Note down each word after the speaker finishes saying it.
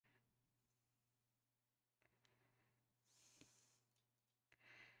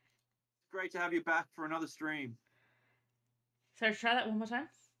great to have you back for another stream. So try that one more time.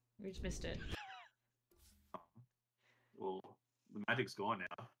 We just missed it. Well, the magic's gone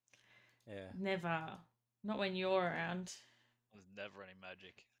now. Yeah. Never. Not when you're around. There's never any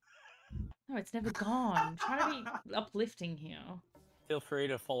magic. No, it's never gone. Try to be uplifting here. Feel free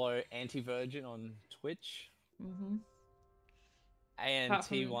to follow Anti-Virgin on Twitch. Mm-hmm.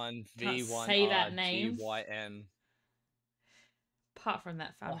 ANT1V1RGYN. say that name. Apart from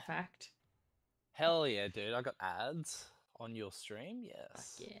that fun fact. Hell yeah, dude. I got ads on your stream.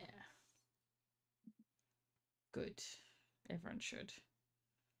 Yes. Fuck yeah. Good. Everyone should.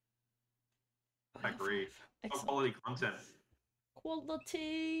 I agree. Excellent. Quality content.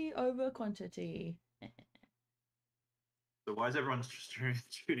 Quality over quantity. So why is everyone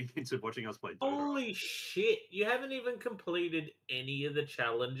tuning into watching us play Dota? Holy shit! You haven't even completed any of the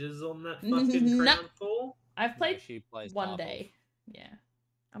challenges on that fucking ground call? I've played plays one Tarkov. day. Yeah.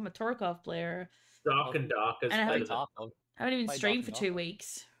 I'm a Torkov player. Dark and Dark is And I better haven't, than- I haven't even Play streamed Dark for and 2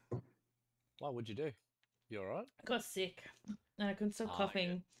 weeks. Why would you do? You alright? I got sick. And I couldn't stop Oh,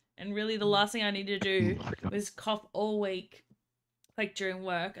 coughing. And really the last thing I needed to do was cough all week. Like during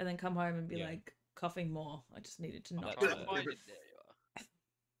work. And then come home and be like coughing more. I just needed to not. That's Find it, there you are.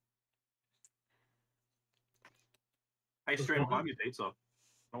 Hey, stream, buy me pizza. I don't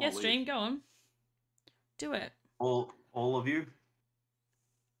Yeah, wanna leave. stream, go on. Do it. All of you?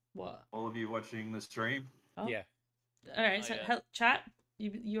 What? All of you watching the stream? Oh. Yeah. Alright, Oh, so yeah. chat,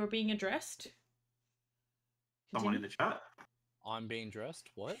 you're being addressed. Someone in the chat? I'm being dressed.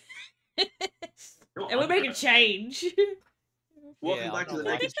 What? You're And we'll make a undressed. change. Welcome Yeah, back to I'll the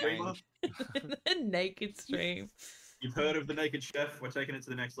like Naked a Streamer. The naked stream. You've heard of the Naked Chef. We're taking it to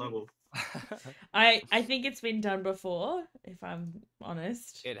the next level. I think it's been done before, if I'm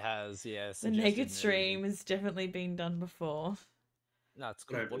honest. It has, yes. The naked stream has definitely been done before. No, it's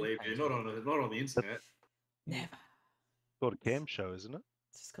I don't called body believe you. painting. Not on the internet. Never. Called a cam show, isn't it?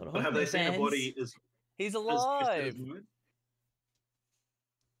 It's just called But have they seen a body as He's as alive. twisted as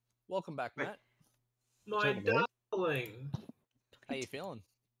Welcome back, Wait. Matt. My Talking about- darling, How you feeling?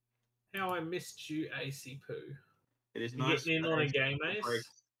 how I missed you, AC Poo. It is You nice. getting in on a game, Ace? Break.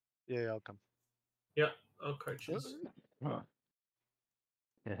 Yeah, I'll come. Yep, I'll coach us. Oh.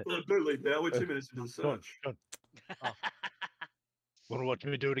 Yeah. Don't leave now. We're 2 minutes into the Go on, search. go on. Oh. Want to watch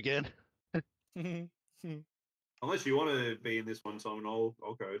me do it again? Unless you want to be in this one, Tom, I'll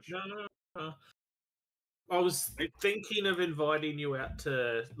coach. No. I was thinking of inviting you out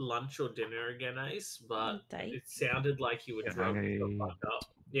to lunch or dinner again, Ace, but Date. it sounded like you were Yeah, drunk the hey. fuck up.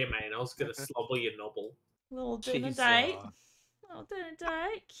 Yeah, man, I was gonna slobber your knobble. Little dinner Jeez, date. Little dinner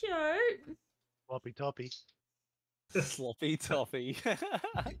date. Cute. Floppy toppy. Sloppy toppy.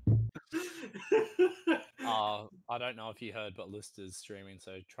 I don't know if you heard, but Lister's streaming,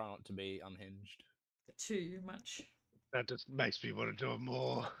 so try not to be unhinged. Too much. That just makes me want to do it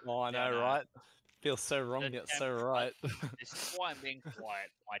more. Oh, I know, Yeah, no. right? Feels so wrong, yet so right. This is why I'm being quiet.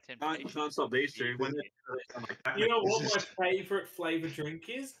 My Can't temptation. stop these two. When You know what my favourite flavour drink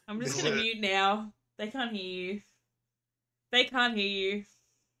is? I'm just Is gonna it- mute now. They can't hear you. They can't hear you.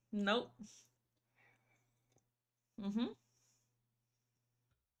 Nope. Mm-hmm.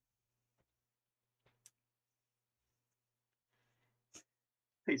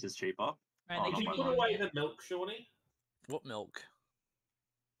 Pizza's cheaper. Right, Oh, they not Did can you my put hear away you. the milk, Shawnee? What milk?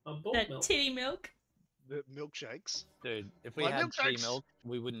 I bought That milk. titty milk. The milkshakes. Dude, if we My had tea milkshakes. milk,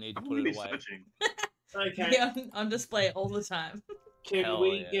 we wouldn't need to I'm put gonna it be away. searching. Okay. Yeah, on display all the time. Can Hell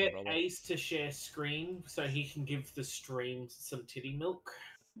we yeah, get brother. Ace to share screen so he can give the stream some titty milk?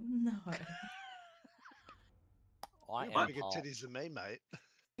 No. I You've am got bigger hot. titties than me, mate.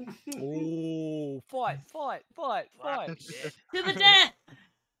 Ooh, fight. To the death!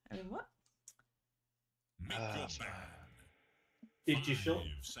 I mean, what? Ah, Did you, Sean?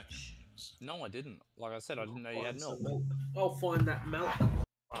 No, I didn't. Like I said, I didn't know you had Find some milk. I'll find that milk.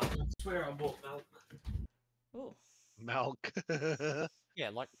 I swear I bought milk. Oh. milk. Yeah,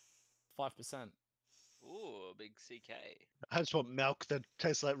 like 5%. Ooh, a big CK. I just want milk that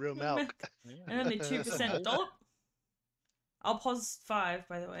tastes like real milk. And only 2% dollop. I'll pause 5,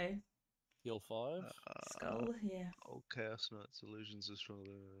 by the way. Heal 5. Skull, yeah. Oh, Chaos Knights, Illusions is from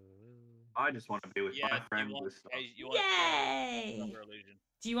the... I just want to be with my Yeah, friend. you want, With stuff. you want Yay! another illusion.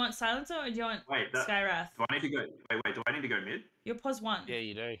 Do you want Silencer or do you want Wait, that- Skywrath? Do I need to go? Wait. Do I need to go mid? You're pause 1. Yeah,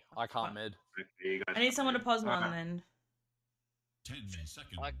 you do. I can't mid. Okay, you guys I need go someone to mid. pause 1 Alright. then. 10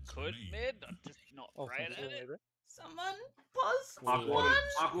 seconds. I could mid, I'm just not Oh, great thanks, at it. Warden. Someone pause Mark 1. Warden.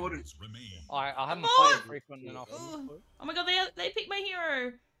 Mark Warden. Remain. I haven't Come played on! it frequent enough. Ugh. Oh my god, they picked my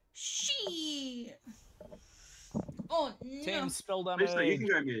hero. Shit. Oh no! Team spell Lisa, you can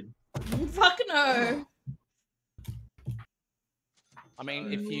damage. go mid. Fuck no! I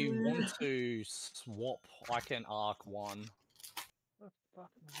mean, if you want to swap, I can arc one. What the fuck?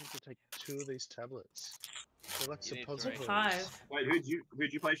 I need to take 2 of these tablets. They're like You need suppositories. 5. Wait,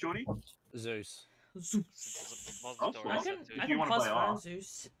 who'd you play, Shawnee? Zeus. Zeus. Repository, I If can you I can wanna plus play 5 Ark.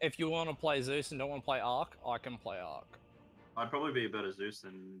 Zeus. If you want to play Zeus and don't want to play arc, I can play arc. I'd probably be a better Zeus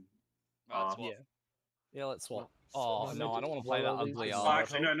than. Right, Yeah. Yeah, let's swap. No, Oh no, I don't want to play that well, these ugly are Oh, arc.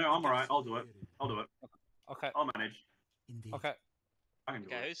 actually, no, I'm alright. I'll do it. I'll do it. Okay, I'll manage. okay. I can do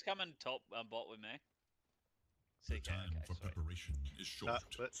Okay, it. who's coming top bot with me? The CK, time okay, for sorry. preparation is short.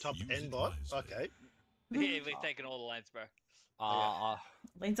 but top Use end it bot? wisely. Okay. Yeah, we're taking all the lanes, bro.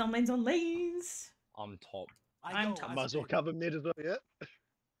 Lanes on lanes on lanes. I'm top. I'm I top. might as well cover mid as well, yeah?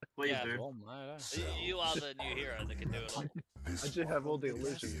 Please Yeah. do. Well, mate. You are the new hero that can do it all. I do have all the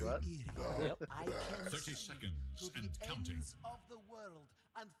illusions, right? Yep. 30 seconds and counting. Of the world,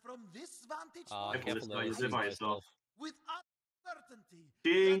 and from this vantage Careful, Careful this there, guy, this you're is by yourself. with uncertainty,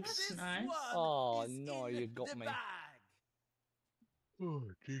 Jinx! this Nice. one Oh, is no, in you got the me. bag. Oh,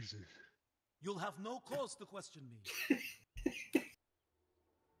 Jesus. You'll have no cause to question me.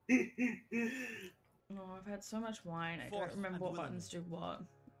 Oh, I've had so much wine. I Fourth don't remember and what buttons do what.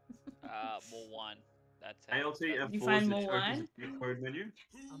 More wine. That's how. ALT F4 You is find the more choke wine? is the code menu.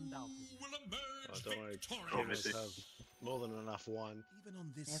 Undoubtedly. Who will emerge Oh, don't worry. victorious? Gamers have more than enough wine. Even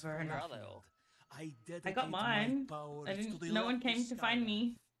on this Never fine enough. field, I I got dedicate mine. my powers I to didn't. the No one lofty came to find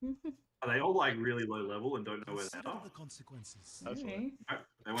me. Are they all like really low level and don't know where they Consider are? the consequences. Hopefully. Okay. No,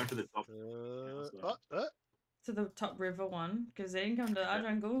 they went to the top. To the top river one, because they didn't come to our Yeah.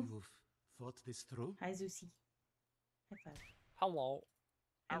 jungle. You've thought this through? Hi, Zeusy. High five. Hello.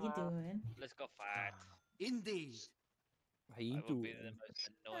 How you doing? Let's go fight. Indeed. How you I will be doing? the most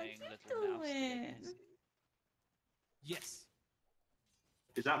annoying you little mouse. to get doing? to see. Yes.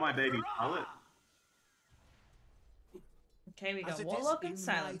 Is that my baby pilot? Okay, we As got it is Warlock and in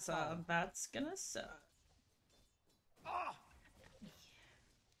my Silencer. power. That's gonna suck. Ah!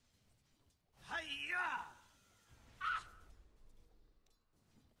 Hiya!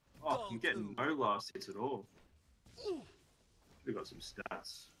 Oh, I'm getting no last hits at all. We got some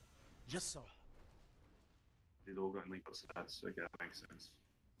stats. Just so. It all only got stats. Okay, that makes sense.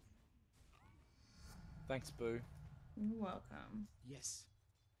 Thanks, Boo. You're welcome. Yes.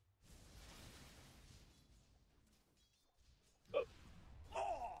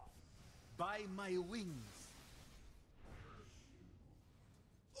 By my wings.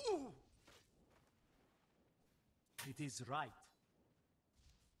 Ooh. It is right.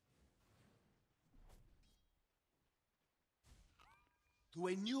 To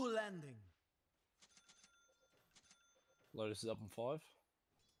a new landing. Lotus is up on 5.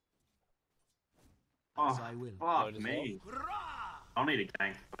 As Oh, I will. fuck Load as me. Hurrah! I'll need a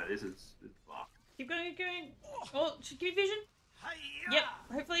gank, but this is fucked. Keep going, keep going. Oh, should give me vision? Hiya! Yep,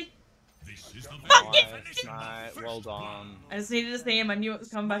 hopefully. This is the Nice, mate. Well done. I just needed to see him. I knew it was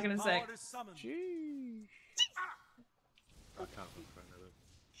coming back in a sec. Power is summoned. Jeez. I can't confirm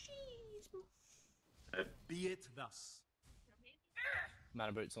that. Be it thus.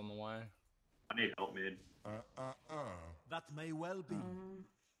 Mana Boot's on the way. I need help, mid. That may well be.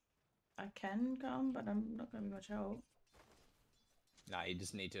 I can come, but I'm not gonna be much help. Nah, you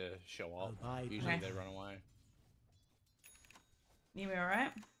just need to show up. I'll buy Usually Okay. they run away. You me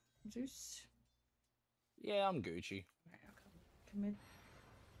alright? Zeus? Yeah, I'm Gucci. Right, I'll come in.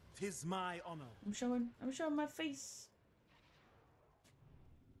 'Tis my honor. I'm showing my face.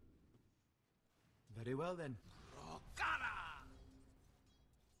 Very well then.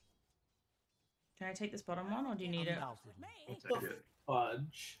 Can I take this bottom one, or do you need it? Undoubtedly. I'll take it.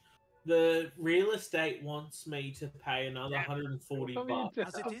 Fudge. The real estate wants me to pay another 140 bucks.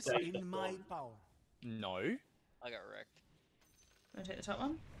 As it is in my power. No. I got wrecked. Can I take the top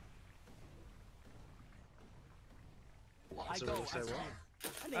one? I So go what do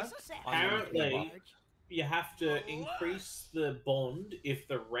you as say, planned. Apparently, you have to increase the bond if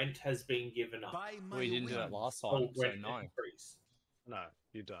the rent has been given up. By my We didn't do that wings. last Or time, so rent no. increase. No,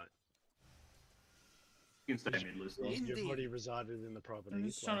 you don't. You can stay mid, Liz. Indeed. You've already resided in the property. I'm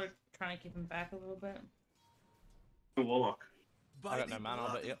just trying to keep him back a little bit. The Warlock. By got no the mana,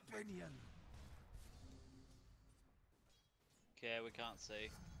 but bloody yep. pinion. Okay, we can't see.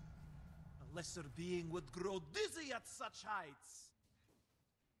 A lesser being would grow dizzy at such heights.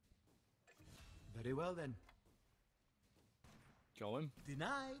 Very well then. Go him.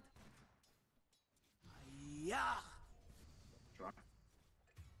 Denied. Yeah. Try.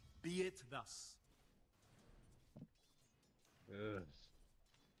 Be it thus. Yes.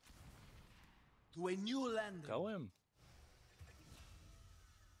 To a new landing. Go him.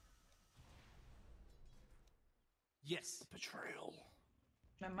 Yes. Betrayal.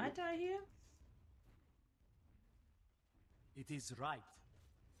 I might die here. It is right.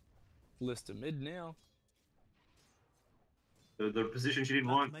 Lister mid now. The position she didn't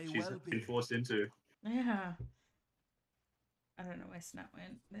That want, may she's well been be. forced into. Yeah. I don't know where Snap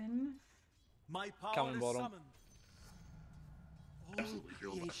went then. My power Coming is bottom. summoned. All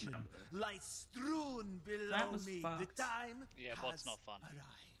creation lies strewn below was me. fucked. The time Yeah, has bot's not fun.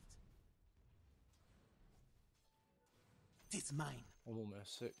 arrived. Tis mine.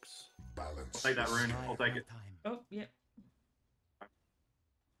 Almost 6. I'll take that rune. I'll take My it. time. Oh, yep.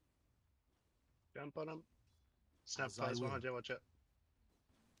 Jump on him. Snap As I flies will. behind you, watch it.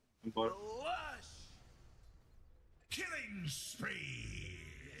 But Wash! Killing spree.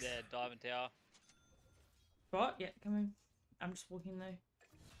 Yeah, diving tower. What? Yeah, coming. I'm just walking though.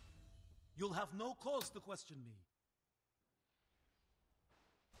 You'll have no cause to question me.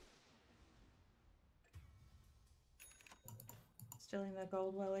 Stealing that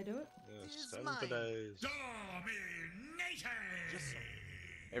gold while I do it. Yes, Is 7 mine. for days. Dominating. Just so.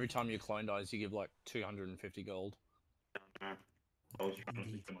 Every time your clone dies, you give like 250 gold. I was trying to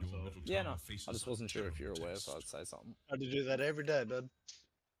think to Your myself. middle Yeah, tower no. faces I just a wasn't sure if you're terrible aware, so I'd test. say something. I had to do that every day, bud.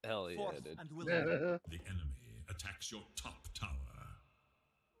 Hell yeah, Forth dude. and will Yeah. The enemy attacks your top tower.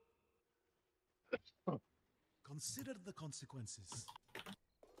 Consider the consequences.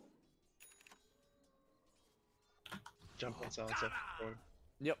 Jump on silencer.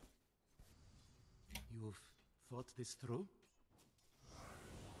 Yep. You've thought this through?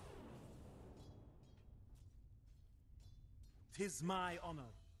 Tis my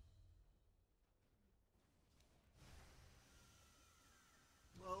honor.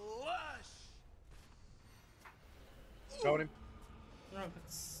 Wash! Got him. No, but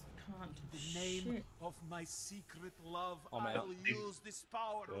can't. The name Shit. of my secret love, I'm out. I'll use this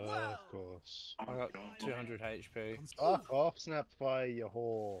power well. Of course. I got 200 HP. Fuck off, Snapfire, you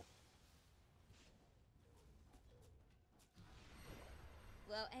whore.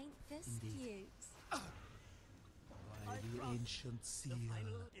 Well, ain't this Indeed. cute? By the ancient seal.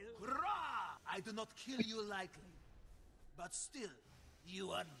 Hurrah! I do not kill you lightly, but still,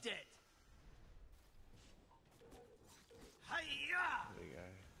 you are dead. Hiya! There you go.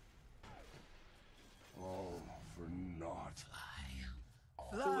 All for naught.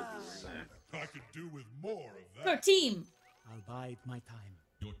 I could do with more of Go that. team! I'll bide my time.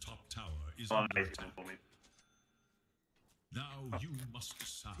 Your top tower is Oh, under nice attack. for me. Now you must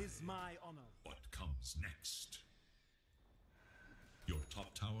decide Tis my honor. what comes next. Your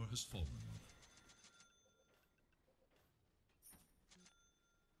top tower has fallen.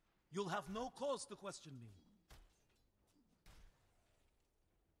 You'll have no cause to question me.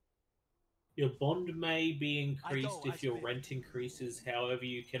 Your bond may be increased go, if your activate. rent increases, however,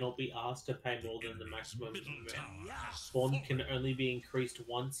 you cannot be asked to pay more than the maximum Middle amount. tower has Bond fallen. can only be increased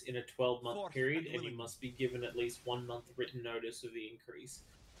once in a 12-month Forth period, and and you willing. must be given at least 1 month written notice of the increase.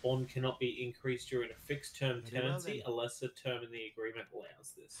 Bond cannot be increased during a fixed-term Very well tenancy then. unless a term in the agreement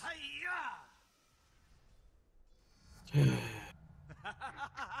allows this. Hiya!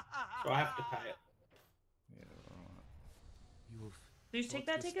 So I have to pay it. Yeah, alright. You've Did you take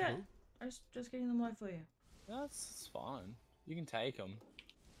thought that this ticket? through? I was just getting them live for you. That's fine. You can take them.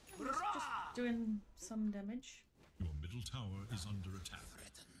 Just doing some damage. Your middle tower is under attack.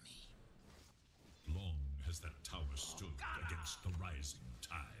 Long has that tower stood against the rising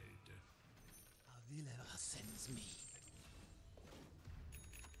tide. Avilera sends me.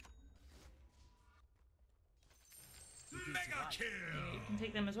 Mega kill! You can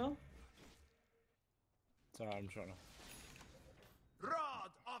take them as well. Sorry, I'm trying to.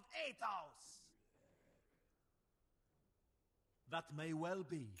 Rod of Athos! That may well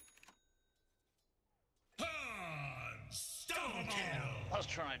be. Double kill! I was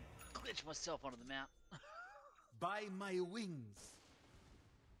trying to glitch myself onto the mount. By my wings.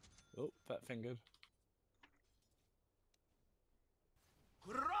 Oh, fat fingered.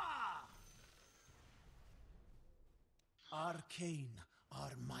 Hurrah! Arcane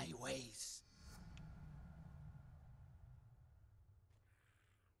are my ways.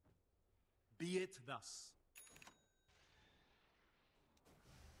 Be it thus.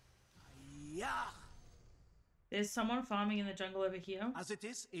 Yeah, There's someone farming in the jungle over here. as it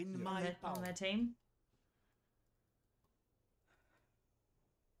is in On my their, power. on their team.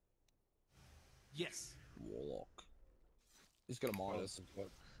 Yes. Warlock. He's got a Midas. Yeah.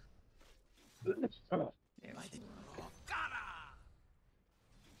 By the Rokara!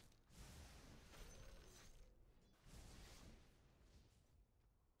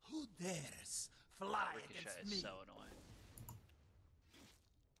 Who dares fly Ricochet against is me? so annoying.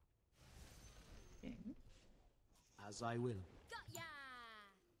 Yeah. As I will. Got ya!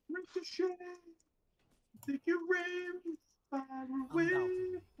 Ricochet, take your aim, far away,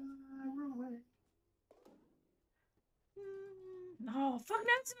 Undoubtedly. far away. Oh, fuck,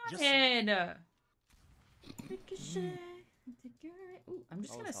 now it's in my Just so. head. Ricochet. Ooh, I'm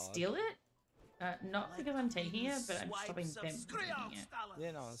just That gonna was hard. steal it. Not because I'm taking it, but I'm Swipes stopping of them from Skriax taking it. talents.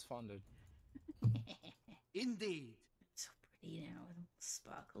 Yeah, no, it's fun, dude. Indeed. It's so pretty now and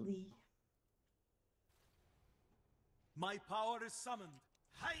sparkly. My power is summoned.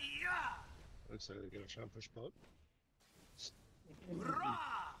 Hiya! Looks like they're gonna try and push bot. Ra!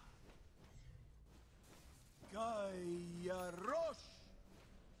 Gaia Rosh!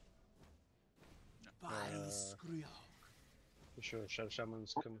 By Skriax. For sure, Shadow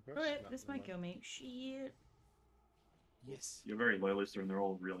Shaman's coming across. Alright, No, this never might mind. kill me. Shit. Yes. You're very loyalist, and they're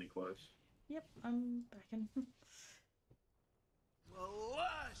all really close. Yep, I'm backing.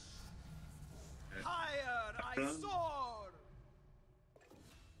 Wash! Higher I soar!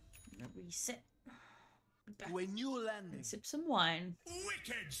 I'm gonna reset. Be back To a new landing. and sip some wine.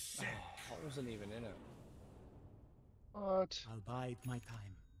 Wicked sick. I wasn't even in it. What? I'll bide my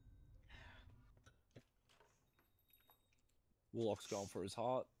time. Warlock's going for his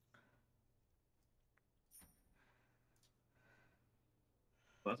heart.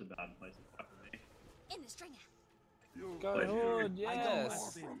 Well, that's a bad place to fight for me. In the stringer. Go Pleasure. Hood, I don't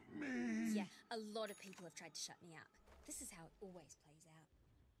yes. want it. Yeah, a lot of people have tried to shut me up. This is how it always plays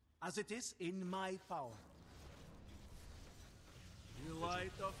out. As it is in my power. The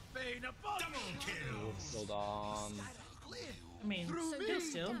light of pain upon Double kill. Well done. I mean, Through good me.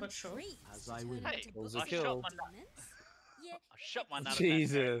 still, but sure. As I will. Hey, Kills I a shot kill. my Yeah, I shot my nut.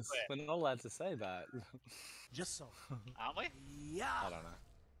 Jesus, we're not allowed to say that. Just so. Aren't we? Yeah. I don't know.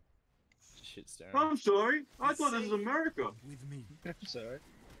 Shit staring. I'm sorry. I thought this was America. With me. Sorry.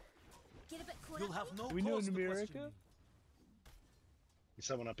 get a bit caught You'll up. have no We know cause in to question America? me. Is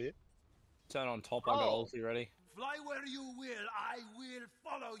someone up here? Turn on top, I got Oh. ulti ready. Fly where you will, I will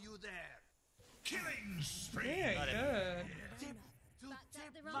follow you there. Killing spree. Very good. Tip to Backed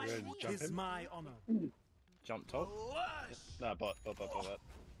up tip the my wrong way. foot is Jump in. my honor. Jump top. Wash! No, bot.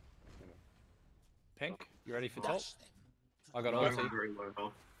 Pink, you ready for top? Dash them. I got I'm ulti. very low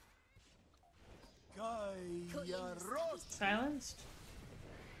health. Gaia Rosh! Silenced.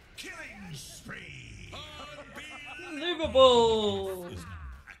 Killing spree. Unbelievable.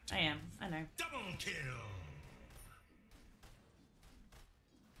 I am. I know. Double kill.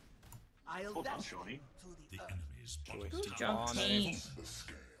 I'll Hold on, dash Shawnee. to The the earth. enemy's bottom Good tower job, on, team. the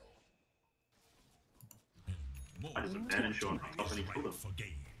scale. More I just abandoned Shawnee. I is killed him. ripe for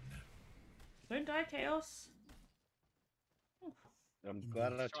gain. Don't die, Chaos. I'm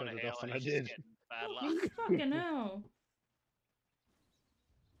glad I Trying turned to it off when hell I and he's did. getting Bad luck. Fucking hell.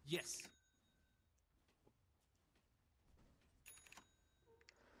 Yes.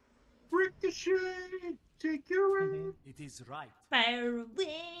 Ricochet, take your aim. It is right. Fire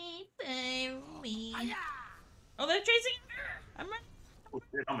away, fire away. Oh, they're chasing. I'm running. Oh,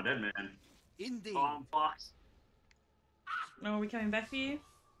 shit, I'm a dead man. Indeed. Oh, I'm fucked. Oh, are we coming back for you?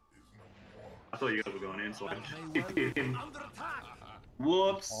 I thought you guys were going in, so I May just well hit him. under attack.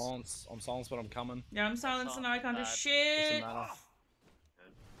 Whoops. I'm silenced, but I'm coming. Yeah, I'm silenced and I can't do Doesn't shit. matter.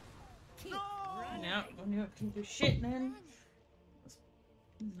 No, I can't do shit, man. That's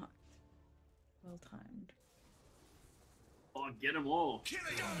not well timed. Oh, get them all. Killing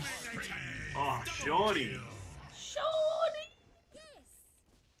spree. Oh, Shawnee. Shorty! Yes.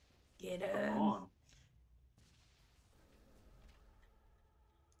 Get Come him. on.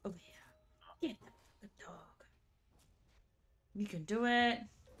 Over here. Get the dog. You can do it.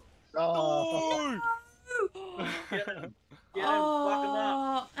 Oh, Get him. Get him. Fuck him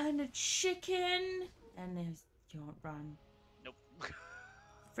up. Oh, and a chicken. And there's you won't run. Nope.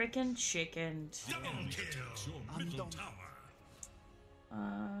 Freaking chicken. Double kill. Your middle tower.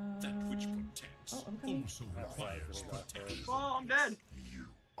 That which protects Oh, I'm coming. also requires protection. Oh, I'm dead. You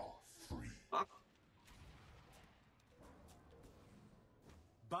are free. Fuck.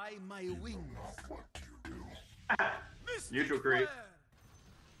 By my wings. What you do. Mystic Neutral creep. flare.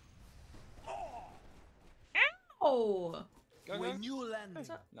 Oh! Go, To a go. new landing. What's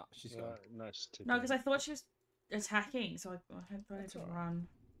that? No, she's gone. nice. No, because I thought she was attacking, so I had tried to run.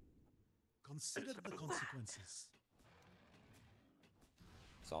 Consider the consequences.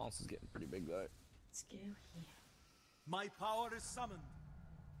 Silence is getting pretty big though. Scary. My power is summoned.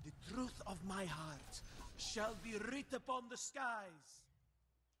 The truth of my heart shall be writ upon the skies.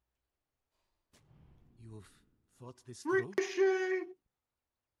 You've thought this through? Ricochet.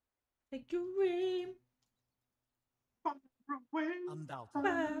 Take your aim Far away. Undoubtedly.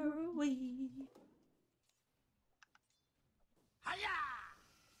 far away. Hiya!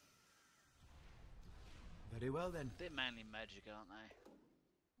 Very well then. They're mainly magic, aren't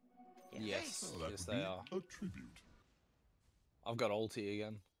they? Yes, Oh, that yes would they be are. a tribute. I've got ulti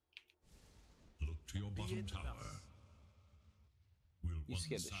again. Look to your Be bottom it tower. thus. Will You one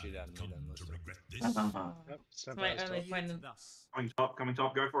scared the shit out side of me come then, to Lister. regret this? Yep, stand My by, only stop. Be it point. thus. Coming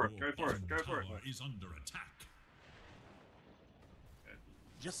top, go for it, Your go for it, bottom go for it. tower is under attack.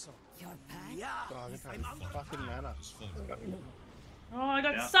 Just so. Your pack? Yeah. Oh, if I I'm got under fucking attack. mana. Has fallen. Oh, I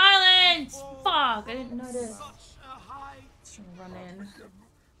got Yeah. silence! Fuck, I didn't notice. Such a high. Just trying to run in.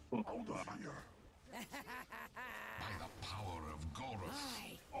 Hold on here. By the power of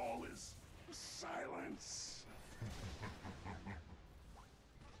Gorus, all is silence.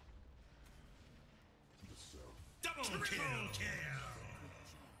 Double kill!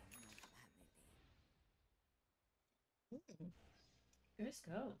 Ghost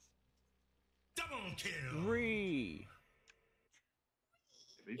girls. Double kill! 3.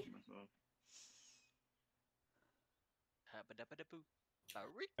 Beating myself. Habba-dabba-daboo.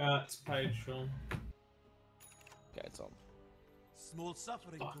 Barry. It's paid, Sean. Okay, it's on. Small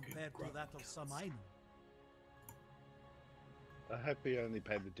suffering Fucking compared to that of some I know. I hope he only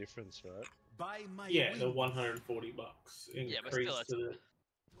paid the difference, right? By my Yeah, the wings. $140 Yeah, but increase still, to the.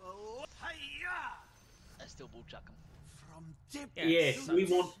 Well, hiya! I still will chuck them. From dip. Yes, we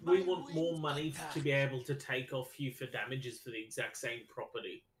want My more wings money attack. to be able to take off you for damages for the exact same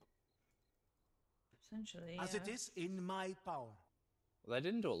property. Essentially, As it is in my power. Well, they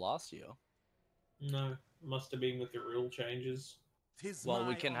didn't do it last year. No, must have been with the rule changes. 'Tis Well,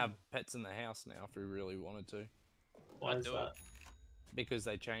 we my can have honor. pets in the house now if we really wanted to. Why is do that? Because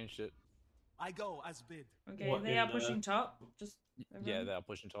they changed it. I go as bid. Okay, What, they in are the- pushing top. Just Yeah, everyone? they are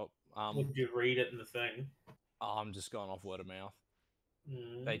pushing top. Did you read it in the thing? I'm just going off word of mouth.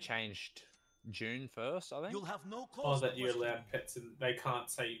 Mm. They changed June 1st, I think. You'll have no Oh, cause that to you're question allowed me. pets and they can't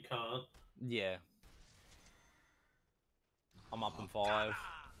say you can't. Yeah. I'm up in 5.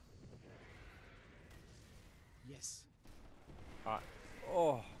 Yes. Alright.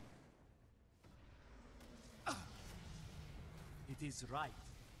 Oh. It is right.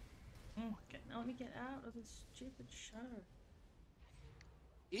 Okay, now let me get out of this stupid show.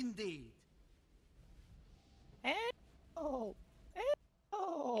 Indeed. Oh.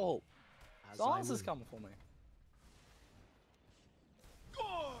 Oh. As Silence I is will. coming for me.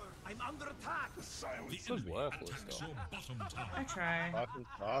 Gore! I'm under attack. The silence Good work, Attacks Lister. your bottom I tower. try. Fucking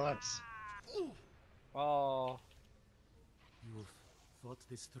silence. Oh. You've thought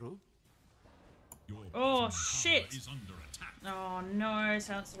this through? Your Oh, bottom shit. tower is under attack. Oh no,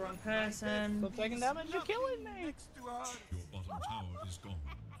 sounds the wrong person. Stop taking damage, you're killing me. Next to ours. Your bottom tower is gone.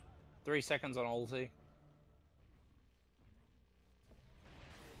 3 seconds on ulti.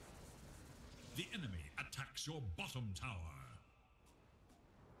 The enemy attacks your bottom tower.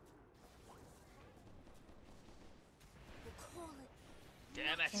 We'll call it.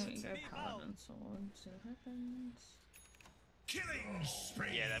 Damn Can we it. go paladin sword? See what happens. Killing spree.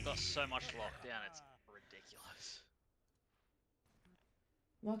 Yeah, they've got so much lockdown, it's ridiculous.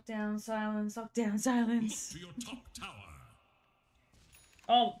 Lockdown, silence, lockdown, Look silence. to your top tower.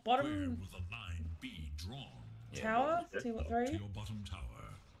 Oh, Where bottom will the line be drawn? tower? See what Look to three? your bottom tower.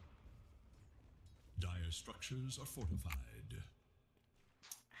 Dire structures are fortified.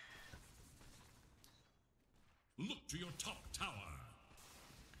 Look to your top tower.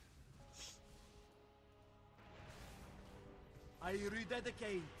 I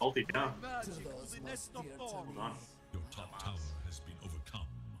rededicate Ulti my down. magic to the nest of thorns. on. Your top tower has been overcome.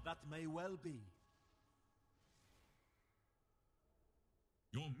 That may well be.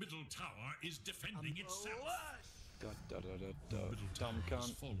 Your middle tower is defending itself. Da, da, da, da, Your da. middle Dumb tower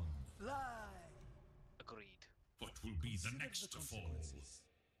has cunt. fallen. Fly. Agreed. What will be the Consider next to fall? consequences.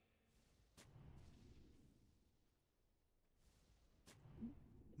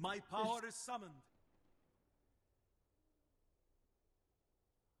 My power is summoned.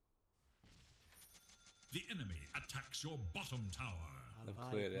 The enemy attacks your bottom tower. They've I'll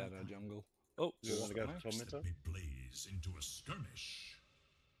cleared bide out my our time. jungle. Oh, You want to go nice. tormentor? Let me blaze into a skirmish.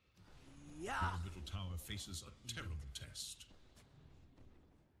 Yeah. Your middle tower faces a terrible test.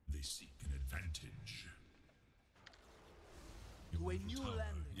 They seek an advantage. Your To a middle new tower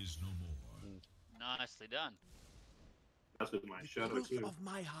landing. is no more. Nicely done. That's with my shadow Truth too. of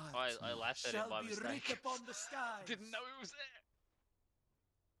my heart I laughed at him shall by be mistake. writ upon the skies. Didn't know he was there.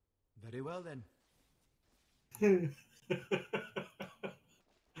 Very well then.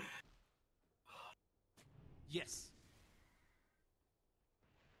 Yes.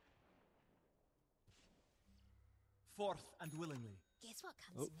 Forth and willingly. Guess what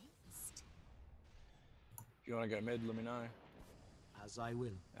comes Oh. next? If you want to go mid, let me know. As I will.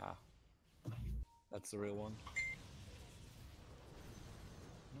 Ah, that's the real one.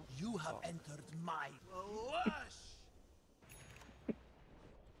 You have entered my lush.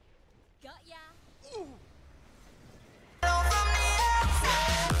 Got ya.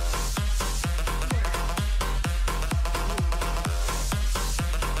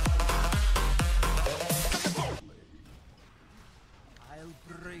 I'll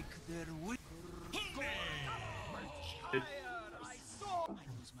break their will.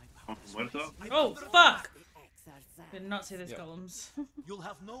 Oh, fuck! Did not see those golems. You'll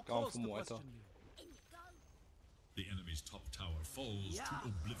have no Gone cause from to Water. question me. The enemy's top tower falls to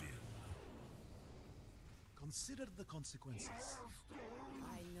oblivion. Consider the consequences.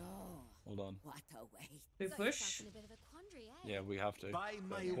 I know. Hold on. What a waste. We Got push? yourself in a bit of a quandary, eh? Yeah, we have to. By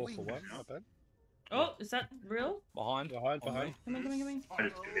my Call wings. for one, not bad. Oh, is that real? Behind. Behind, on me. behind. Come in. I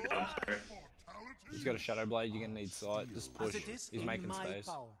just took it down, sorry. He's got a shadow blade. You're gonna need sight. Just push. As it is He's in making my space.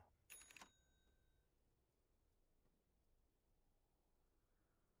 power.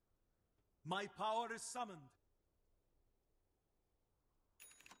 My power is summoned.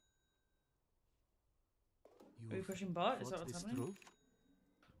 Are we pushing bot? Is that what's happening?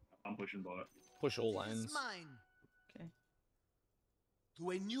 I'm pushing by it. Push all It is lanes. mine. Okay. To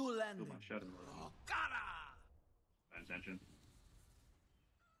a new Still landing. my shadow mode. Pay attention.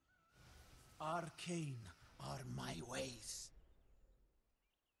 Arcane are my ways.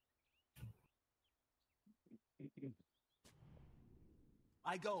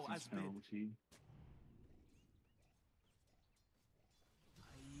 I go as bid. Seasonality.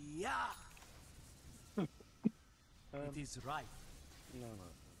 Yeah. It is right. No.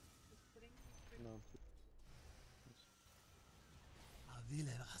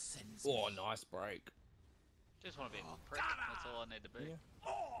 Avilera sends Oh, me. nice break. Just want to be a prick. That's all I need to be. Yeah.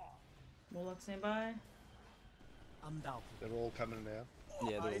 Warlock standby. Undoubted. They're all coming now.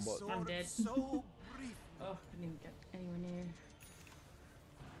 Yeah, they're I all bot. soared I'm dead. So brief. Oh, couldn't even get anywhere near.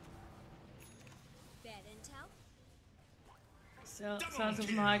 Bad intel. Sounds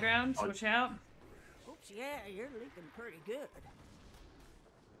from the high ground. Watch out. Oops, yeah, you're leaking pretty good.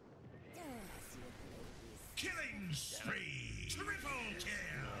 Killing spree! Triple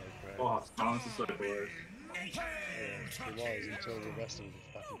kill! Oh, silence is so close. It was until the rest of them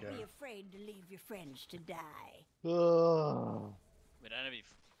fucking Don't be go. afraid to leave your friends to die. Oh. We don't have any.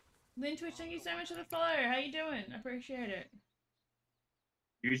 Lynn Twitch, thank you so much for the follow. How you doing? I appreciate it.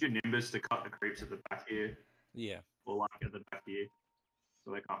 Use your Nimbus to cut the creeps at the back here, Yeah. or like at the back here,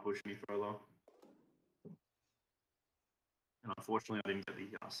 so they can't push any further. And unfortunately, I didn't get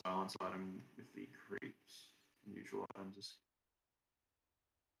the silence item with the creeps. Usual items.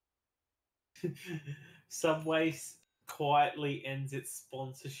 Subway quietly ends its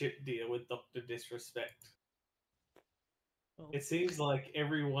sponsorship deal with Dr. Disrespect. Oh. It seems like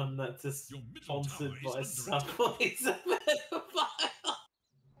everyone that's Your middle sponsored tower by is under Subway is a pedophile.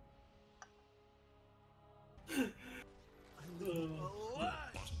 Your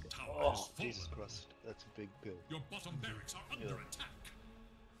bottom tower Oh, has fallen. Jesus Christ. That's a big bill. Your bottom barracks are under attack.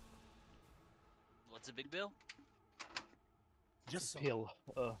 What's a big bill? Just so. Pill.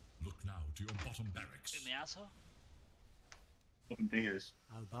 Look now to your bottom barracks. In the asshole? Fucking dingers.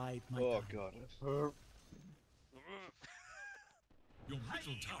 I'll bide my Oh, time. God. Your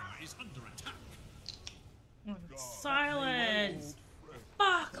middle tower is under attack. Oh, silence.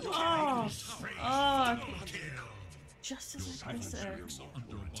 Fuck off. Oh, just as I said. Barracks are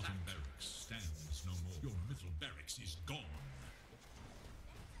under attack. Bottom barracks stands no more. Your middle barracks is gone.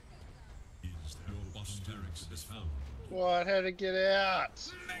 Is there your bottom barracks is found? What? How to get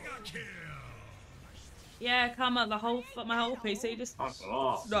out? Mega kill! Yeah, karma. My whole PC just Fuck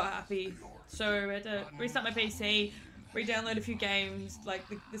off. not happy. So I had to restart my PC, re-download a few games like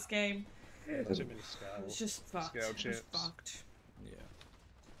this game. Too many It's scales. just fucked. Scale It's champs. fucked. Yeah.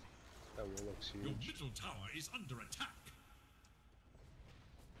 That wall looks Your huge. middle tower is under attack.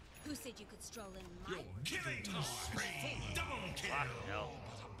 Who said you could stroll in my Your killing spree! Double kill! Fucking hell.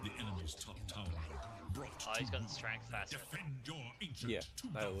 The enemy's top tower brought Oh, he's to got ruin. the strength faster. Defend your ancient Yeah, to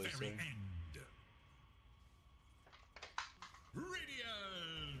they the always very do. end.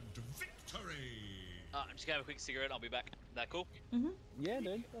 Radiant victory! I'm just gonna have a quick cigarette. I'll be back. That cool? Yeah,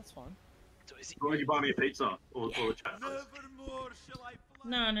 dude. That's fine. Too easy. Why would you buy me a pizza? Or the chat first? Nevermore shall I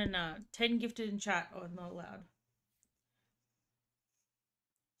fly. No. 10 gifted in chat. Oh, not allowed.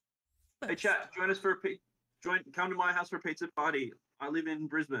 Hey chat, join us for a come to my house for a pizza party. I live in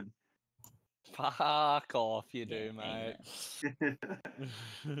Brisbane. Fuck off, you do, Yeah,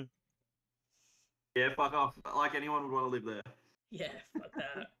 mate. Yeah, fuck off. Like anyone would want to live there. Yeah, fuck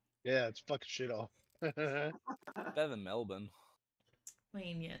that. Yeah, it's fucking shit off. Better than Melbourne. I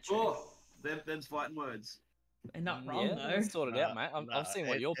mean, yeah, true. Oh, them's fighting words. And not wrong Yeah, though. let's sort it out, mate. I've seen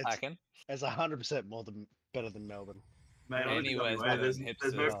what you're packing. It's 100% better than Melbourne. Mate, I live in Anywhere's WA. better There's than no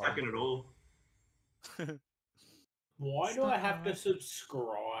hipsters. packing at all. Why It's do I not have to alright.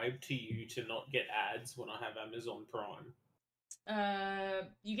 subscribe to you to not get ads when I have Amazon Prime?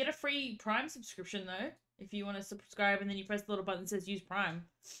 You get a free Prime subscription though. If you want to subscribe and then you press the little button that says use Prime.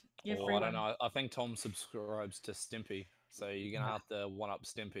 You get a free I don't one. know. I think Tom subscribes to Stimpy, so you're gonna have to one up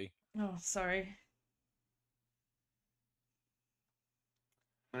Stimpy. Oh, sorry.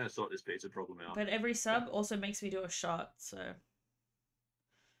 I'm gonna sort this pizza problem out. But every sub also makes me do a shot, so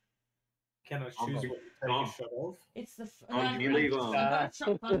Can I choose what to take Oh. a shot of? it's the. Can you leave on? I got a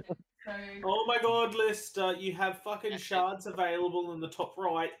shot bucket, so Oh my god, Lister, you have fucking shards available in the top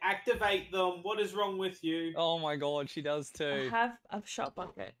right. Activate them. What is wrong with you? Oh my god, she does I too. have a shot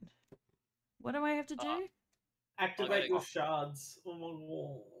bucket. What do I have to do? Activate your shards. Oh my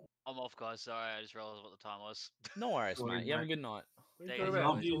god. I'm off, guys. Sorry, I just realised what the time was. No worries, Sorry, mate. You have a mate. good night. There Go you back.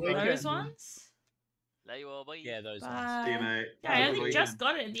 go. It's a Those weekend. Those ones? There you are, boy. Yeah, those ones. Bye. See you, mate. Yeah, I Have a only good just weekend.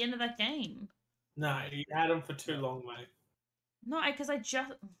 got it at the end of that game. No, you had them for too long, mate. No, because I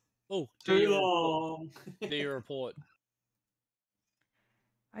just. Oh, Too long. do your report.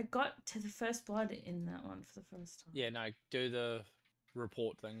 I got to the first blood in that one for the first time. Yeah, no, do the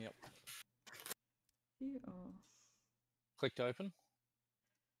report thing. Yep. You are. Click to open.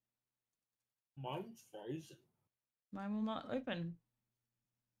 Mine's frozen. Mine will not open.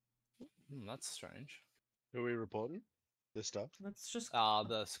 That's strange. Who are we reporting? This stuff? Let's just.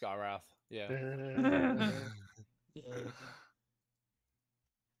 The Skywrath. Yeah. Yeah.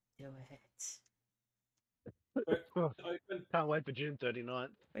 Do it. Open. Can't wait for June 39th.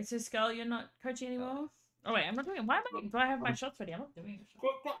 Wait, so Skull, you're not coaching anymore? Oh wait, I'm not doing. Why am I? Do I have my shots ready? I'm not doing a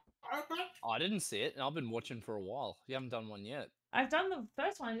shot. I didn't see it, and I've been watching for a while. You haven't done one yet. I've done the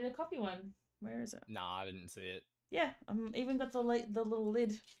first one. I did a copy one. Where is it? Nah, I didn't see it. Yeah, even got the little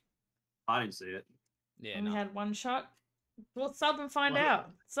lid. I didn't see it. Yeah, And we no. had one shot. Well, sub and find One- out.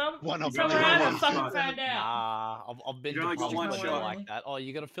 Sub one of sub them. around One and fucking shot. find out. Nah, I've been You to only got public one where they're shot. like that. Oh,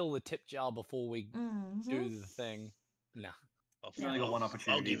 you got to fill the tip jar before we Mhm. do the thing. Nah. You only got one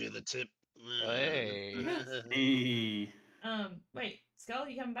opportunity. I'll give you the tip. Hey. Eee. Wait, Skull,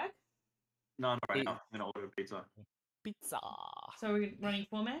 you coming back? No, not right Hey. now. I'm gonna order pizza. Pizza. So we're running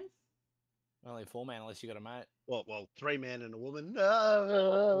 4-man? Only 4-man unless you got a mate. Well, 3 man and a woman.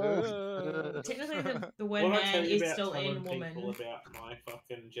 Technically, the word What I tell man you is about still telling in woman. people about my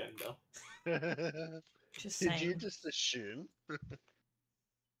fucking gender? Just Did saying. you just assume?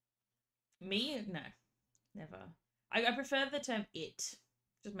 Me? No, never. I prefer the term it.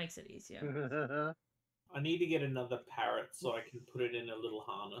 Just makes it easier. I need to get another parrot so I can put it in a little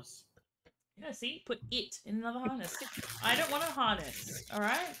harness. Yeah, see? Put it in another harness. I don't want a harness,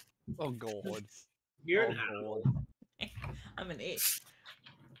 alright? Oh god. You're Oh, an animal. God. I'm an it.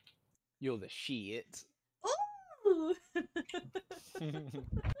 You're the shit. Ooh!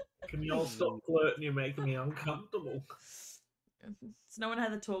 Can you all stop flirting? You're making me uncomfortable. So no one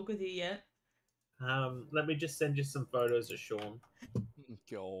had the talk with you yet? Let me just send you some photos of Sean.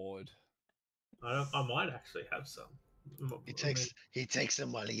 God. I might actually have some. He takes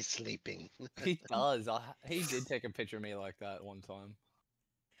them while he's sleeping. He does. He did take a picture of me like that one time.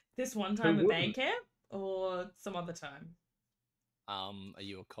 This one time at wouldn't? band camp? Or some other time? Are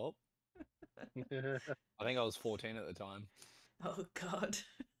you a cop? I think I was 14 at the time. Oh god.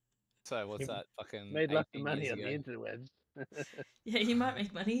 So what's that? Fucking Made lots of 18 money years on the ago? interwebs. Yeah, you might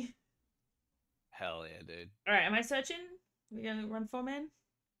make money. Hell yeah, dude. Alright, am I searching? We gonna run 4-man?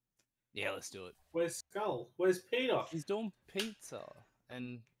 Yeah, let's do it. Where's Skull? Where's Peter? He's doing pizza,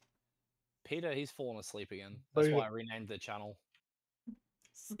 and Peter, he's fallen asleep again. That's why I renamed the channel.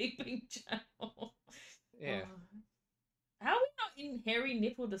 Sleeping channel. Yeah, How are we not in hairy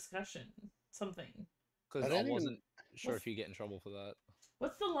nipple discussion? Something. because I I don't even- wasn't sure What's- if you get in trouble for that.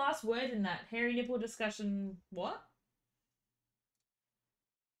 What's the last word in that? Hairy nipple discussion what?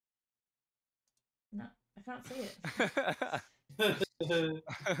 No, I can't see it.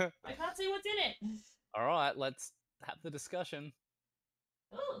 I can't see what's in it. All right, let's have the discussion.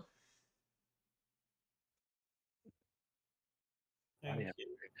 Oh, Thank yeah.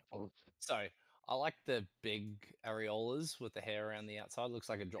 you. So I like the big areolas with the hair around the outside. Looks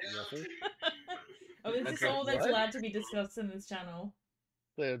like a drop waffle. oh, this is Okay, all that's what? allowed to be discussed in this channel.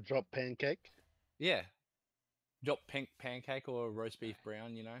 The drop pancake. Yeah, drop pink pancake or roast beef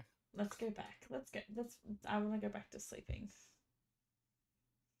brown. You know. Let's go back. I want to go back to sleeping.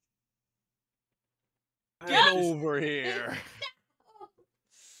 Get over here.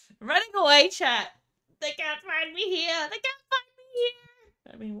 Running away, chat. They can't find me here. They can't find me here.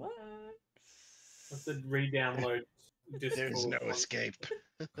 I mean, what? I have to re-download Discord. There's no escape.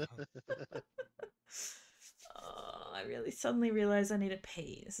 Oh, I really suddenly realized I need to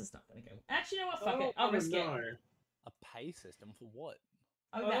pee. This is not gonna go. Actually, you know what? I Fuck don't it. I'll wanna risk know. it. A pay system for what?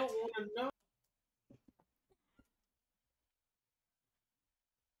 I'll I be back. don't want to know.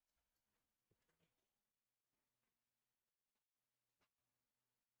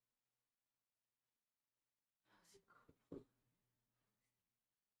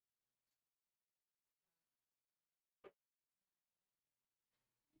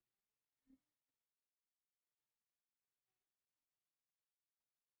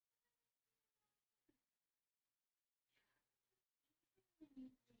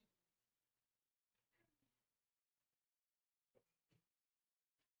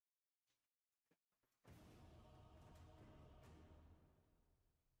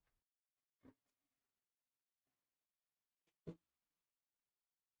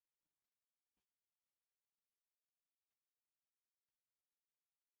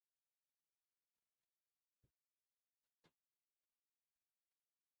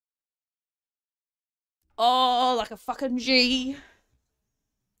 Oh, like a fucking G.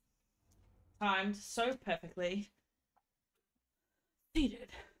 Timed so perfectly. Seated.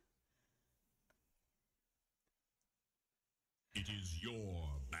 It is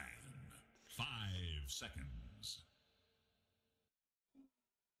your ban. 5 seconds.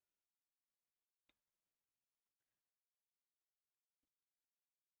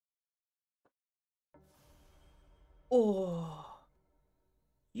 Oh,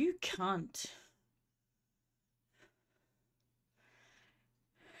 you can't.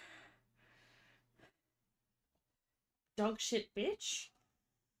 Dog shit bitch.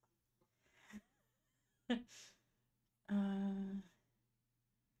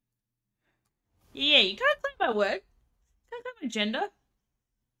 Yeah, you can't claim my word. Can't claim my gender.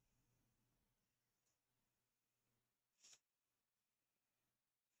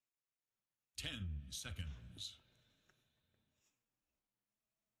 Seconds.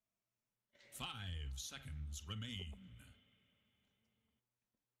 5 seconds remain.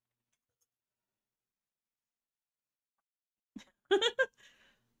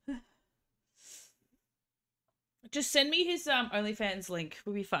 Just send me his OnlyFans link.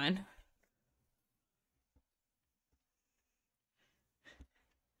 We'll be fine.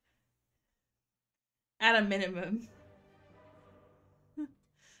 At a minimum.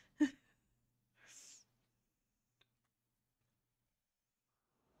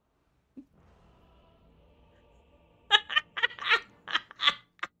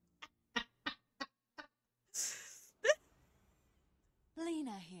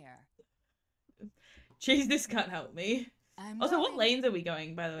 Lena here. Jeez, this can't help me. Also, what lanes are we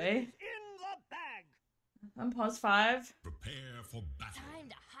going, by the way? In the bag. I'm pause 5. Prepare for battle. Time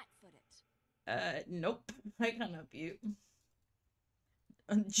to hotfoot it. Nope. I can't help you.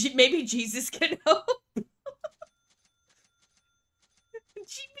 Maybe Jesus can help.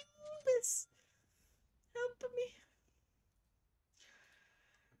 Jesus. Help me.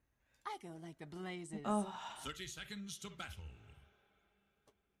 I go like the blazes. Oh. 30 seconds to battle.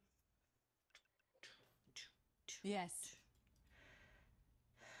 Yes.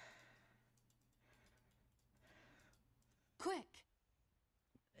 Quick.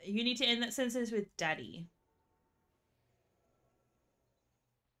 You need to end that sentence with daddy.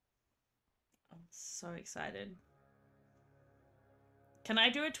 I'm so excited. Can I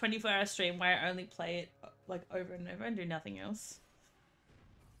do a 24-hour stream where I only play it like over and over and do nothing else?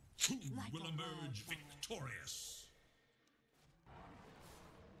 Who will emerge victorious?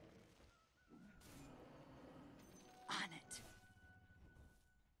 On it.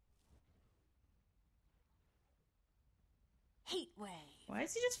 Heat wave. Why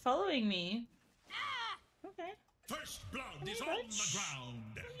is he just following me? Okay. First blood is on the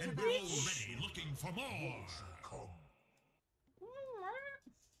ground, and we're already looking for more.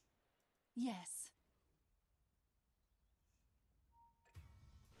 Yes.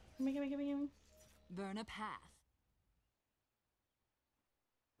 Come here. Burn a path.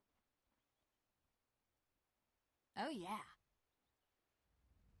 Oh yeah.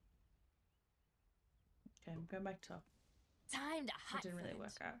 Okay, I'm going back top. Time to That didn't really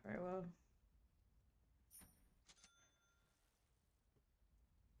work out very well.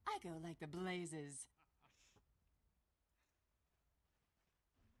 I go like the blazes.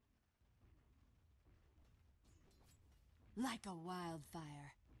 Like a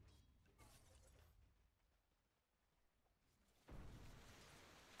wildfire.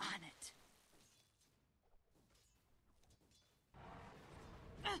 On it.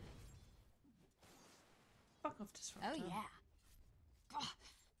 Fuck off, Disruptor. Oh yeah.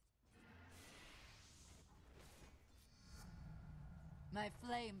 My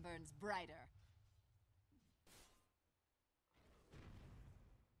flame burns brighter.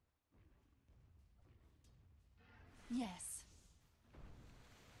 Yes.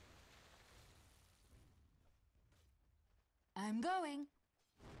 I'm going.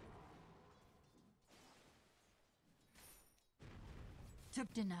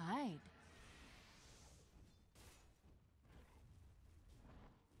 Took denied.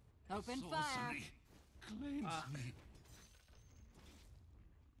 Open fire. Sorcery claims me.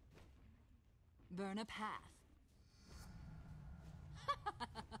 Burn a path.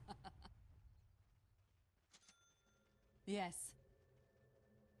 Yes.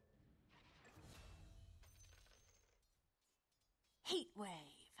 Heat wave.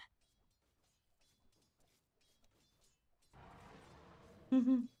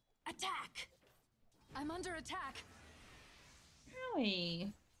 Attack! I'm under attack.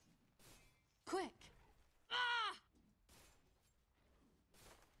 Howie. Quick. Ah!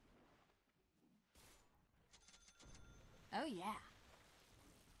 Oh yeah.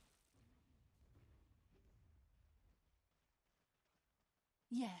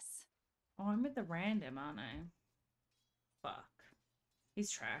 Yes. Oh, I'm with the random, aren't I? Fuck. He's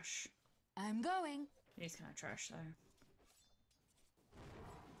trash. I'm going. He's kind of trash, though.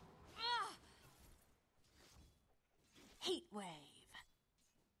 Ah! Heat wave.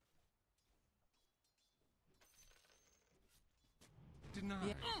 Denied.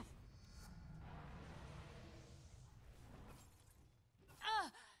 Yeah.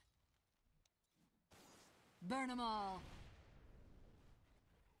 Burn them all.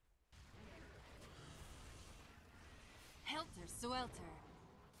 Helter Swelter.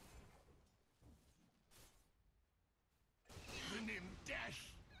 Even in death,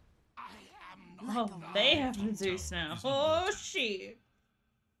 I am not. Oh, they have the Zeus now. Oh, shit.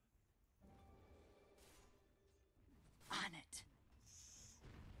 On it.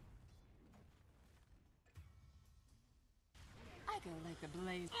 I go like the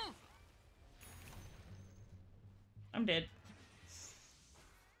blaze. I'm dead.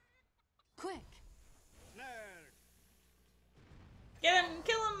 Quick. Get him!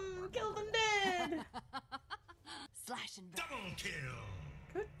 Kill him! Kill them dead! Slash and burn. Double kill.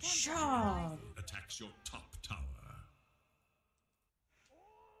 Good job. Attacks your top tower.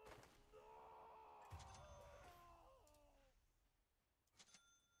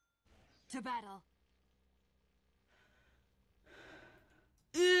 To battle.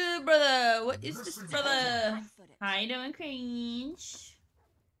 Ooh, brother! What is this, brother? How you doing, cringe?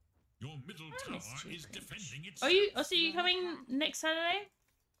 Your middle tower is defending its. Are you? Oh, so you coming next Saturday?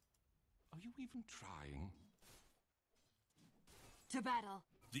 Are you even trying? To battle.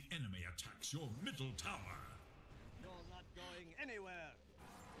 The enemy attacks your middle tower. You're not going anywhere.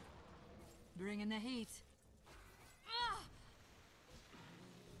 Bring in the heat. Ah!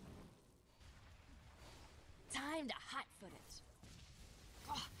 Time to hot-foot it.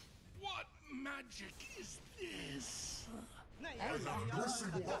 Oh, what magic is this? I have no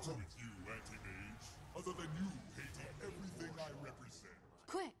single bottom with you, anti-mage, other than you hating everything I represent.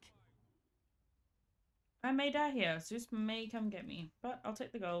 Quick. I may die here. Zeus may come get me, but I'll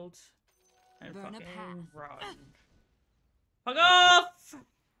take the gold. And Burn a fucking path. run. Fuck off!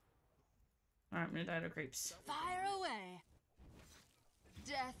 Alright, I'm gonna die to creeps. Fire away.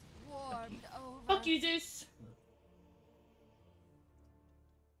 Death warmed over. Fuck you, Zeus!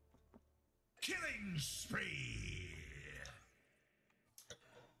 Killing spree.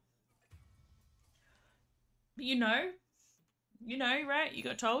 But you know, right? You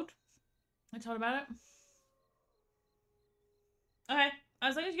got told. I told about it. Okay,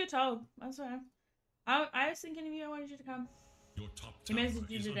 as long as you got told, that's fine. I was thinking of you. I wanted you to come. Your top You tower managed to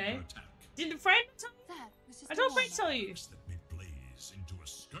do is today. under attack. Did Fred tell you? That was just I told a Fred to tell you. That may blaze into a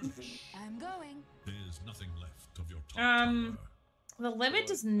skirmish. I'm going. There's nothing left of your top tower. The limit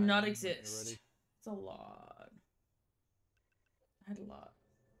does Alright, not you're exist. ready. It's a lot. I had a lot.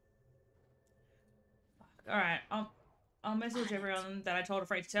 Fuck. Alright, I'll message everyone that I told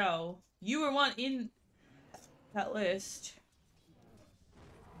Afraid to tell. You were one in that list.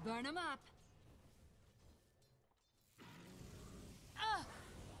 Burn them up. Ah!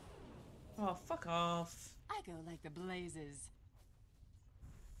 Oh, fuck off. I go like the blazes.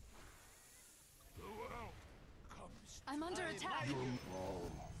 The world comes. I'm under attack.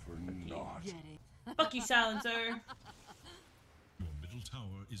 All for naught. Get it. Fuck you, Silencer. Your middle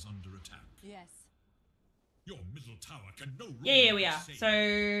tower is under attack. Yes. Your middle tower can no longer Yeah, we are. save.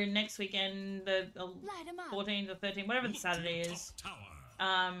 So next weekend, the Light 'em up. 14th or 13th, whatever the Look to your Saturday top is. tower.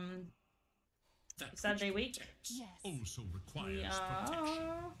 That Saturday which week. protects Yes. also We requires protection.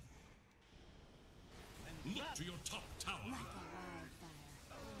 are. Look to your top tower. Like a wildfire.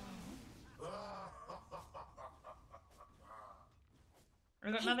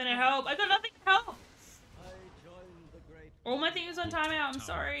 I got nothing to help. I got nothing to help. I joined the great. All my things on timeout. I'm Tower is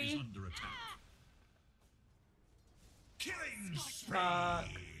sorry. under attack. Killing Fuck.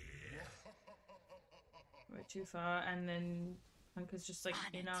 We're too far, and then Hunker's just like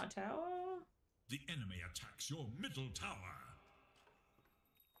in our tower. The enemy attacks your middle tower.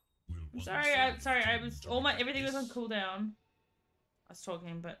 I'm sorry, I was everything was on cooldown. I was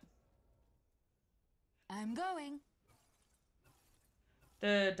talking, but I'm going.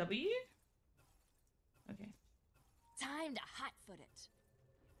 the W? Okay. Time to hotfoot it.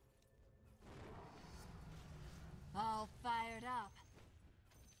 All fired up.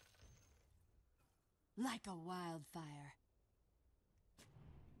 Like a wildfire.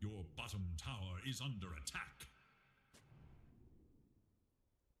 Your bottom tower is under attack.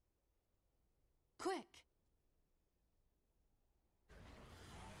 Quick.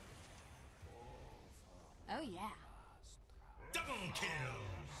 Oh yeah. Double kill.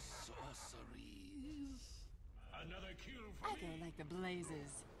 Sorceries. Another kill for I me. go like the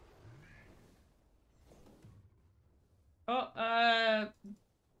blazes. Oh,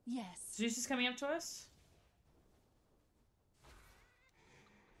 Yes. Zeus is coming up to us.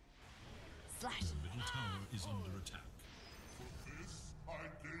 Slash. Your middle tower is under attack.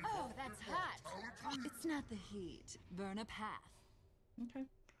 Oh, that's hot. It's not the heat. Burn a path. Okay.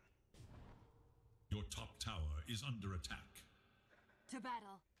 Your top tower is under attack. To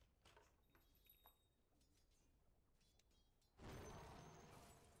battle.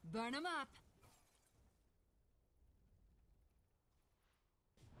 Burn 'em up.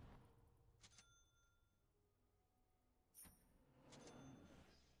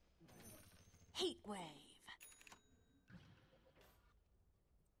 Heat wave.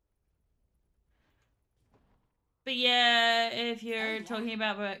 But yeah, if you're Oh, yeah. talking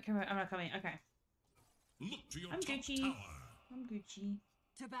about, but I'm not coming. Okay. Look to your I'm top Gucci. tower. I'm Gucci.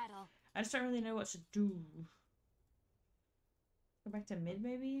 To battle. I just don't really know what to do. Go back to mid,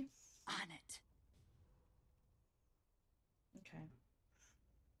 maybe? On it. Okay.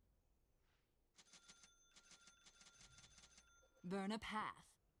 Burn a path.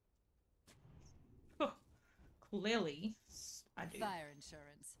 Oh, clearly, I do. Fire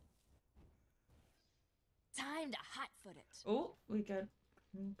insurance. Time to hotfoot it. Oh, we got.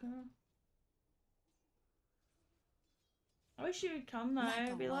 Okay. I wish you would come though. Like a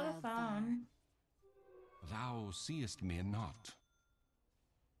It'd be a lot of fun. Thou seest me not.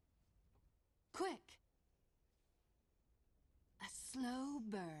 Quick. A slow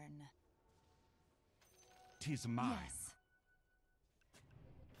burn. 'Tis mine. Yes.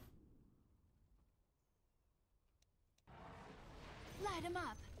 Light 'em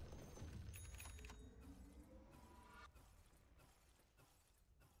up.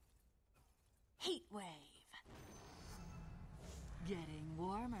 Heat wave. Getting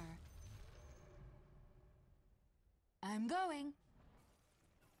warmer. I'm going.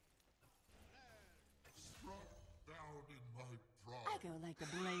 Struck down in my pride. I go like the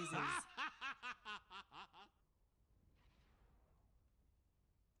blazes.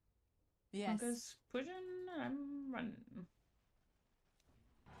 Yes. Hunker's pushing, and I'm running.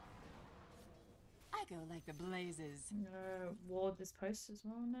 I go like the blazes. I'm gonna ward this post as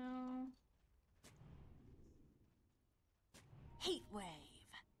well now. Heat wave.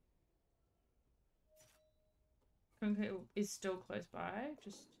 Hunker is still close by.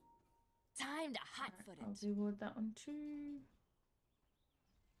 Just Time to hotfoot I'll it. do ward that one too.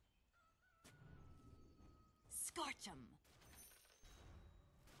 Scorch 'em.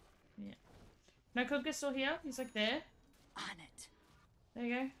 Yeah. No, Hunker's still here. He's like there. On it. There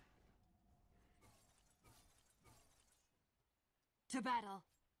you go. To battle.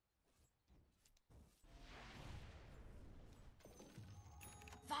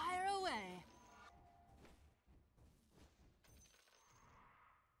 Fire away.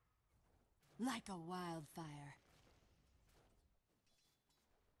 Like a wildfire.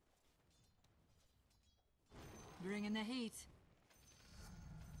 Bringing the heat.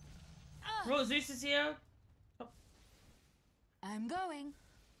 Oh, Zeus is here. I'm going.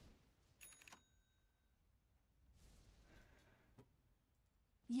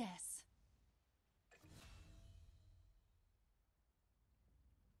 Yes.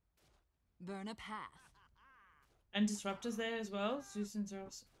 Burn a path. And Disruptor's there as well. Zeus and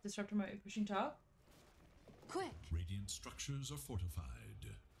Disruptor might be pushing top. Quick. Radiant structures are fortified.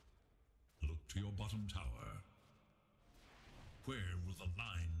 Look to your bottom tower. Where will the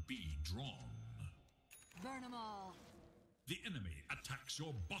line be drawn? Burn 'em all. The enemy attacks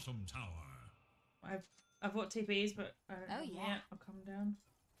your bottom tower. I've bought TPs, but I don't Oh, know yeah. yet. I'll come down.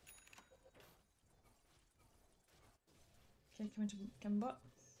 Okay, come into Gambot.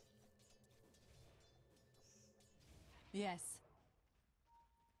 Yes.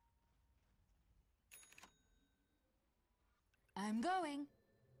 I'm going.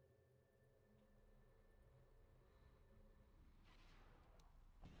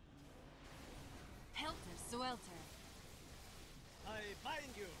 Helter Swelter. I bind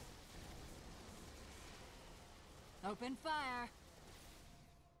you. Open fire.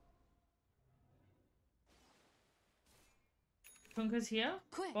 Kunka's here.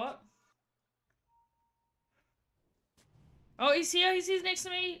 Quick. What? Oh, he's here. He's next to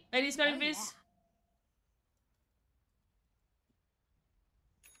me. And he's got Oh, invis.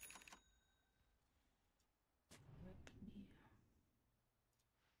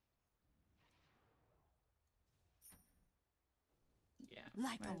 yeah. Yeah.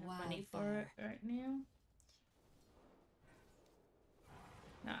 Like I a don't have money for it right now.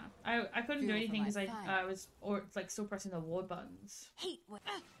 Nah, I couldn't do Fuel for anything my because fire. I was like still pressing the ward buttons. Heat.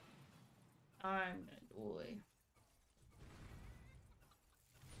 I'm gonna die.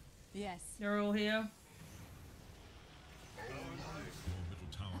 Yes. They're all here. Your middle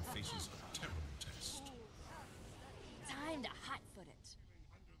tower faces a terrible test. Time to hot-foot it.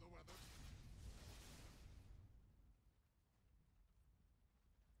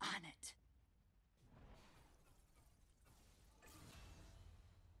 On it.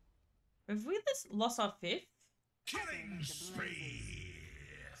 Have we just lost our fifth? Killing spree.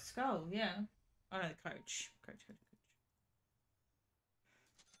 Skull, yeah. Oh no, the coach. Coach.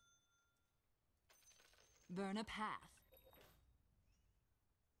 Burn a path.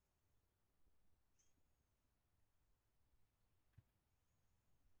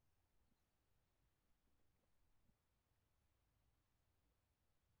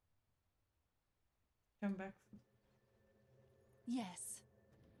 Come back. Yes.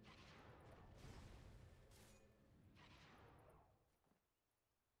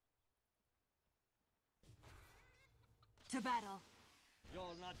 To battle. You're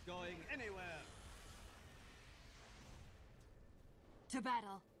not going anywhere. To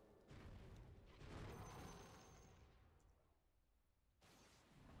battle.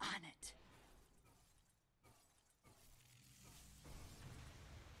 On it.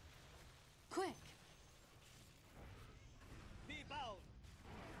 Quick. Be bound.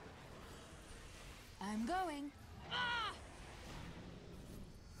 I'm going. Ah!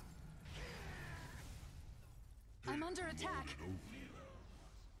 I'm under attack.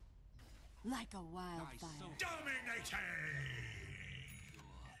 Like a wildfire. Dominating.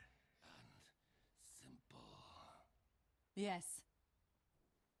 Yes.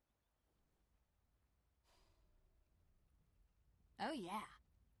 Oh, yeah.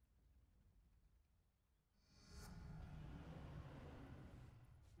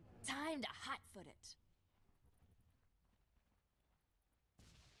 Time to hot-foot it.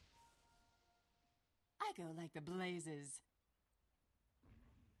 I go like the blazes.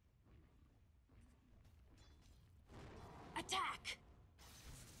 Attack!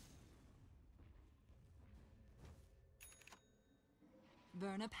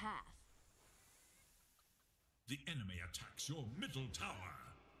 Burn a path. The enemy attacks your middle tower.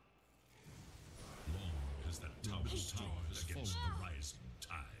 Long has that tower's tower against the rising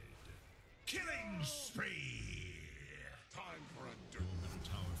tide. Killing spree. Time for a your middle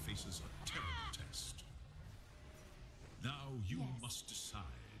tower faces a terrible test. Now you must decide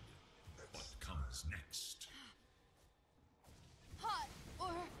what comes next. Hot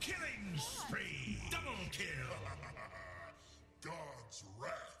or Killing spree. Double kill. God's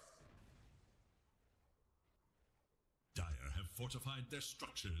wrath. Dire have fortified their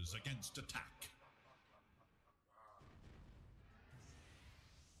structures against attack.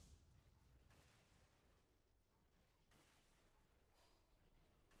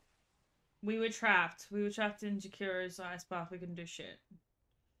 We were trapped. We were trapped in Jakira's ice bath. We couldn't do shit.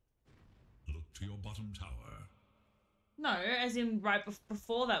 Look to your bottom tower. No, as in right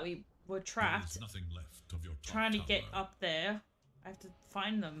before that we were trapped. There is nothing left of your top Trying to tower. get up there. I have to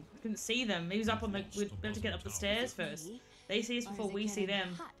find them. I couldn't see them. He was up on the. We'd have to get up the stairs first. They see us before we see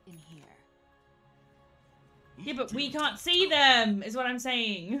them. hot in here? Yeah, but we can't see them, is what I'm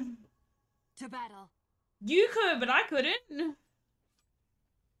saying. To battle. You could, but I couldn't.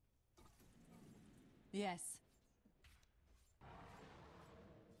 Yes.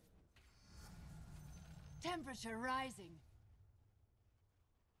 Temperature rising.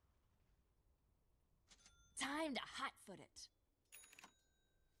 Time to hot-foot it.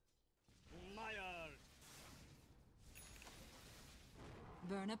 Mired.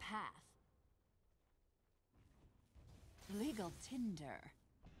 Burn a path. Legal tinder.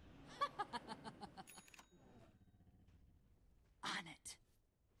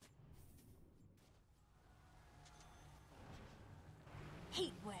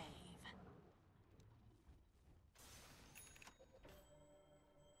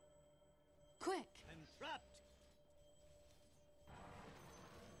 Trapped.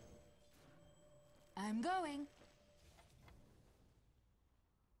 I'm going.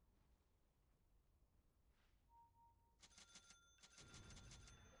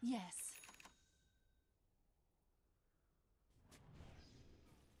 Yes.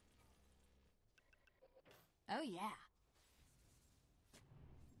 Oh, yeah.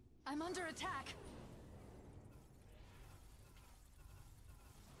 I'm under attack.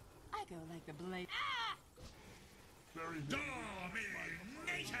 I go like the blade. Ah! Dominating!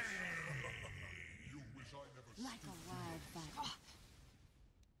 You wish I never Like a wildfire. Oh.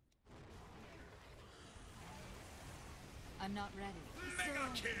 I'm not ready. Mega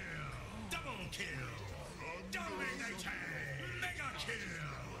kill! Double kill! Dominating! Mega kill!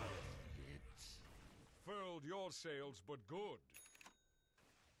 Furled your sails, but good.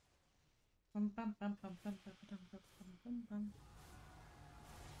 Bum, bum, bum, bum, bum, bum, bum, bum, bum, bum.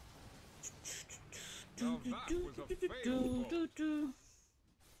 Now that was a failed blow.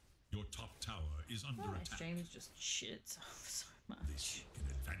 Your top tower is under My attack. stream is just shit so much. This can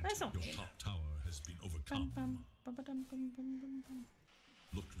advance. That's not Your fair. top tower has been overcome.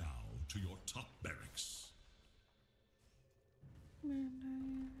 Look now to your top barracks.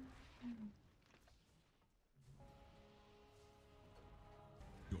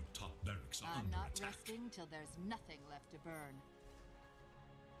 Your top barracks are I'm under not attack. resting till there's nothing left to burn.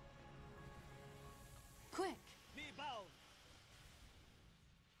 Quick! Be bound.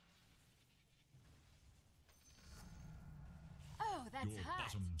 Oh, that's Your hot.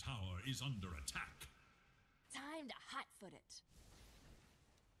 bottom tower is under attack. Time to hotfoot it.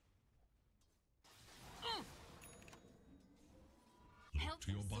 Look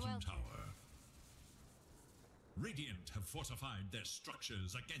to your bottom tower. Radiant have fortified their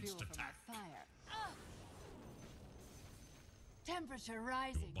structures against Fuel for attack. my fire. Temperature Your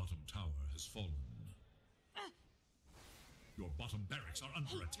rising. bottom tower has fallen. Your bottom barracks are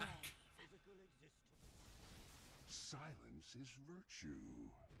under attack. Silence is virtue.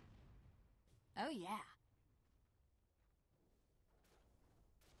 Oh, yeah.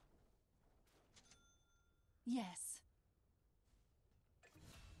 Yes.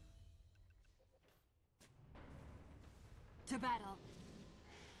 To battle.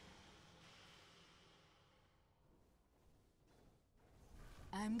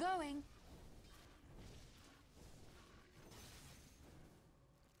 I'm going.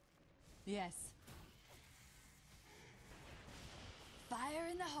 Yes. Fire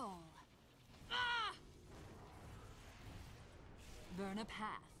in the hole. Ah! Burn a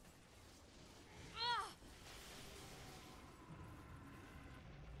path. Ah!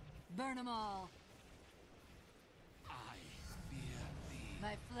 Burn them all. I fear thee.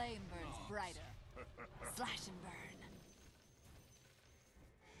 My flame burns brighter. Slash and burn.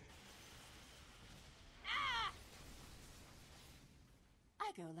 Ah!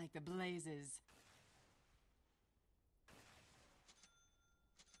 I go like the blazes.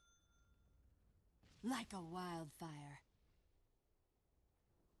 Like a wildfire.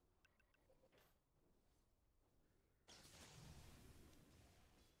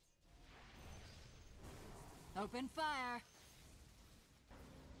 Open fire.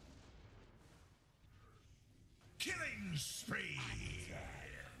 Killing spree!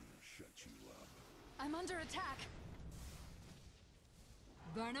 Shut you up. I'm under attack.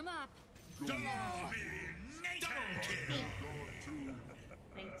 Burn them up. Dominating! Double kill!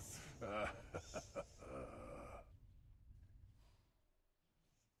 Thanks.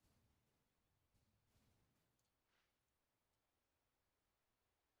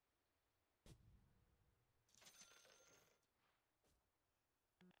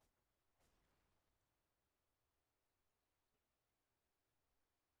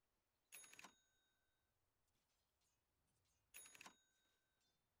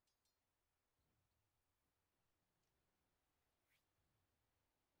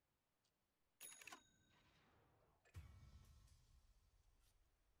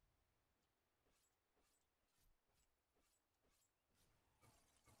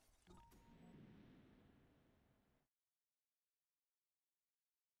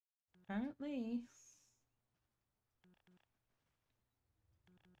 Apparently.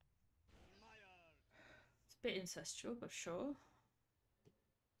 It's a bit incestual, but sure.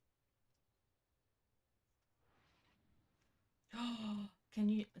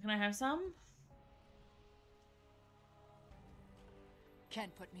 Can I have some?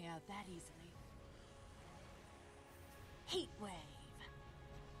 Can't put me out that easily. Heat wave.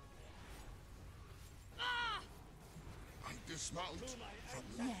 Ah! I dismount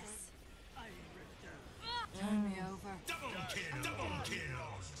from Yes. I return. Turn me over. Double kill! Double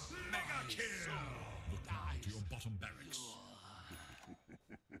kill! Mega kill! Look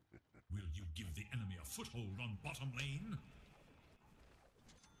foothold on bottom lane.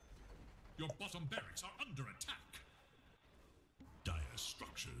 Your bottom barracks are under attack. Dire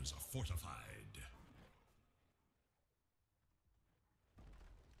structures are fortified.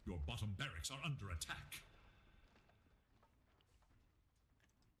 Your bottom barracks are under attack.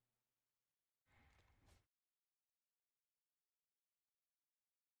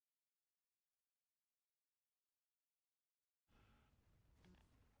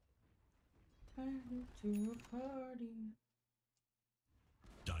 Time to a party.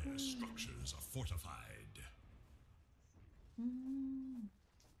 Dire structures are fortified.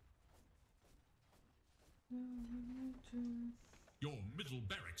 Your middle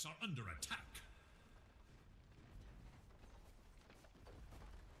barracks are under attack.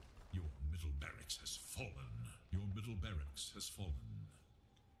 Your middle barracks has fallen. Your middle barracks has fallen.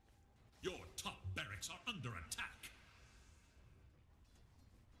 Your top barracks are under attack.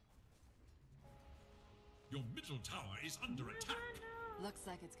 Your middle tower is under attack. Looks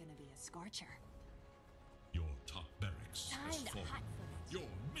like it's gonna be a scorcher. Your top barracks has Time to fallen. hot foot it. Your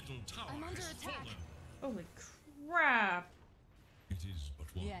middle tower I'm under has attack. fallen. Holy crap! It is but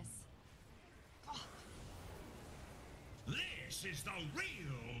one. Yes. This is the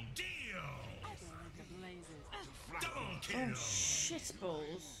real deal. I go with the blazes. Double kill. Oh shit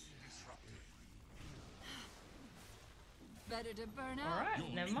balls! Better to burn out. All right, Your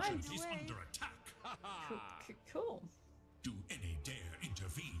never mind. legion is under attack. Cool. Do any dare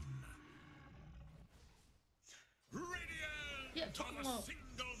intervene? Radiant Yeah, are fucking the up.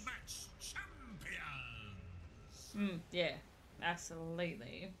 single match champions. Yeah,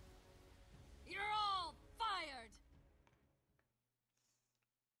 absolutely. You're all fired!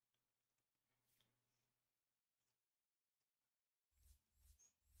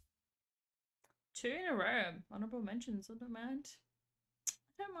 Two in a row. Honorable mentions. I don't mind.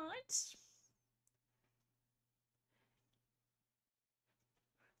 I don't mind.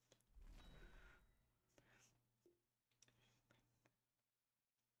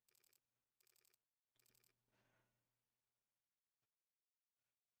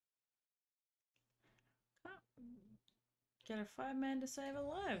 Get a 5-man to save our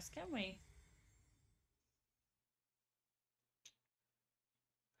lives, can we?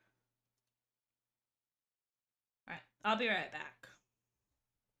 Alright, I'll be right back.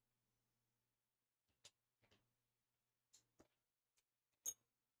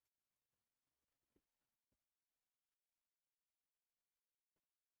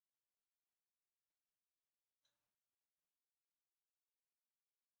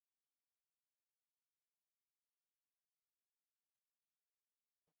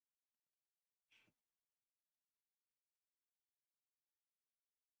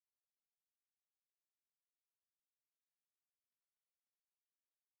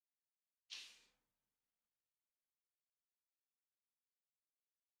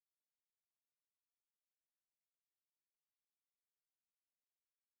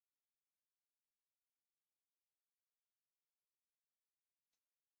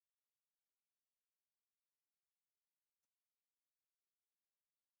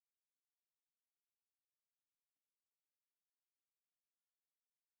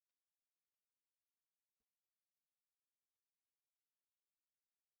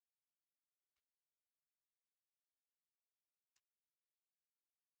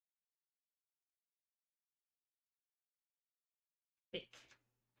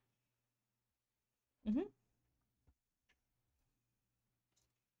 Mm-hmm.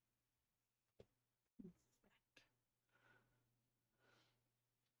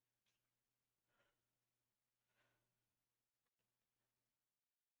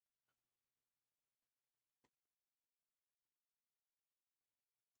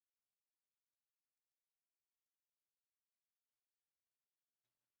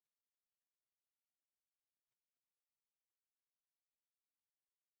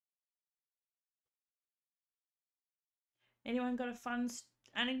 Anyone got a fun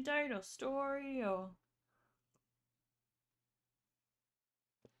anecdote or story or?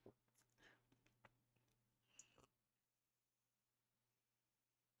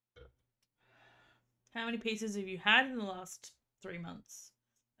 How many pieces have you had in the last 3 months?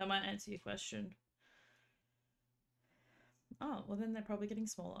 That might answer your question. Oh, well then they're probably getting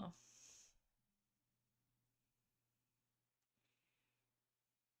smaller.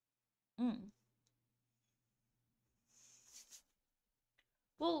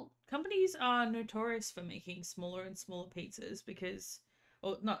 Well, companies are notorious for making smaller and smaller pizzas because,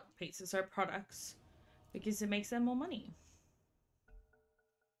 or not pizzas, sorry, products, because it makes them more money.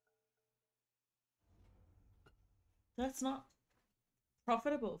 That's not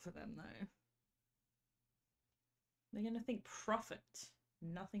profitable for them though. They're gonna think profit,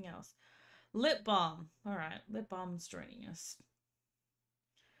 nothing else. Lip balm. All right, lip balm's joining us.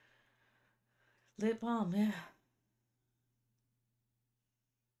 Lip balm, yeah.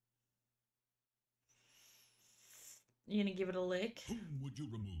 You gonna give it a lick? Whom would you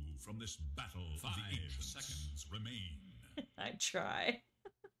remove from this battle? 5 seconds remain. I try.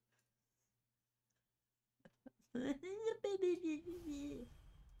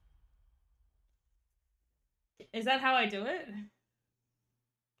 Is that how I do it?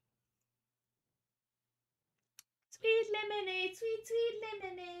 Sweet lemonade, sweet, sweet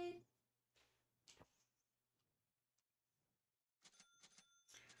lemonade.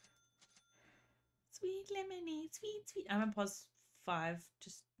 Sweet lemonade, sweet, sweet. I'm gonna pause 5,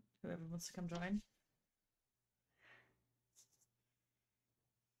 just whoever wants to come join.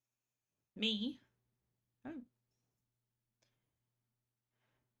 Me? Oh.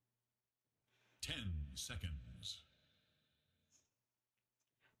 10 seconds.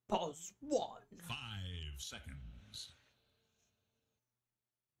 Pause 1. 5 seconds.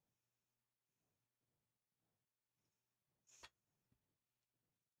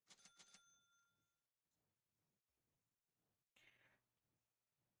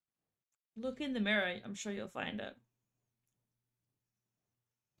 Look in the mirror, I'm sure you'll find it.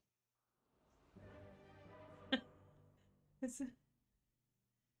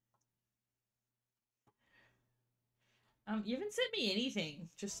 You haven't sent me anything,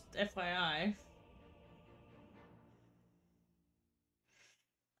 just FYI.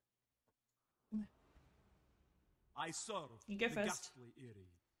 I serve You go the first. ghastly Eerie.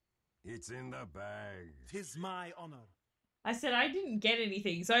 It's in the bag. 'Tis my honor. I said I didn't get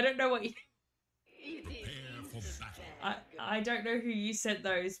anything, so I don't know what you... Prepare for battle. I don't know who you sent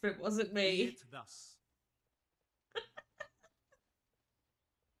those, but it wasn't Be me. it thus.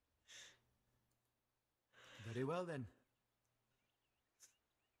 Very well then.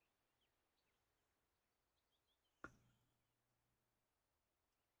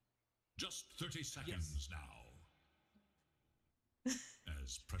 Just 30 seconds now.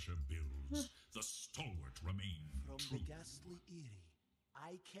 As pressure builds, the stalwart remain From true. the ghastly Eerie,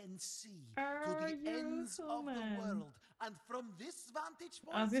 I can see Are to the you ends of the human? world, and from this vantage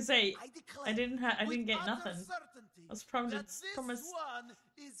point, I was gonna say declare I didn't with get utter nothing. certainty I was promised that this one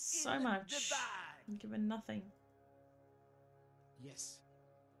is so in much. the bag. I'm given nothing. Yes.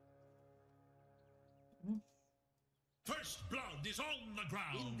 First blood is on the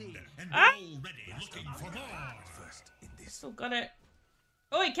ground, Indeed. and Ah! we're already looking for more. First in this. Still got it.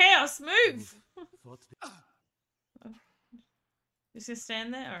 Oi, Chaos, move! Just gonna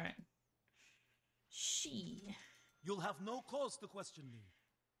stand there? Alright. She. You'll have no cause to question me.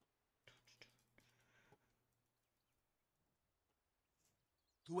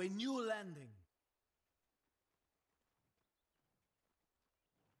 To a new landing.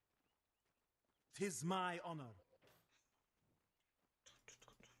 Tis my honor.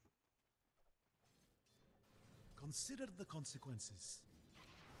 Consider the consequences.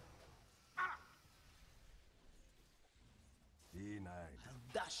 Denied.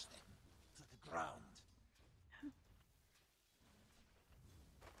 I'll dash them to the ground.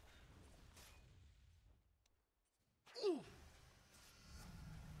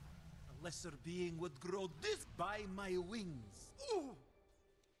 A lesser being would grow this by my wings.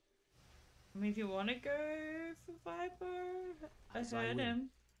 I mean, if you want to go for Viper, I As I heard will. him.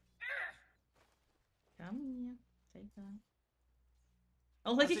 Come here. Take that.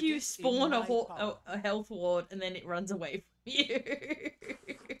 I'll look As at it you is in spawn my power. a health ward and then it runs away from you.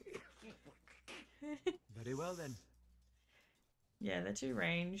 Very well then. Yeah, they're too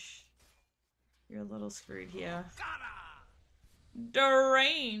range. You're a little screwed here.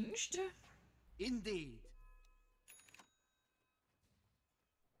 Deranged. Indeed.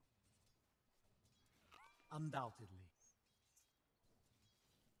 Undoubtedly.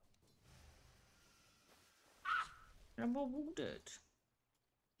 I'm wounded.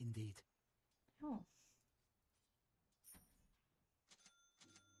 Indeed. Oh.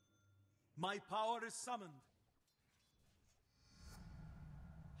 My power is summoned.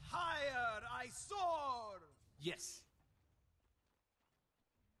 Higher I soar! Yes.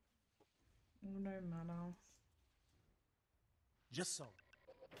 No matter. Just so.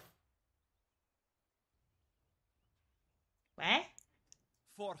 Where?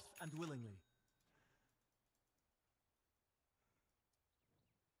 Forth and willingly.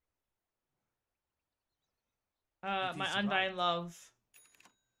 It My is undying right. love.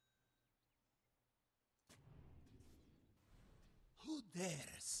 Who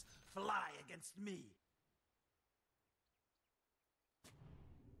dares fly against me?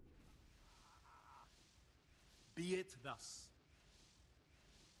 Be it thus.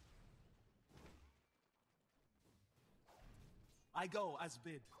 I go as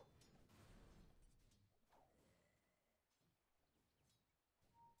bid.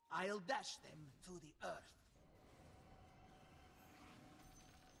 I'll dash them to the earth.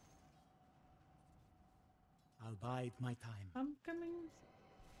 I'll bide my time. I'm coming.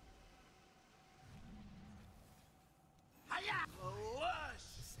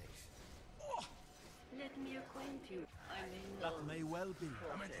 Let me acquaint you. I mean, That may well be.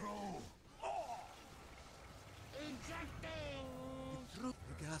 Coming through. The truth,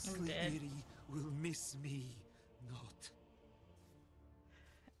 the ghastly dead. Eerie will miss me not.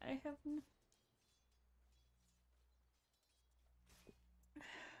 I have.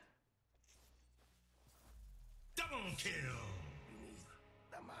 Double kill.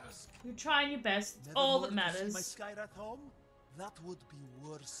 The mask. You're trying your best. It's Never all more that to see matters. my Skyrath home? That would be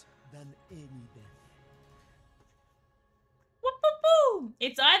worse than any death. Whoop, whoop, whoop.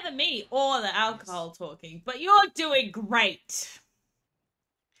 It's either me or the alcohol talking, but you're doing great.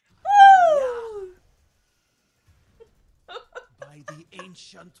 Woo! By the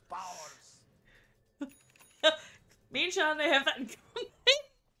ancient powers. Me and Sean, they have that in common.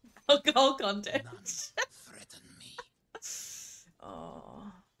 Alcohol content. Threaten me. Oh.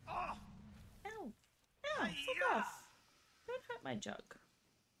 Ow. Ow. Fuck off. Don't hurt my jug.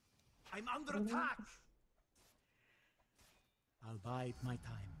 I'm under attack. I'll bide my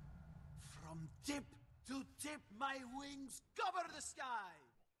time. From tip to tip, my wings cover the sky.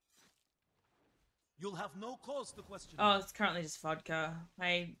 You'll have no cause to question. Oh, it's currently just vodka.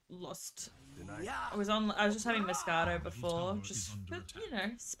 I lost. Yeah. I was just having Moscato before, just you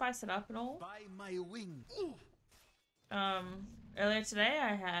know, spice it up and all. By my wings. Earlier today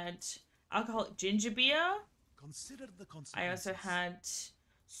I had alcoholic ginger beer. Consider the consequences. I also had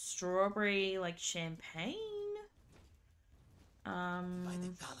strawberry like champagne. By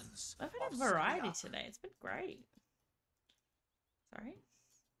the talons I've had a of variety Skyrath. today. It's been great. Sorry.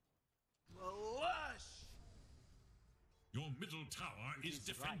 Your middle tower is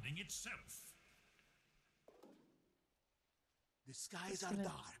defending itself. The skies Just are gonna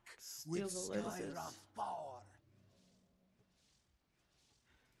dark steal with the lotuses. Skyrath power.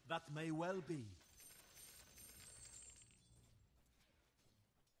 That may well be.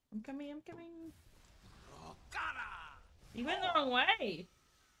 I'm coming. You went the wrong way.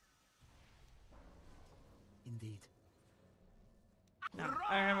 Indeed. No,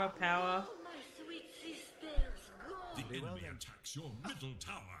 I don't have a power. The enemy attacks your middle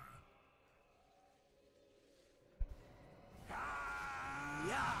tower.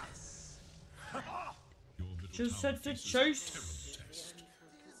 Yes. Your middle Just tower had to faces a chase. terrible test.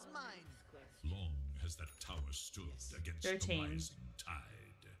 It's mine. Long has that tower stood against Go the team. rising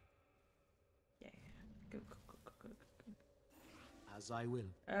tide. Yeah. Go. As I will.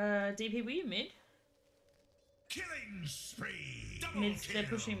 DP, were you mid? Killing spree. Double Mid. kill. They're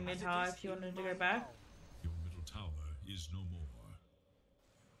pushing mid high. If you wanted to go back. Your middle tower is no more.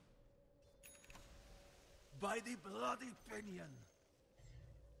 By the bloody pinion.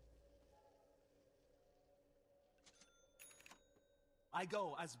 I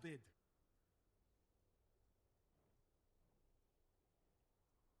go as bid.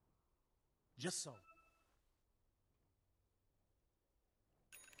 Just so.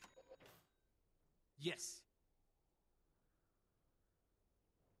 Yes.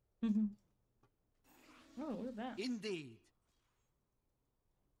 Oh, what is that? Indeed.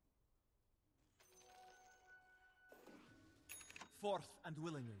 Forth and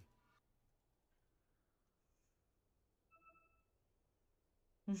willingly.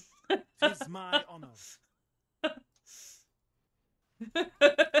 Tis my honor.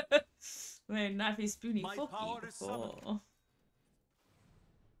 Wait, knifey spoony My forky power is summoned. before.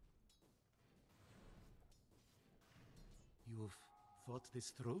 You've thought this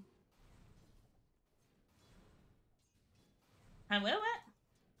through? And will it?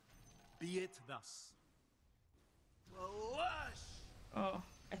 Be it thus. Oh,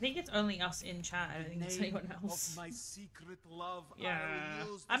 I think it's only us in chat. I don't think it's anyone else. Of my secret love, Yeah, I'll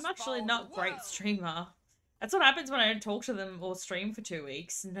use I'm this actually power not well. great streamer. That's what happens when I don't talk to them or stream for 2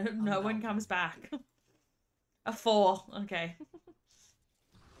 weeks. No one comes back. A 4, okay.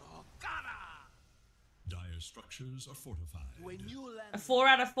 Dire structures are fortified. To a new land. A 4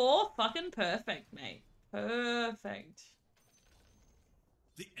 out of 4? Fucking perfect, mate. Perfect.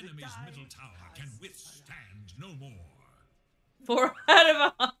 The enemy's middle tower can withstand no more. 4 out of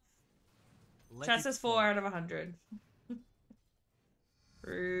 100. Let Chat it says fall. 4 out of 100.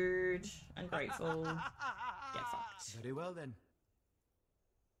 Rude. Ungrateful. Get fucked. Very well then.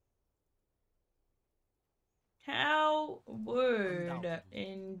 How would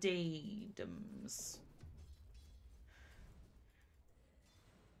indeed.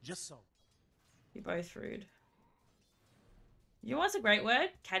 Just so. You're both rude. You know what's a great word?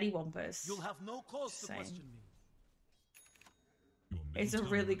 Cattywampus. You'll have no cause to Same. question me. It's a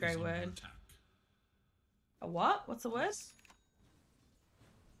really great word. A what? What's the word?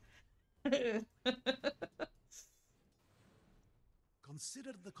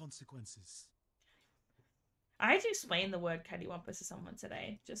 Consider the consequences. I had to explain the word cattywampus to someone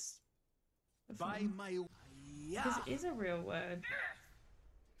today. Just for By fun. my Because it is a real word.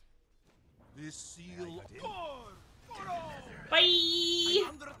 This seal. Bye. I'm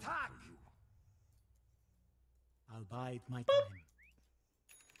under attack. I'll bide my time.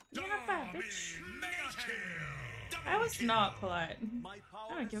 You're not bad, bitch. I was not polite.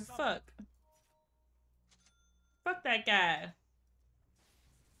 I don't give a fuck. Fuck that guy.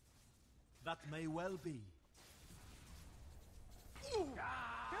 That may well be.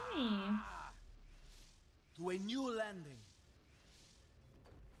 Hi. To a new landing.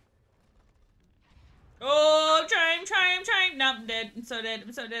 Oh, I'm trying. No, I'm dead. I'm so dead.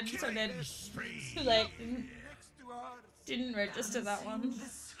 I'm so dead. Too late. Didn't register that one.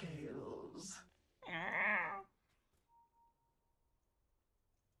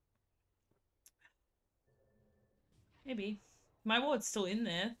 Maybe. My ward's still in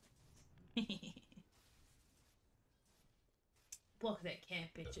there. Block that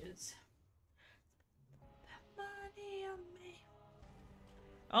camp, bitches. Money on me.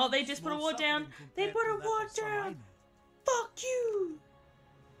 Oh, they just put a ward down. They put a ward down. Fuck you.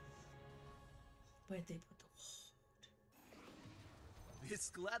 Where'd they put the ward? This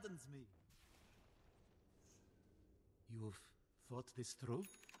gladdens me. You've thought this through?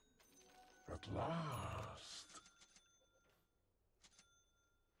 At last.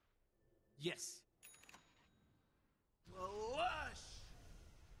 Yes. Lush!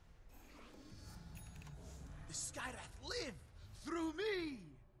 The Skyrath live through me!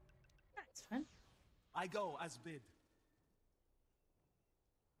 That's fun. I go as bid.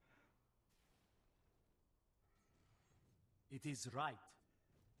 It is right.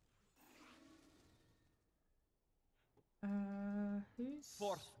 Who's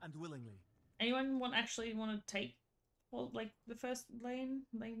Forth and willingly. anyone actually want to take, well, like the first lane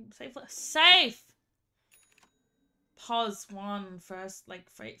safe safe. Pause one first, like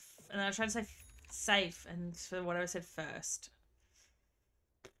and I tried to say safe, and for what I said first.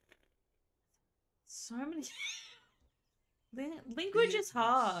 So many. Language is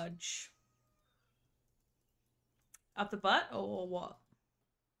hard. Up the butt or what?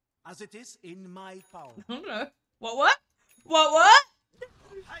 As it is in my power. I don't know. What? What?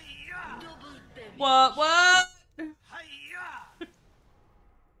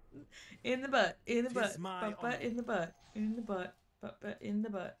 In the butt. In the butt. Butt in the butt. In the butt. Butt in the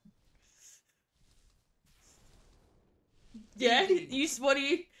butt. Yeah. You. What do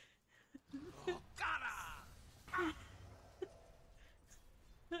you?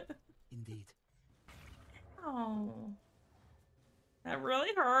 Indeed. Oh. That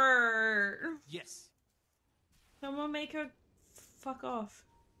really hurt. Yes. Someone make her fuck off.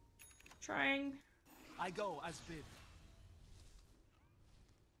 Trying. I go as bid.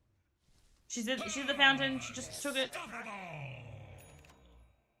 She's the fountain. She just took it.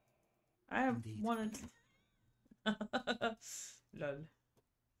 I have wanted. Lol.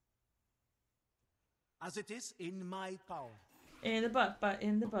 As it is in my power. In the butt,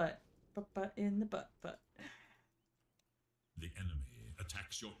 in the butt. Butt in the butt. The enemy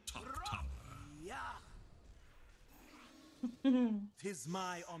attacks your top tower. Yeah. Tis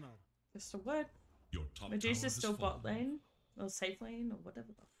my honor. Just a word. Your top Medusa's still tower bot lane, or safe lane, or whatever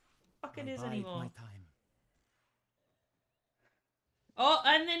the fuck it is anymore. My time. Oh,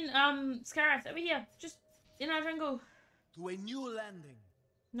 and then Scarrath over here, just in our jungle. To a new landing.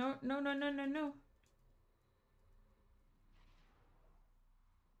 No.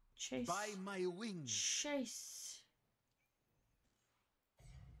 Chase. By my wings. Chase.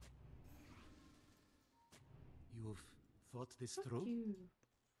 You've thought this Fuck through? You.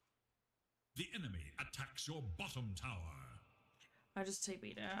 The enemy attacks your bottom tower. I just take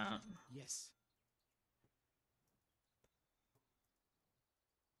me down. Yes.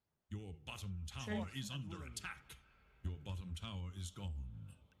 Your bottom tower is under attack. Your bottom tower is gone.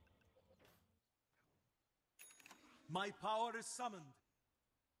 My power is summoned.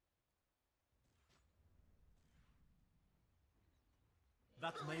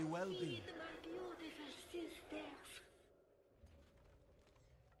 That may well be.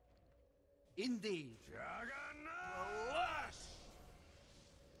 Indeed.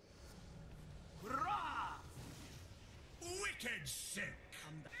 Wicked sick.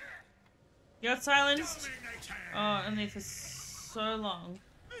 You got silenced? Oh, only for so long.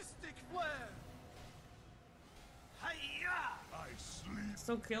 Mystic flare. Hiya! I sleep.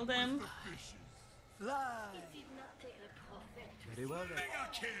 Still killed him. with the fishes. Fly. It did not take the prophet to Very well then. Mega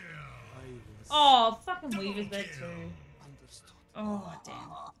kill. I was Oh, fucking Weaver's dead kill. too. understood. Oh, damn.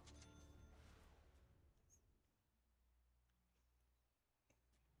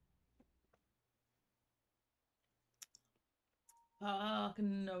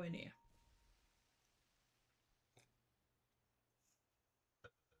 Fucking nowhere near.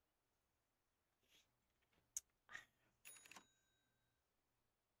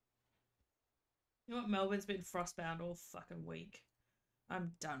 You know what? Melbourne's been frostbound all fucking week.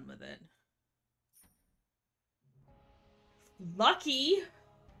 I'm done with it. Lucky!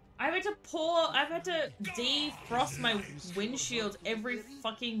 I've had to defrost my windshield every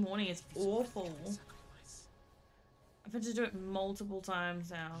fucking morning. It's awful. I've had to do it multiple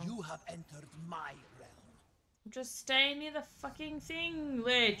times now. You have entered my realm. Just stay near the fucking thing,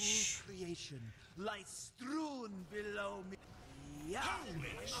 Lich. All creation lies strewn below me. Yeah. Holy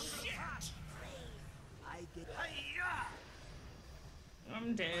shit! I get. Hiya!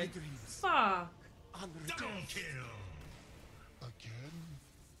 I'm dead. My dreams. Fuck. Double kill. Again?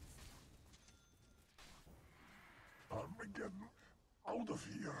 Armageddon, out of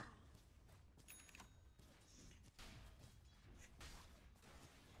here.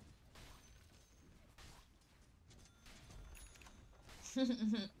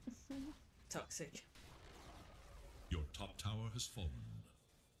 Toxic. Your top tower has fallen.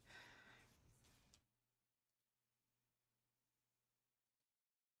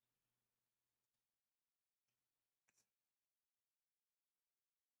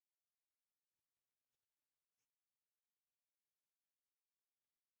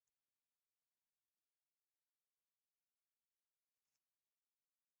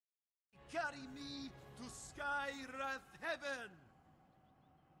 Carry me to Skywrath Heaven.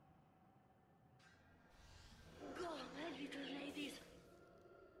 Go, my little ladies.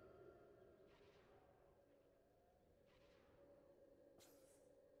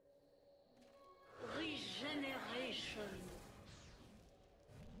 Regeneration.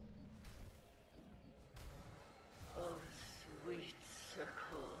 Oh, sweet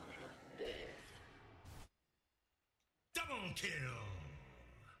circle of death. Double kill.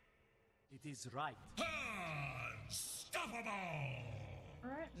 It is right. Unstoppable.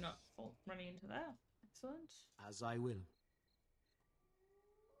 Alright, not running into that. Excellent. As I will.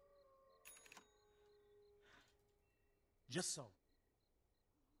 Just so.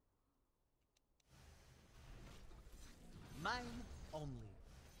 Mine only.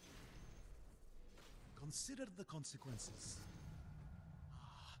 Consider the consequences.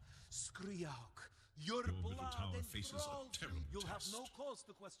 Skriauk, your little blood tower faces a enthralls me. terrible You'll test. have no cause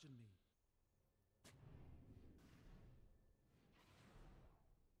to question me.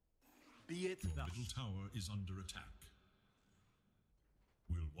 Be it Your thus. middle tower is under attack.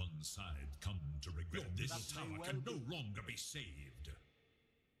 Will one side come to regret this That may tower well can be. no longer be saved?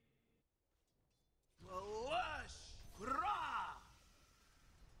 Wash! Hurrah!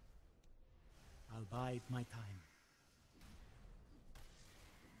 I'll bide my time.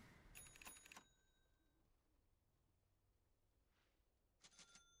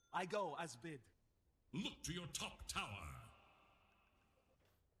 I go as bid. Look to your top tower.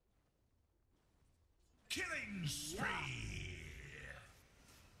 Killing spree.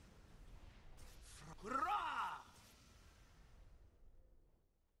 Hurrah!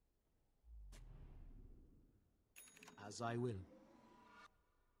 As I will.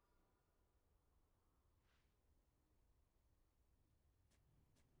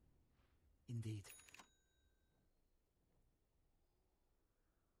 Indeed.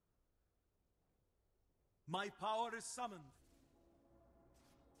 My power is summoned.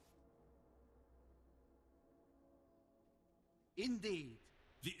 Indeed.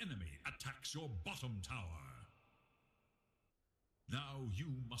 The enemy attacks your bottom tower. Now you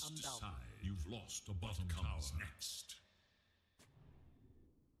must decide. You've lost a bottom tower. Next.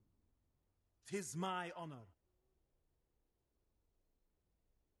 'Tis my honor.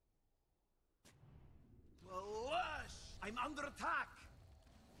 Wash! I'm under attack.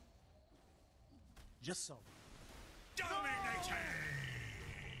 Just so. Dominating!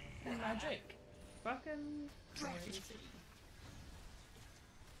 Magic. Fucking crazy.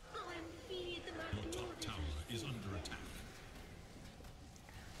 Your top tower is under attack.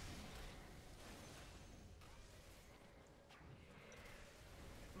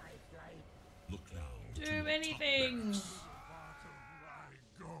 Look now. Do anything.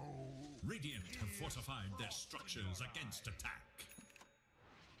 Radiant have fortified their structures against attack.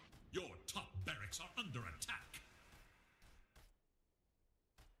 Your top barracks are under attack.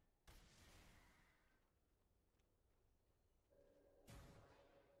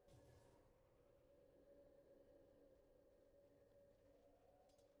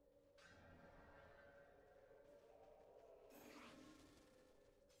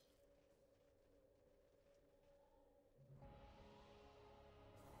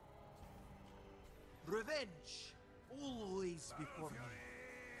 Revenge, always before me.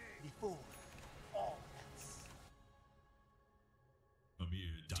 Before all else. Amir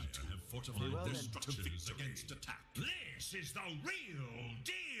Dyer have fortified Very well their then. structures against attack. This is the real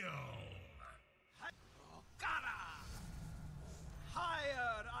deal! Okara!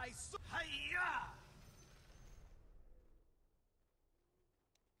 Higher, I saw. Hiya!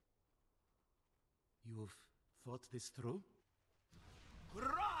 You've thought this through?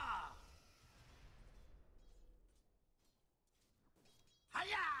 Hurrah!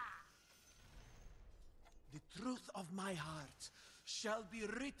 Hiya! The truth of my heart shall be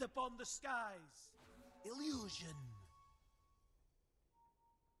writ upon the skies. Illusion.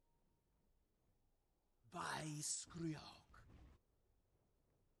 By Skryok.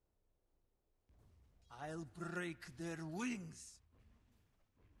 I'll break their wings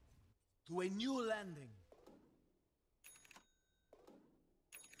to a new landing.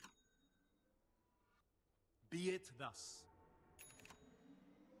 Be it thus.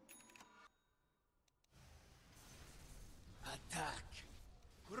 Attack!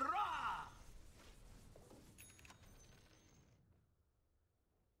 Hurrah!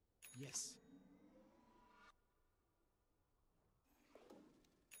 Yes.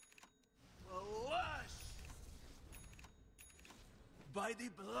 Awash! By the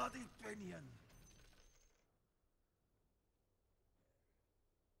bloody pinion!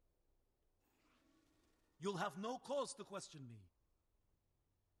 You'll have no cause to question me.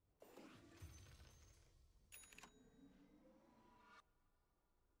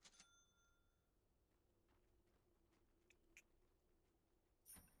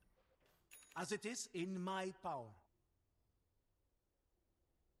 As it is in my power.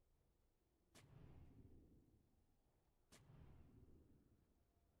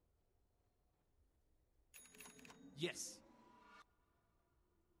 Yes.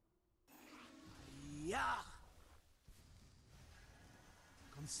 Yeah.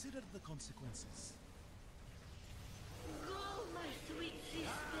 Consider the consequences. Go, my sweet sister,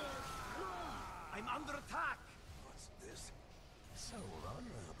 go! I'm under attack! What's this? So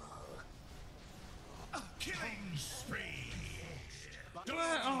honorable. Killing spree! What?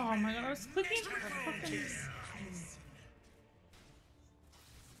 Oh my god, I was clicking for fucking...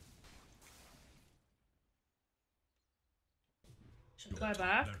 Should I buy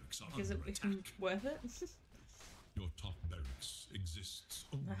back? Is it worth it? Your top barracks exists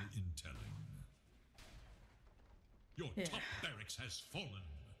only in telling. Your top barracks has fallen.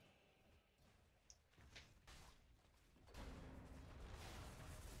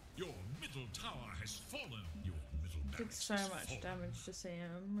 Your middle tower has fallen. Your middle Did barracks so has much fallen. damage to Sam.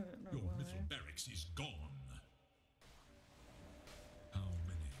 I don't know Your why. middle barracks is gone. How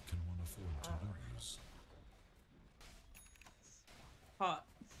many can one afford to lose? Hot.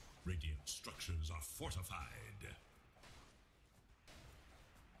 Radiant structures are fortified.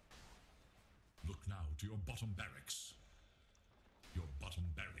 Look now to your bottom barracks. Your bottom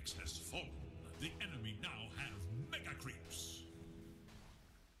barracks has fallen. The enemy now have mega creeps.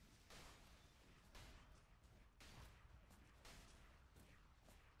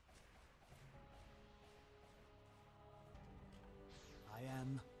 I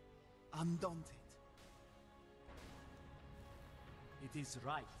am undaunted. It is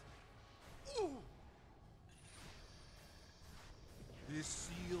right. Ooh! The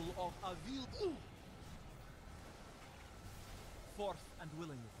seal of Avil. Ooh! Forth and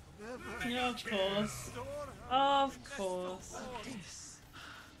willingly. Yeah, of course. Of course.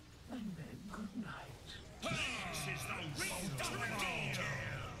 And then good night. This is the real deal.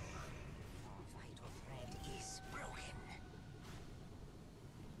 Vital thread is broken.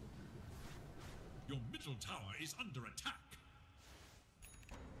 Your middle tower is under attack.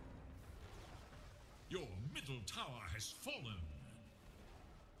 Your middle tower has fallen.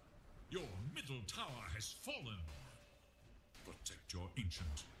 Your middle tower has fallen. Protect your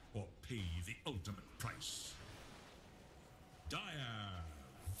ancient or pay the ultimate price. Dire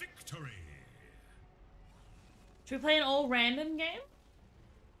victory. Should we play an all random game?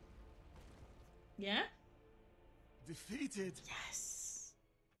 Yeah? Defeated. Yes.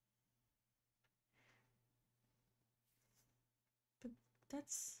 But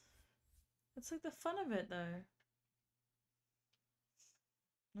that's... It's like the fun of it, though.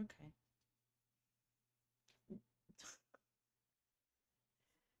 Okay.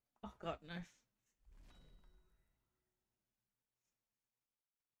 Oh god, no.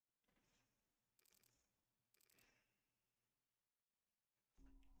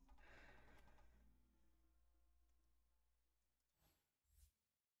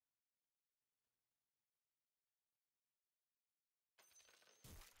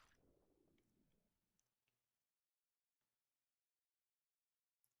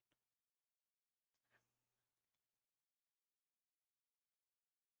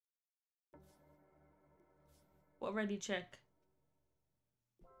 What ready check?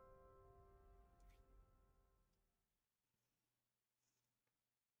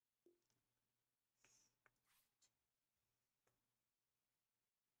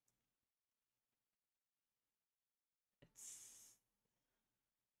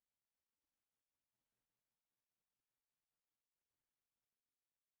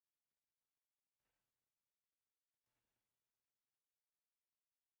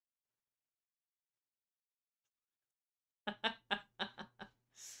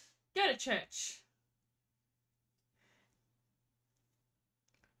 Go to church.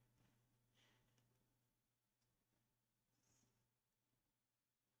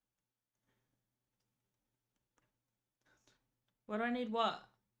 What do I need? What?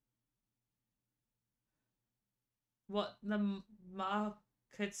 What? The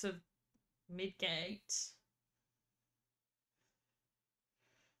markets of Midgate?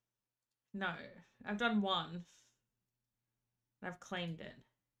 No. I've done one. I've claimed it.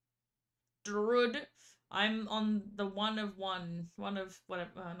 Drud. I'm on the one of one. One of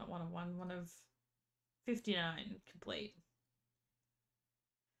whatever. Not one of one. One of 59 complete.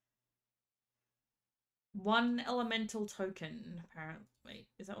 One elemental token, apparently. Wait,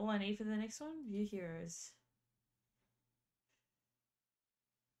 is that all I need for the next one? View heroes.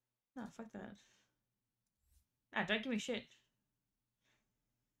 No, fuck that. Ah, don't give me shit.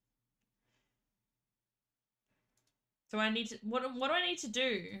 So I need to, what do I need to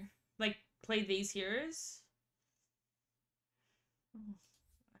do? Like, play these heroes? Oh,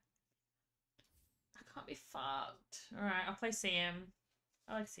 I can't be fucked. Alright, I'll play Sam.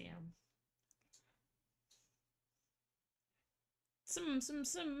 I like Sam. Some.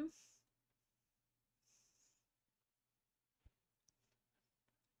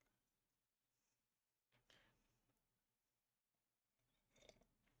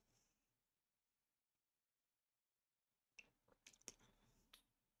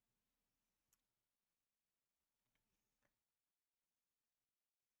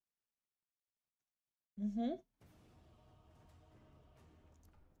 Mm-hmm.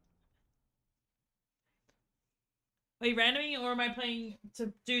 Are you randoming or am I playing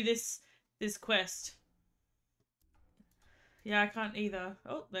to do this quest? Yeah, I can't either.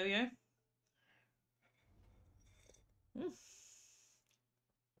 Oh, there we go. Mm.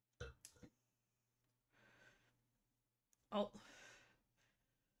 Oh.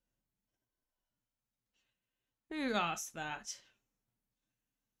 Who asked that?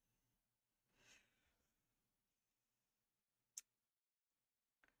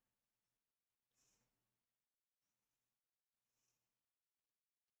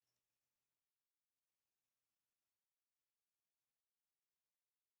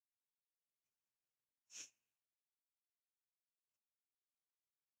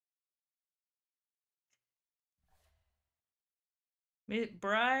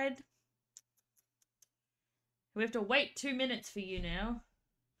 Bride? We have to wait 2 minutes for you now.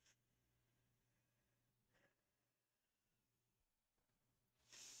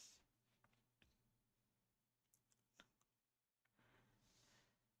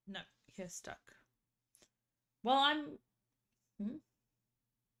 No, you're stuck. Well, I'm... Hmm?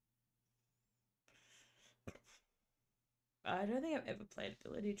 I don't think I've ever played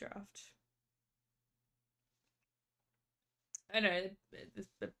Ability Draft. I know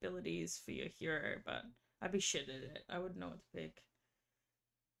the abilities for your hero, but I'd be shit at it. I wouldn't know what to pick.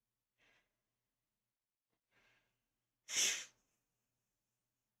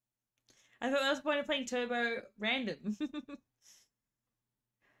 I thought that was the point of playing Turbo random.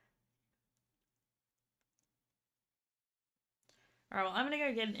 Alright, well, I'm gonna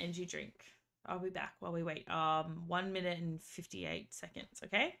go get an energy drink. I'll be back while we wait. 1 minute and 58 seconds,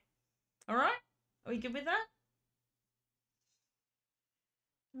 okay? Alright? Are we good with that?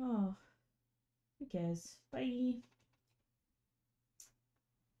 Oh. Who cares? Bye.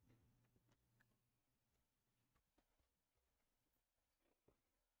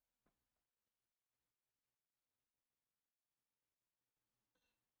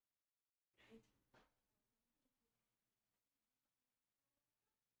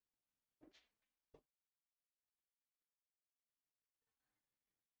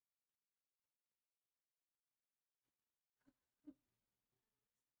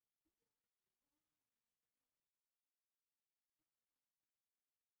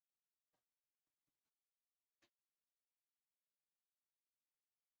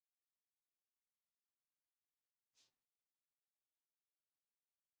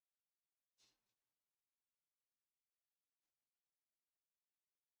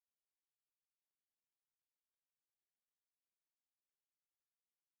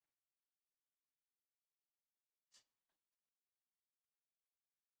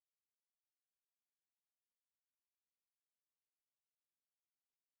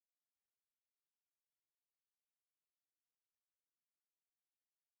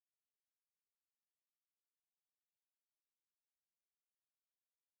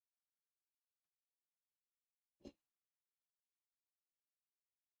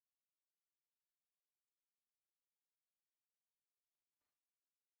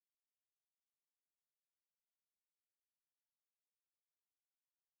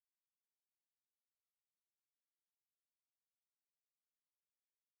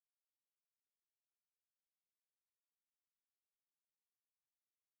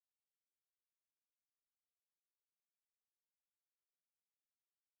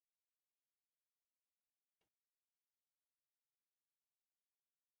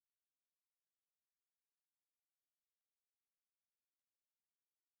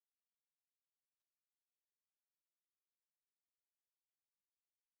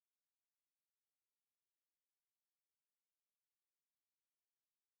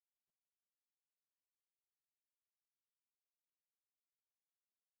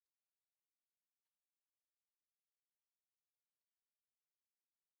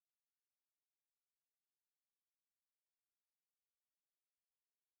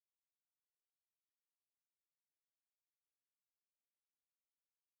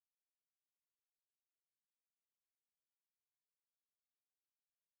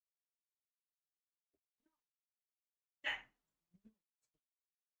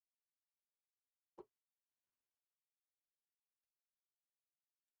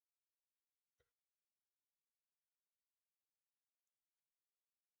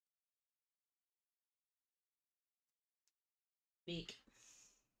 Big.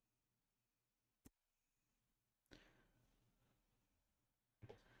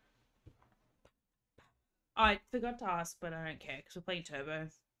 I forgot to ask, but I don't care because we're playing Turbo.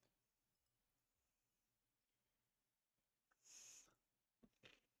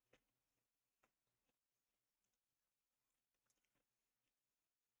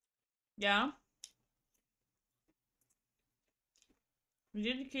 Yeah. We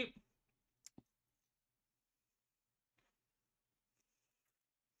didn't keep.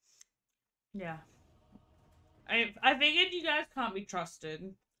 Yeah. I figured you guys can't be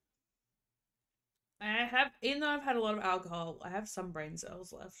trusted. I have, even though I've had a lot of alcohol, I have some brain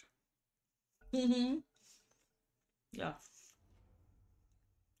cells left. Yeah.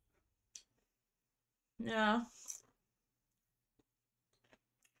 Yeah.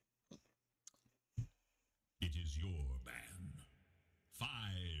 It is your ban. 5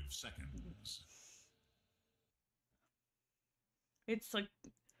 seconds. It's like.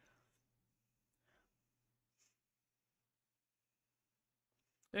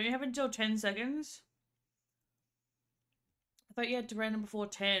 Don't you have until 10 seconds? I thought you had to random before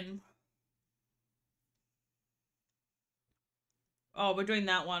 10. Oh, we're doing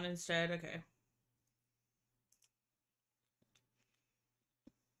that one instead. Okay.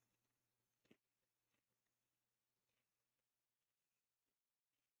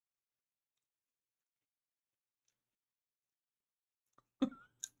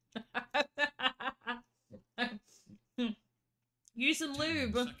 Use some 10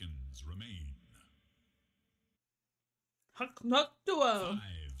 lube. seconds remain. Huck not to 5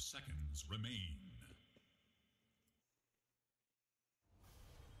 seconds remain.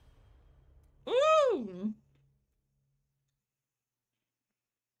 Ooh.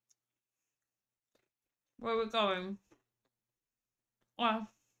 Where are we going? Wow.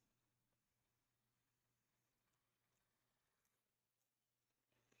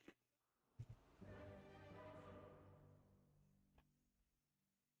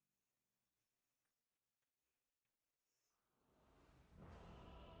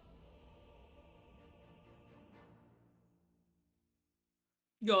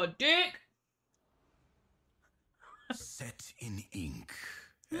 Your dick. Set in ink,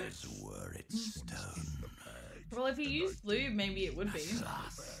 as were it stone. Well, if you use lube, maybe it would be.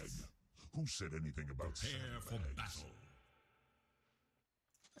 Who said anything about prepare for battle?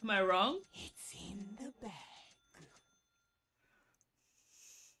 Am I wrong? It's in the bag.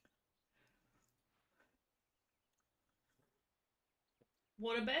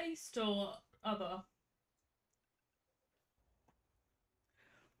 Water-based or other?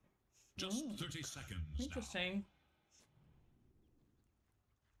 Just 30 seconds. Interesting.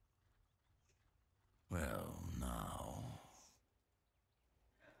 Well, now.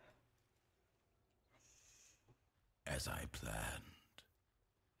 As I planned.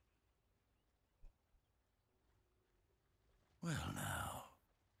 Well, now.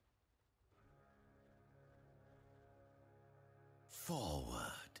 Forward.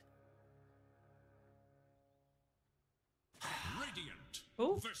 Radiant.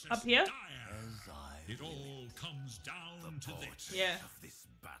 Oh, versus up here? Dire. It all comes down to this. Yeah.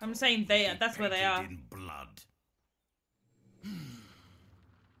 I'm saying they. That's where they are. In blood.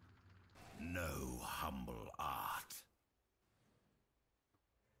 No humble art.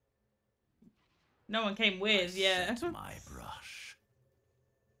 No one came with, yeah. Set my brush.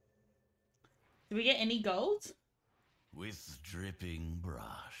 Did we get any gold? With dripping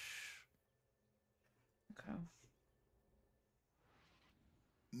brush. Okay.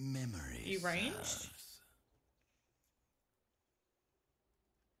 Memory You ranged? serves.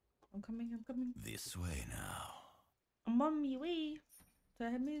 I'm coming. This way now. I'm on my way.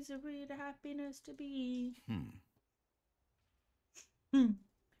 To misery, to happiness to be.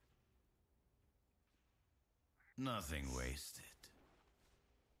 Nothing wasted.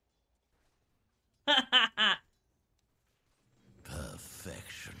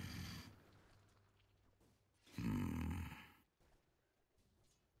 Perfection.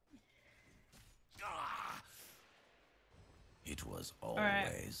 It was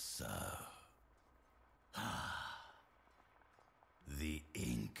always so. The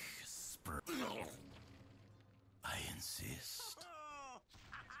ink I insist.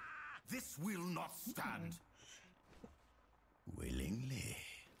 This will not stand. Willingly.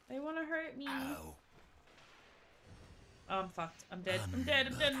 They want to hurt me. Ow. Oh, I'm fucked. I'm dead. I'm dead.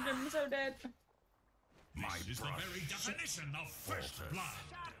 I'm dead. I'm so dead. This is the very definition of first blood.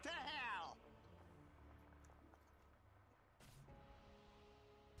 Shut to hell!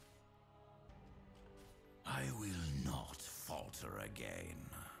 I will not falter again.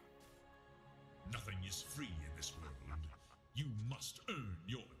 Nothing is free in this world. You must earn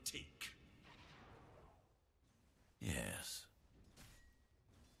your take. Yes.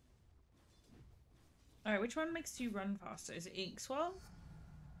 Alright, which one makes you run faster? Is it Ink Swirl?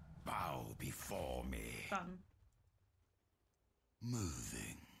 Bow before me. Fun.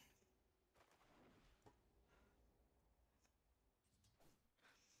 Moving.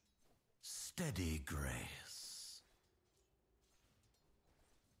 Steady grace.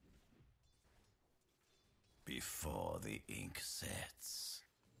 Before the ink sets,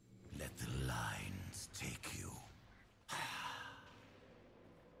 let the lines take you.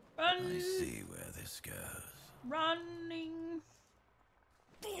 Run. I see where this goes. Running.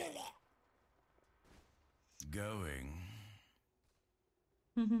 Going.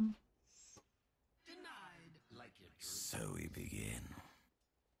 Denied. Like your So we begin.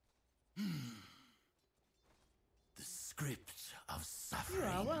 The script of suffering. You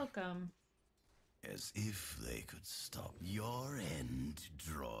are welcome. As if they could stop. Your end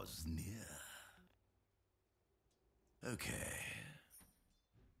draws near. Okay.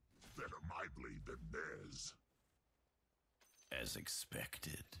 Better my blade than theirs. As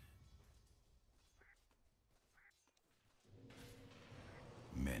expected.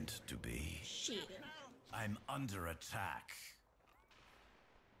 Meant to be. Shit. I'm under attack.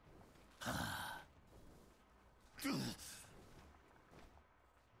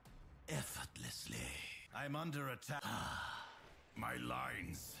 Effortlessly. I'm under attack. My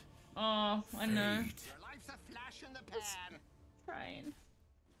lines. Oh, I know. Fade. Your life's a flash in the pan. Trying.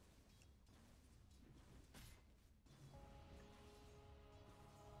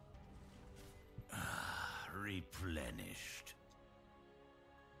 Replenished.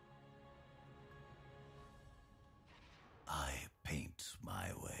 I paint my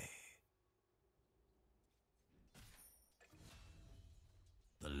way.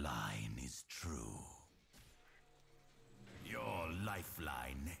 The line is true. Your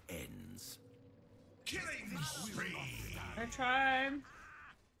lifeline ends. Killing spree. I tried.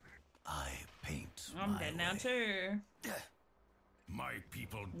 I paint I'm my dead now way. too. My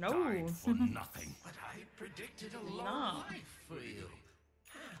people No. died for nothing. But I predicted a long Nah. life for you.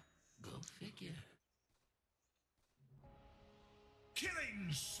 Go figure. Killing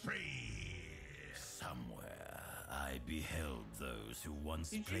spree. Somewhere I beheld those who once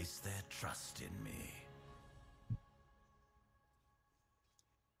Did you? placed their trust in me.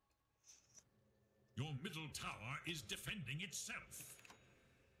 Your middle tower is defending itself.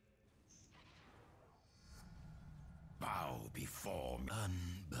 Bow before me,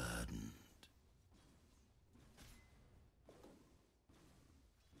 unburdened.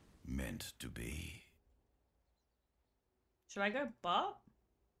 Meant to be. Should I go bot?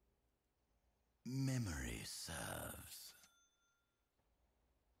 Memory serves.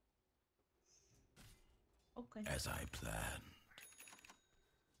 Okay. As I planned.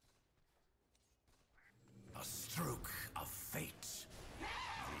 A stroke of fate.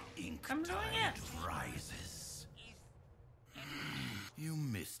 The ink I'm doing tide it. rises. You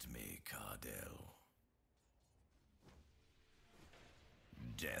missed me, Cardell.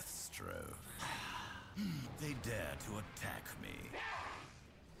 Deathstroke. They dare to attack me.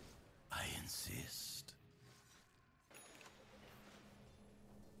 I insist.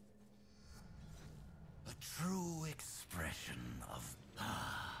 A true expression of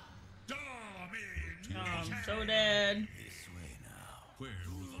Oh, I'm so dead. this way now. Where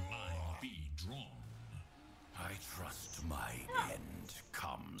will the line be drawn? I trust my end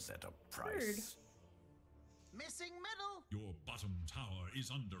comes at a price. Missing middle. Your bottom tower is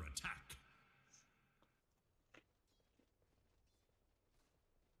under attack.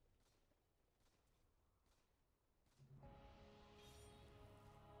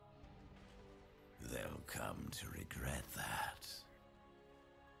 They'll come to regret that.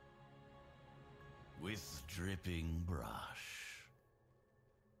 With dripping brush.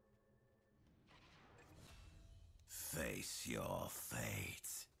 Face your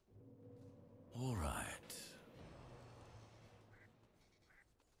fate. All right.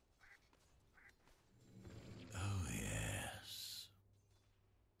 Oh, yes.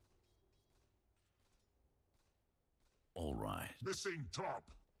 All right. Missing top.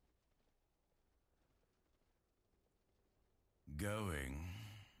 Going.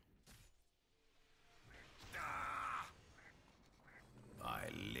 I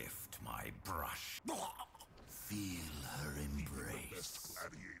lift my brush. Feel her The embrace. best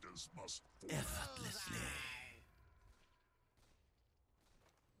gladiators must fall. Effortlessly.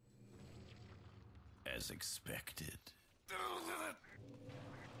 As expected.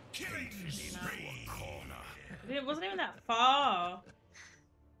 Killing spree. Corner. It wasn't even that far.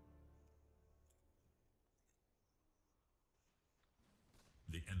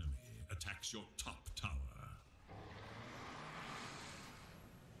 attacks your top tower.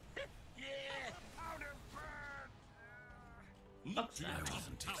 Look to your I top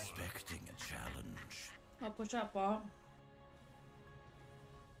wasn't tower. expecting a challenge. I'll push up, Bob.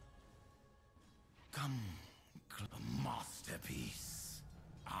 Come, masterpiece.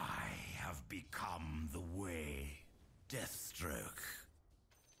 I have become the way. Deathstroke.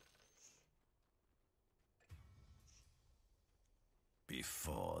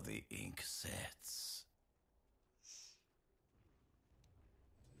 Before the ink sets.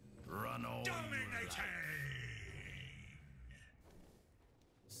 Run all Dominating!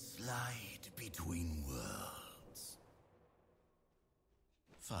 Slide between worlds.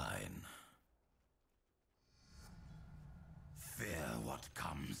 Fine. Fear what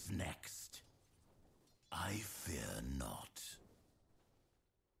comes next. I fear not.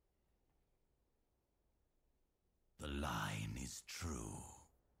 The line is true.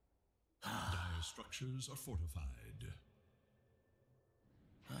 Dire structures are fortified.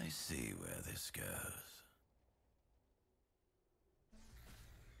 I see where this goes.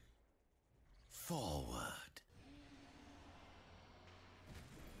 Forward.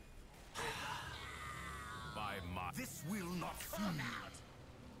 By my... This will not...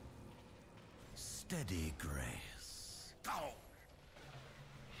 Steady grace. Go!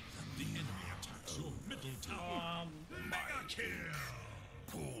 The enemy attacks your middle tower. Mega kill!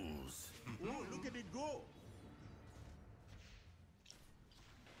 Pulls. Oh, look at it go!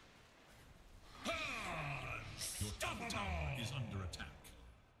 Your top tower is under attack.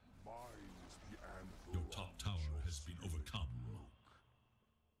 Your top tower has been overcome.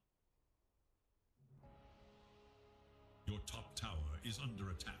 Your top tower is under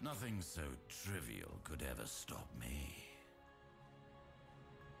attack. Nothing so trivial could ever stop me.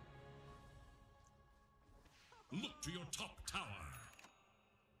 Look to your top tower.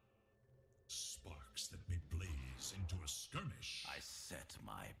 Sparks that may blaze into a skirmish. I set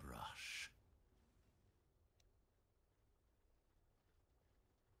my brush.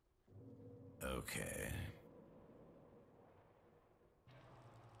 Okay.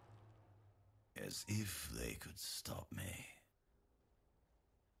 As if they could stop me.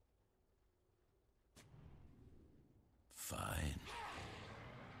 Fine.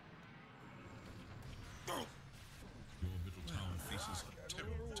 Your middle tower faces a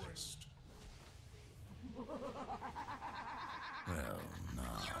terrible test. Well,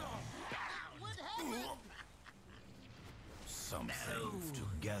 now. Something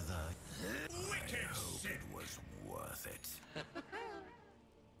together. I hope it was worth it.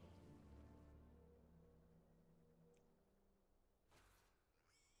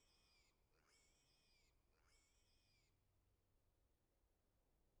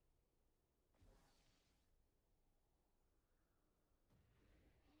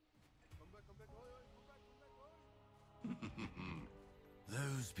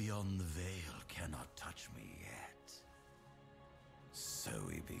 Those beyond the veil cannot touch me yet. So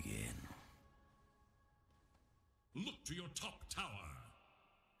we begin. Look to your top tower.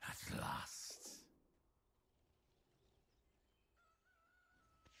 At last.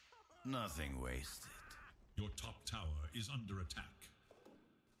 Nothing wasted. Your top tower is under attack.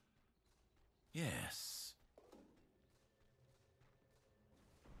 Yes.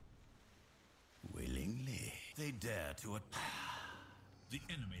 Willingly. They dare to attack. The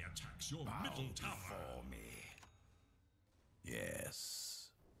enemy attacks your middle tower. Before me. Yes.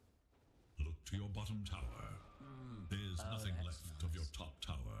 Look to your bottom tower. There's nothing left of your top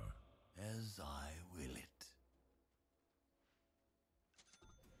tower. As I will it.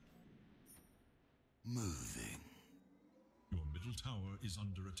 Moving. Your middle tower is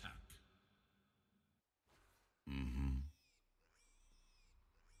under attack. Mm-hmm.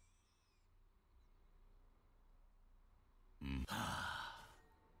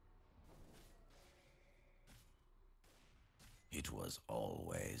 It was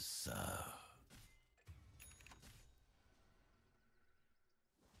always so.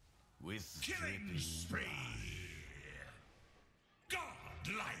 With Killing spree!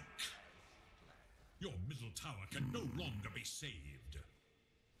 Godlike! Your middle tower can no longer be saved.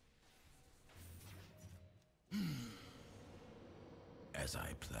 As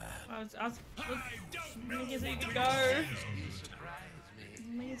I planned. I was making so you could go.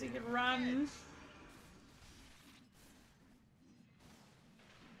 Making so you could run.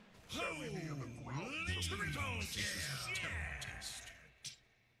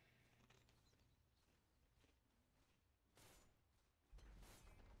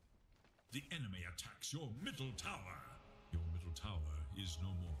 The enemy attacks your middle tower. Your middle tower is no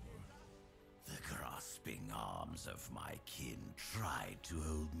more. The grasping arms of my kin tried to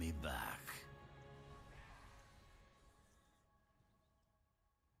hold me back.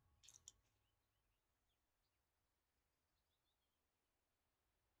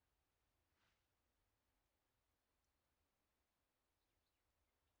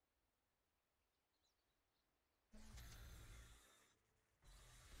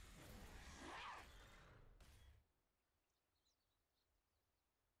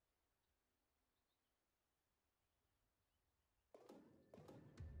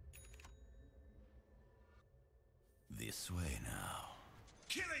 This way now.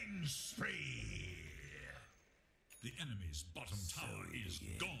 Killing spree! The enemy's bottom tower is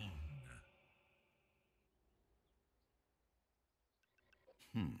gone.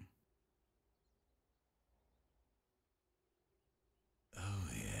 Oh,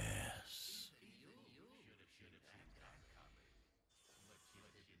 yes.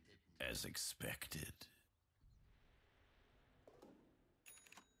 As expected.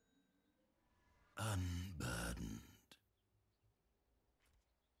 Unburdened.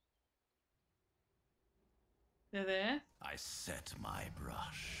 They're there? I set my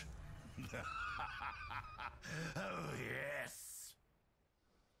brush. Oh, yes.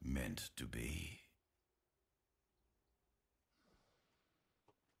 Meant to be.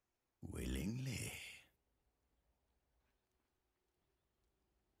 Willingly.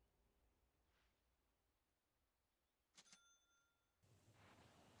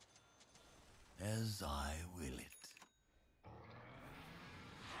 As I will it.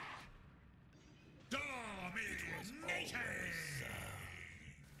 Dominating!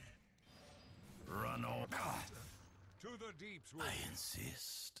 Run on. To the deeps with I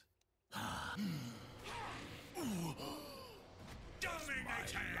insist. Dominating! My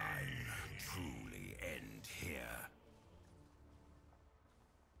line truly end here.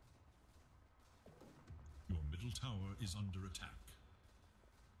 Your middle tower is under attack.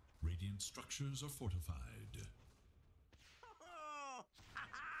 Radiant structures are fortified.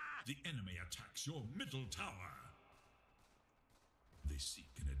 The enemy attacks your middle tower. They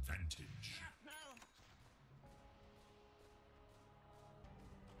seek an advantage.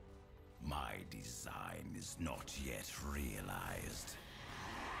 My design is not yet realized.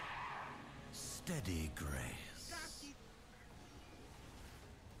 Steady grace.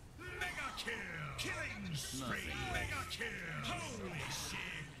 Mega kill! Killing spree! Mega kill! Holy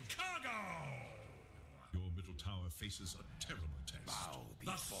shit! Cargo! Your middle tower faces a terrible test. Bow The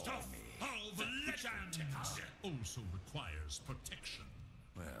before stuff me. of legend also requires protection.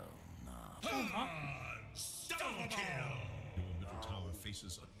 Well, nah. Double kill! Your middle tower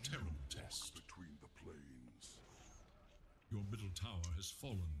faces a terrible test. Between the planes. Your middle tower has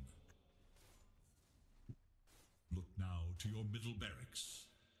fallen. Look now to your middle barracks.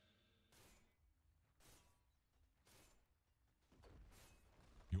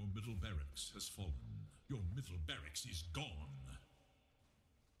 Your middle barracks has fallen. Your middle barracks is gone.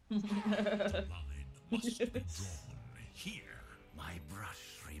 The line must be drawn here. My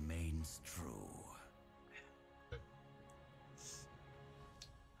brush remains true.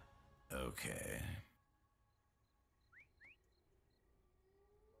 Okay.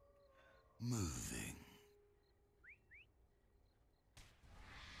 Moving.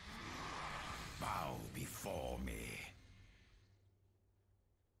 Bow before me.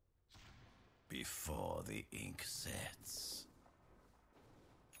 Before the ink sets.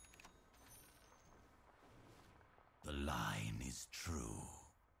 The line is true.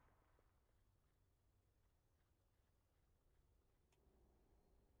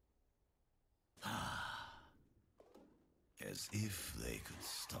 As if they could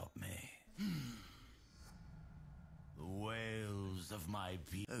stop me. The wails of my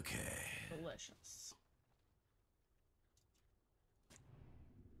Okay. Delicious.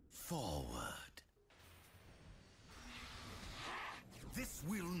 Forward. This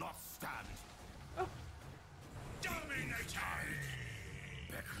will not stand. Oh. Dominating!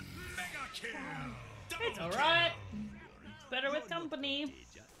 Beckon. Mega kill! Double It's alright. It's better with company.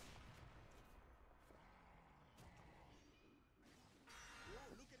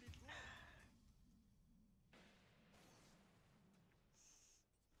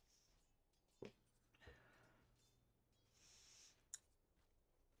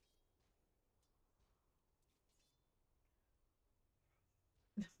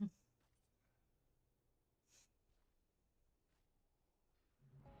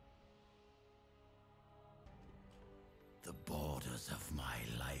 The borders of my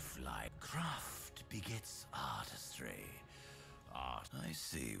lifeline. Craft begets artistry. Art. I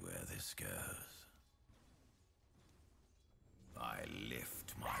see where this goes. I I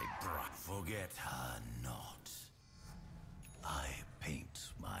lift my brush. Forget her not. I paint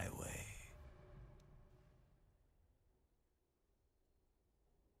my way.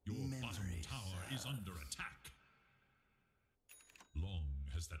 Your bottom tower is under attack. Long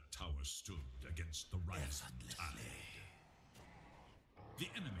has that tower stood against the rising tide. The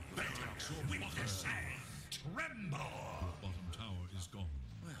enemy attacks your bottom tower. Tremble! Your bottom tower is gone.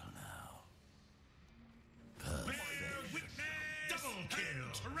 Well now. Bear witness! Double kill!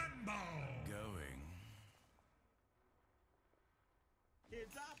 Tremble! Going.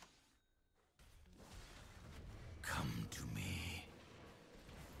 Heads up! Come to me.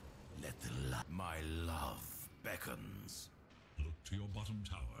 Let the my love beckons. Look to your bottom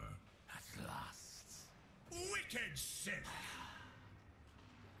tower. At last. Wicked Sith!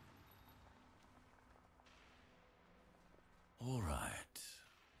 All right.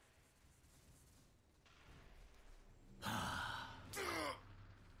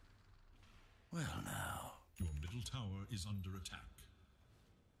 Well now. Your middle tower is under attack.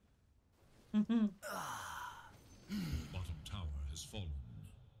 Bottom tower has fallen.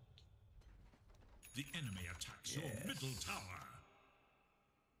 The enemy attacks your middle tower.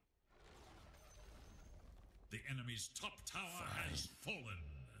 The enemy's top tower has fallen.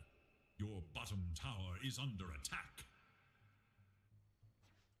 Your bottom tower is under attack.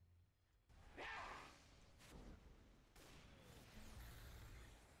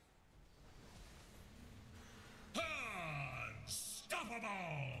 Unstoppable!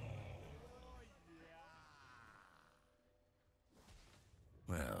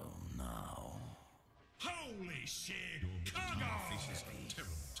 Well now. Holy shit! Your middle tower faces a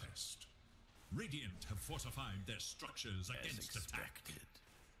terrible test. Radiant have fortified their structures against attack.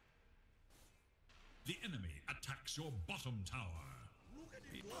 The enemy attacks your bottom tower.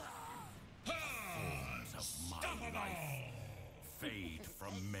 Forms of my life fade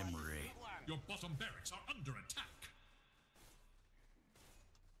from memory. Your bottom barracks are under attack.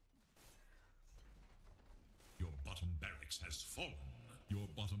 Your bottom barracks has fallen. Your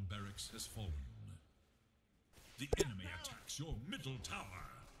bottom barracks has fallen. The enemy attacks your middle tower.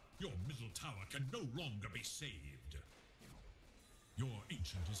 Your middle tower can no longer be saved. Your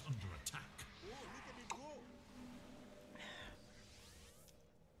ancient is under attack.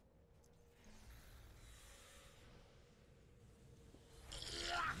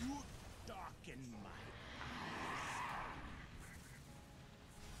 You darken my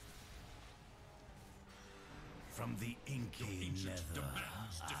From the inky nether,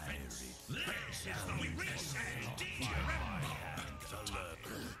 I This is the weakest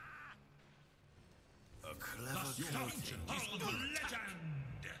a clever your ancient is under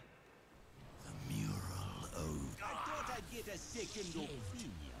legend. The mural ode. I thought I'd get a second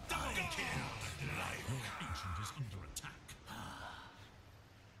opinion. Double kill! Your ancient is under attack.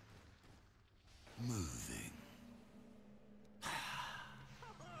 Moving.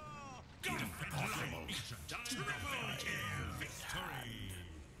 Impossible. Triple kill victory.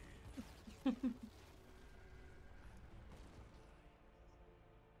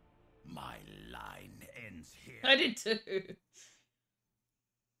 My line ends here. I did too.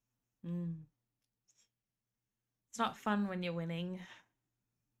 It's not fun when you're winning.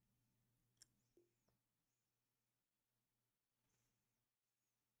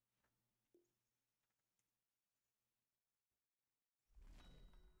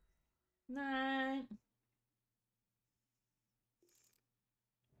 Night.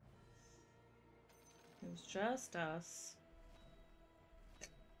 It was just us.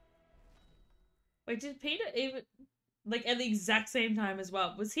 Wait, did Peter even, like, at the exact same time as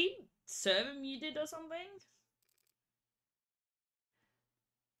well? Was he serving muted or something?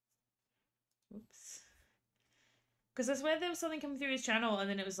 Oops. Because I swear there was something coming through his channel and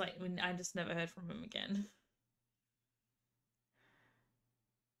then it was like, I just never heard from him again.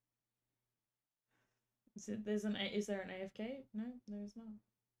 Is there an AFK? No, there is not.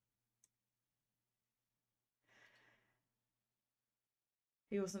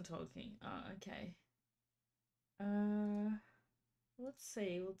 He wasn't talking. Oh, okay. Let's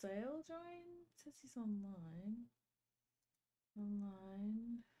see. Will Dale join? It says he's online.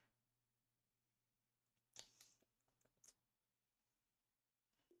 Online.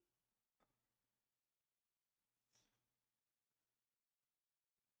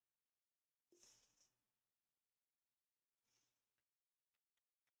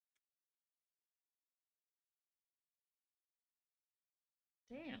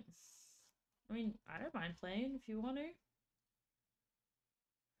 Damn. I mean, I don't mind playing if you want to.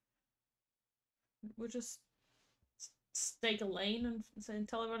 We'll just stake a lane and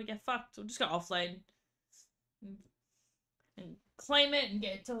tell everyone to get fucked. We'll just go off lane. And and claim it and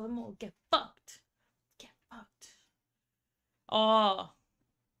get it to them or get fucked. Get fucked. Oh,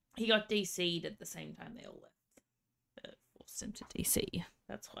 he got DC'd at the same time they all left. It forced him to DC.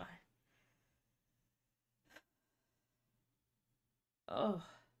 That's why. Oh.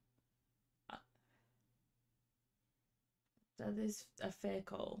 That is a fair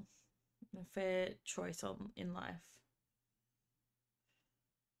call. A fair choice in life.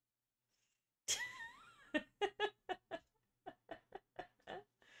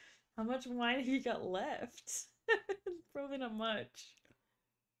 How much wine have you got left? Probably not much.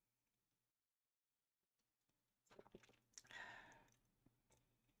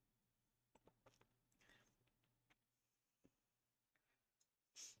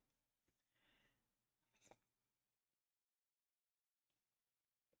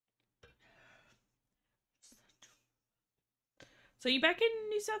 So you back in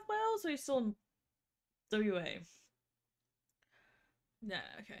New South Wales or are you still in WA? Nah,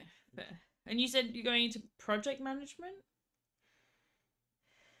 okay, fair. And you said you're going into project management?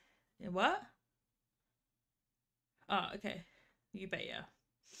 Yeah, what? Oh, okay. You bet, yeah.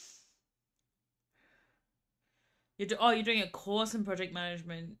 You're doing a course in project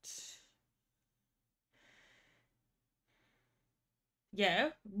management. Yeah?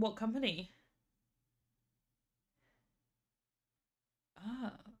 What company?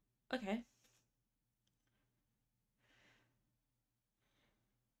 Ah, okay.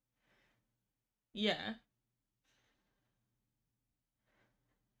 Yeah.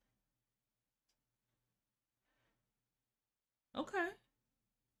 Okay.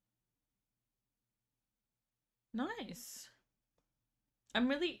 Nice. I'm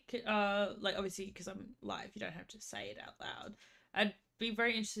really, like, obviously, because I'm live, you don't have to say it out loud. I'd be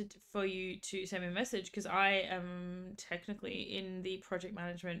very interested for you to send me a message because I am technically in the project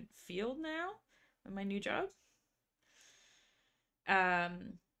management field now in my new job.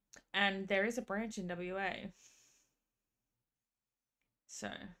 And there is a branch in WA. So.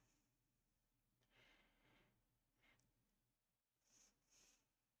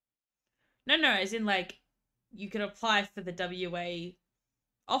 No, as in, like, you could apply for the WA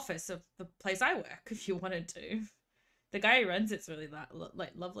office of the place I work if you wanted to. The guy who runs it's really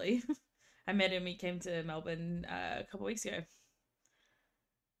like lovely. I met him. He came to Melbourne a couple weeks ago,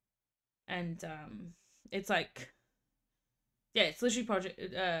 and it's like, yeah, it's literally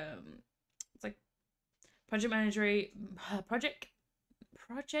it's like project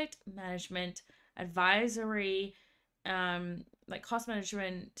management, advisory, like cost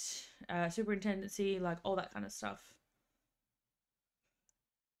management, superintendency, like all that kind of stuff.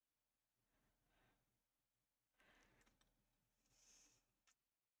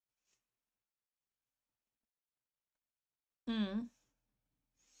 Hmm.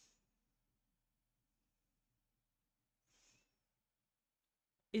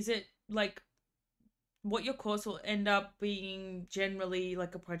 Is it like what your course will end up being generally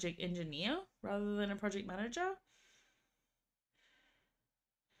like a project engineer rather than a project manager?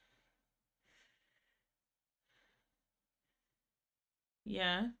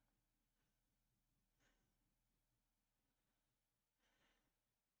 Yeah.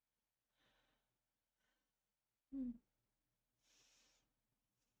 Hmm.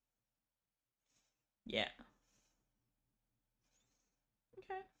 Yeah.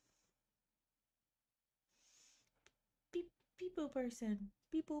 Okay. People person.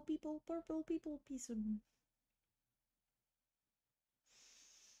 People, purple people person.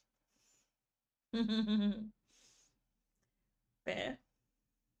 Fair.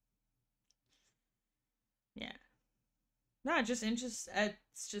 Yeah. No, just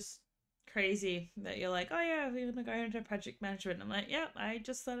it's just crazy that you're like, oh yeah, we're gonna go into project management. I'm like, yeah, I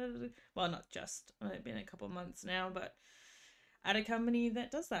just started, well, not just, it's been a couple of months now, but at a company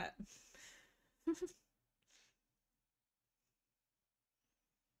that does that.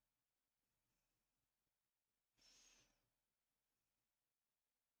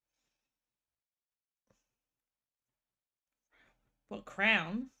 What,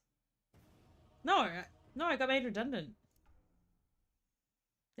 Crown? No, I got made redundant.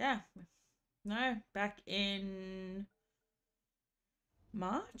 Yeah. No, back in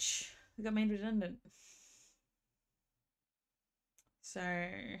March, I got made redundant. So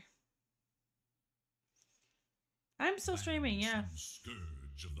I'm still streaming, yeah.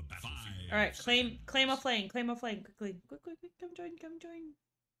 Alright, claim offlane, quickly. Quick, come join.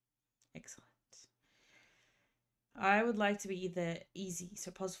 Excellent. I would like to be the easy,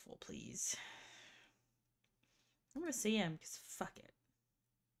 so possible, please. I'm gonna CM, because fuck it.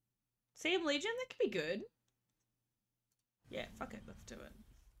 CM Legion, that could be good. Yeah, fuck it, let's do it.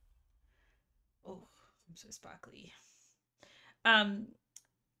 Oh, I'm so sparkly. Um.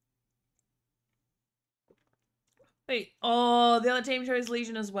 Wait. Oh, the other team chose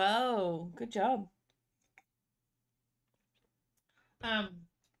Legion as well. Good job.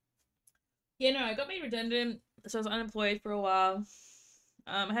 Yeah, no, I got made redundant, so I was unemployed for a while.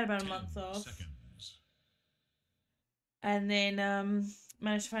 I had about a month off. Seconds. And then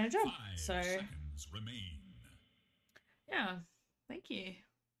managed to find a job. 5 So seconds remain. yeah, thank you.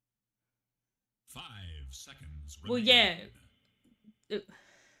 5 seconds remain. Well, yeah.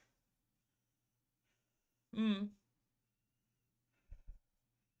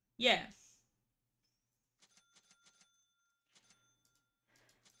 Yeah.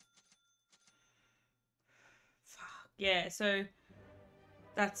 Fuck. Yeah, so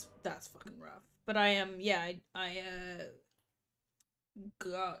that's fucking rough. But I I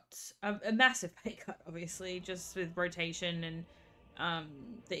got a massive pay cut, obviously, just with rotation and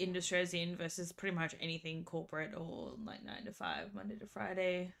the industry I was in versus pretty much anything corporate or like 9 to 5, Monday to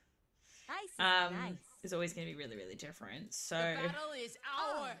Friday. Nice. Is always going to be really, really different. So The battle is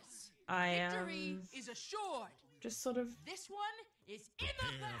ours. Victory is assured. Just sort of This one is in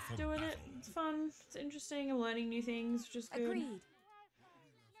the bag. doing it. It's fun. It's interesting. I'm learning new things, which is good. Agreed.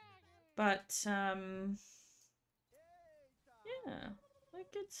 But yeah,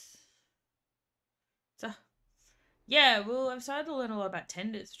 like yeah. Well, I've started to learn a lot about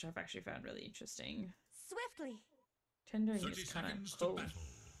tenders, which I've actually found really interesting. Swiftly. Tendering is kind of cool.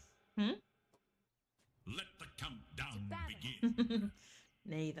 Let the countdown begin.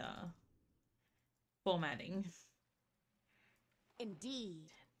 Neither. Formatting.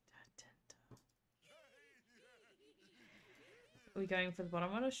 Indeed. Are we going for the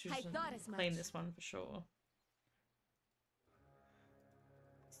bottom one, or should we I just thought as claim much. this one for sure?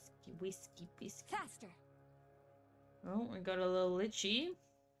 Whiskey. Faster. Oh, we got a little litchy.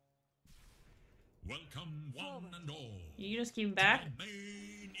 Welcome one and all. You just keep him back. To the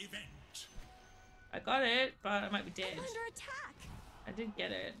main event. I got it, but I might be dead. I'm under attack. I did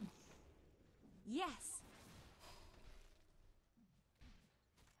get it. Yes.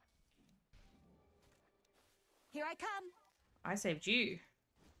 Here I come. I saved you.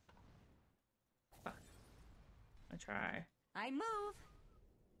 Fuck. I try. I move.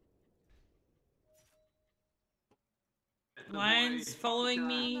 Lion's following I'll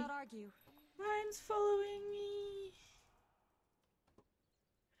me. not argue. Lion's following me.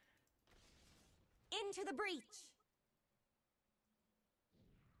 Into the breach.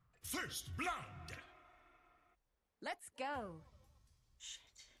 First blood. Let's go. Shit.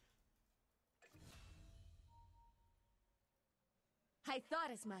 I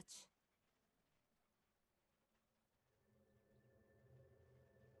thought as much.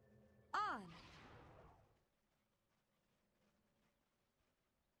 On.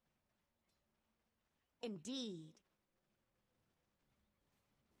 Indeed.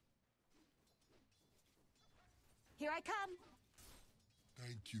 Here I come.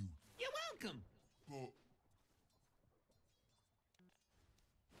 Thank you. You're welcome. But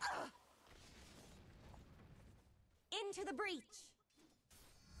Into the breach.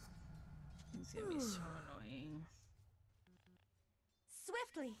 It's gonna be so annoying.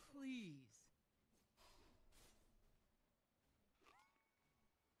 Swiftly. Please.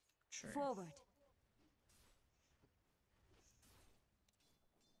 True. Forward.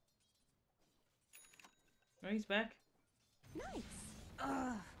 Oh, he's back. Nice.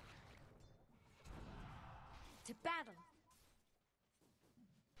 Ugh. To battle.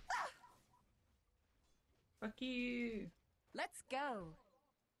 Fuck you. Let's go.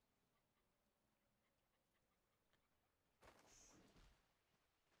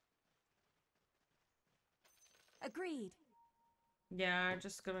 Agreed. Yeah,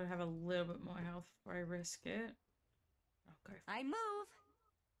 just gonna have a little bit more health before I risk it. Okay. I move.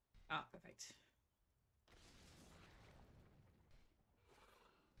 Ah, perfect.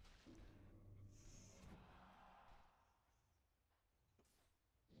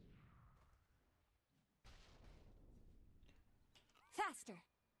 Faster.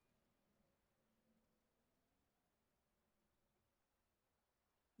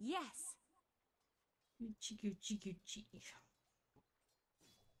 Yes. Gucci.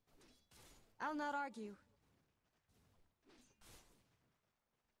 I'll not argue.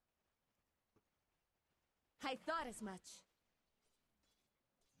 I thought as much.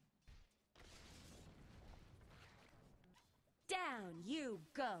 Down you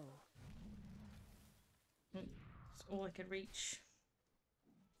go. That's all I could reach.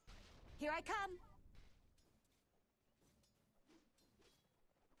 Here I come.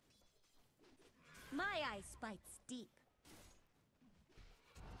 My eye spikes deep.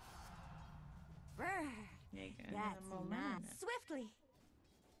 Brr. Yeah, go. That's More nice. money. Swiftly.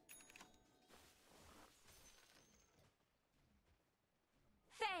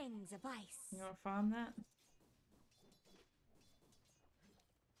 Fangs of ice. You want to farm that?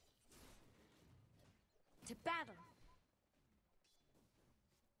 To battle.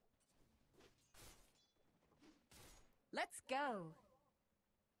 Let's go.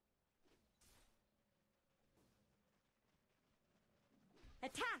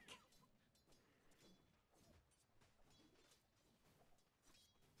 Attack.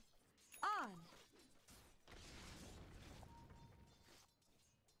 On.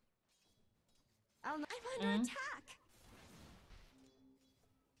 I'm under attack.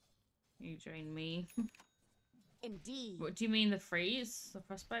 You join me. Indeed. What do you mean, the freeze? The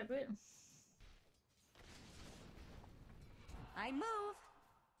frostbite bit? I move.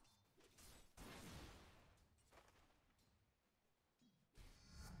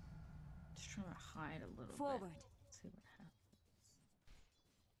 Just trying to hide a little Forward. bit. See what happens.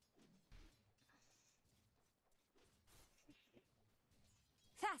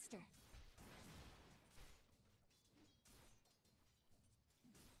 Faster.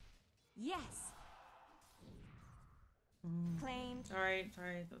 Yes. Claimed. Sorry.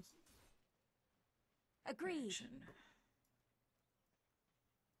 Those. Agreed. Action.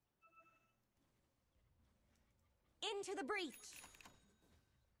 Into the breach.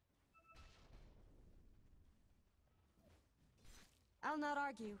 I'll not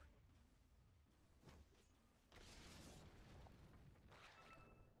argue.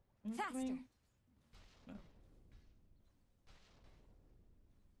 Faster. Oh.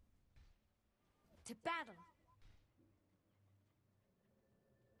 To battle.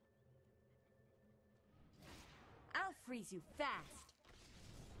 I'll freeze you fast.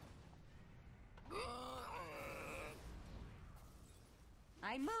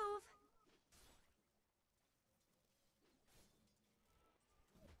 I move.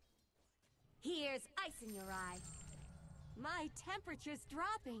 Here's ice in your eye. My temperature's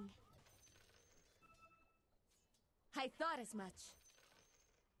dropping. I thought as much.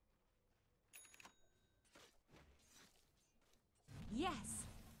 Yes.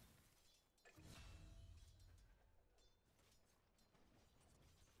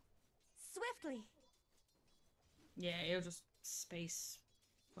 Swiftly. Yeah, it'll just space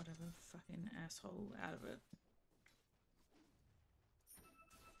whatever fucking asshole out of it.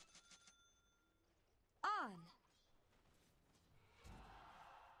 On.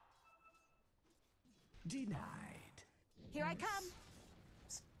 Denied. Here I come.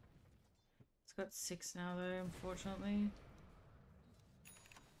 It's got 6 now though, unfortunately.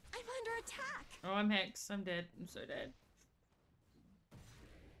 I'm under attack. Oh, I'm Hex. I'm dead. I'm so dead.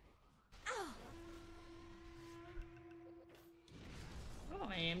 Oh,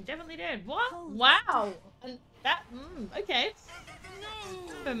 I am definitely dead. What? Holy wow. And that. Okay.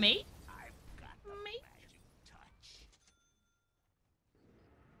 For me. Me.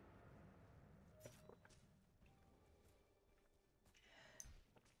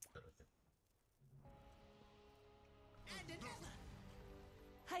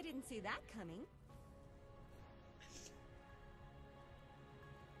 I didn't see that coming.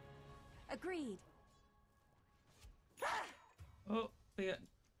 Agreed. Oh, we got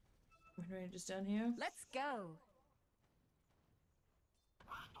Wind Rangers down here. Let's go.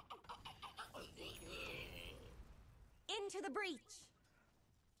 Into the breach.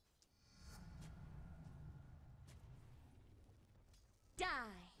 Die.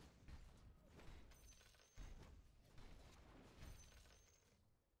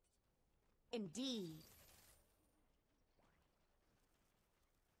 Indeed.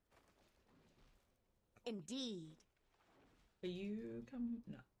 Indeed. Are you coming?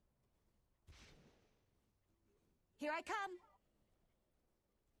 No. Here I come.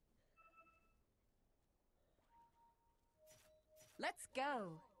 Let's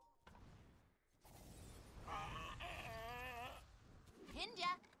go.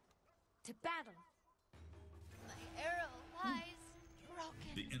 Hinja, To battle. my arrow lies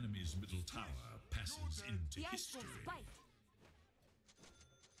broken. The enemy's middle tower passes into The ice history. wolves bite.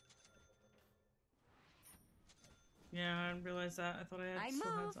 Yeah, I didn't realize that. I thought I I had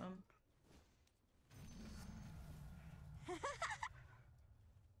still had move. some.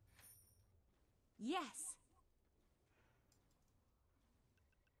 Yes.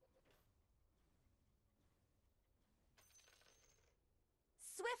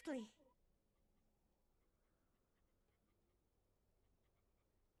 Swiftly.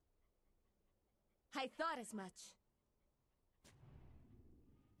 I thought as much.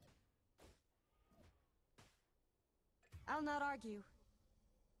 I'll not argue.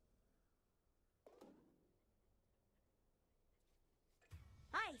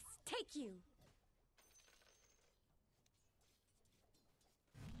 take you.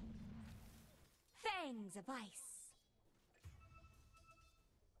 Fangs of ice.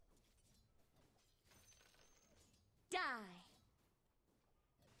 Die.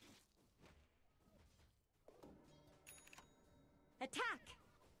 Attack.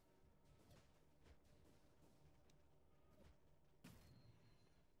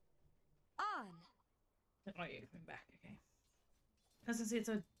 On. Oh, you're coming back. Okay. I was gonna say it's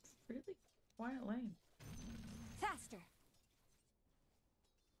a really quiet lane. Faster.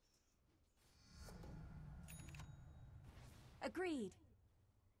 Agreed.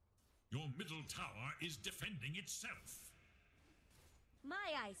 Your middle tower is defending itself. My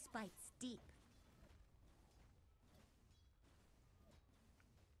ice bites deep.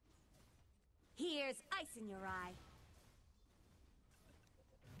 Here's ice in your eye.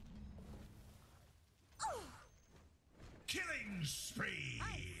 Oh! Killing spree!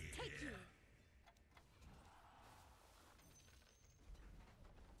 Ice, take you.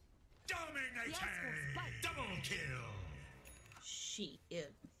 Dominating! Double kill!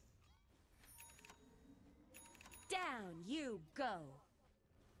 Shit. Down you go.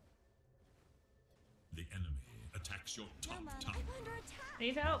 The enemy attacks your top tower. I'm under attack.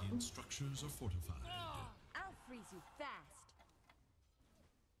 Need help. The structures are fortified. I'll freeze you fast.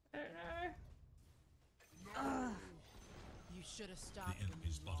 I don't know. You should have stopped. The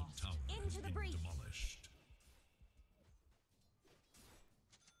enemy's bottom tower has Into the been breach. demolished.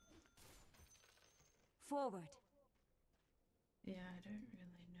 Forward. Yeah, I don't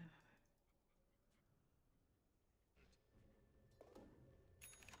really know.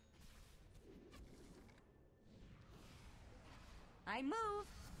 I move.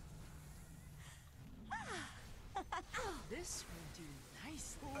 This will do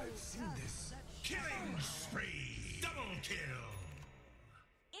nicely. I've seen this. Killing spree! Double kill!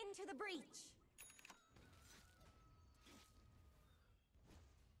 Into the breach.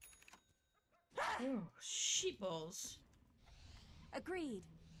 Oh, sheepballs. Agreed.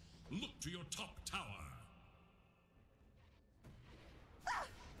 Look to your top tower.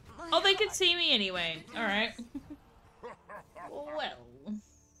 Oh, they can see me anyway. All right. Well.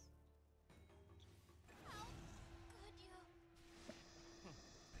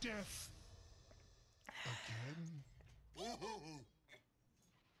 Death. Again?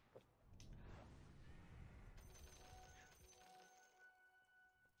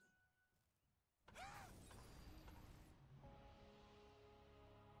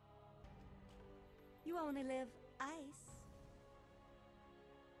 You only live ice.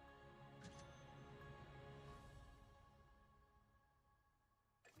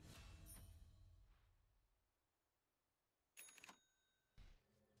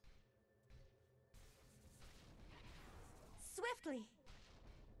 Swiftly.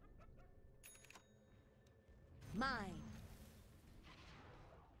 Mine.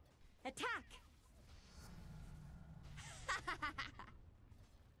 Attack.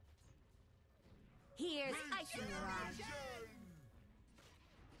 Here's ice in your eye.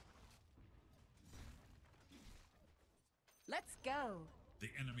 Let's go. The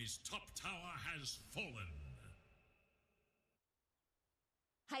enemy's top tower has fallen.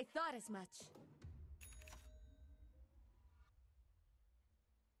 I thought as much.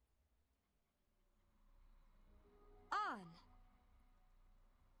 On.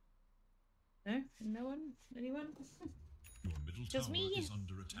 No? No one? Anyone? Your middle Just tower me? is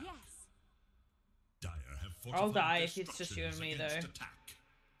under attack. Yes. Dire have I'll fortified die their if it's just you and me, structures though. against attack.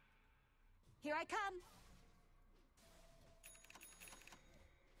 Here I come.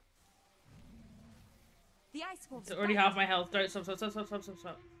 The ice wolves. It's already half my health. Don't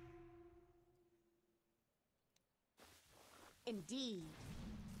stop. Indeed.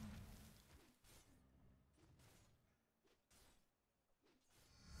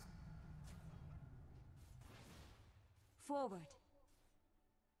 Forward.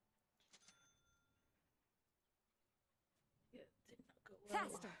 Yeah, did not go well.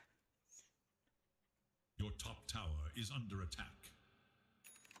 Faster. Your top tower is under attack.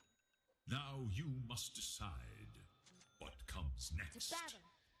 Now you must decide what comes next. To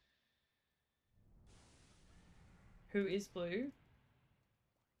battle. Who is blue?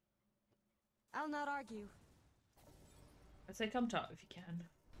 I'll not argue. I'd say come top if you can.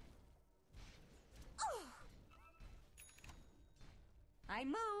 I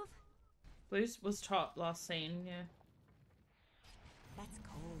move. Blue was top last scene, yeah. That's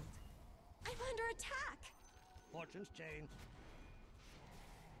cold. I'm under attack. Fortune's change.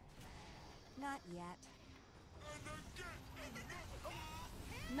 Not yet.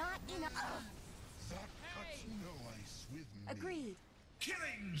 Not enough. That cuts no ice with me. Agreed.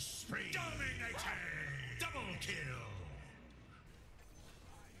 Killing spree. Dominating. Double kill.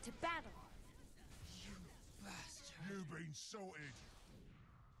 To battle. You bastard. You've been sorted.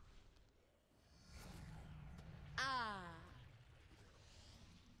 Ah.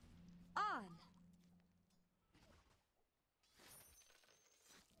 On.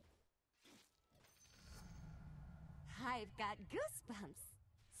 I've got goosebumps.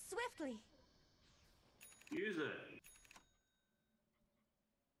 Swiftly. Use it.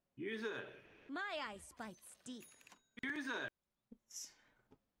 Use it. My eye bites deep. Use it.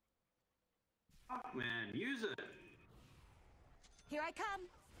 Fuck, man. Use it. Here I come.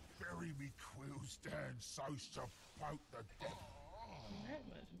 Bury me quills down so to poke the death.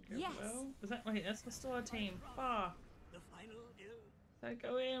 Yes. Well, is that right? That's the store team. Fuck. The final ill. Don't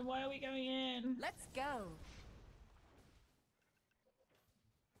go in. Why are we going in? Let's go.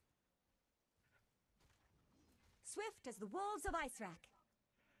 Swift as the wolves of Ice Rack.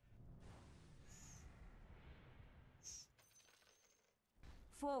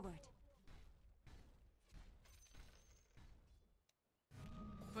 Forward.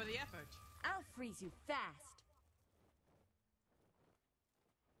 For the effort. I'll freeze you fast.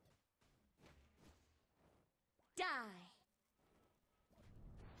 Die.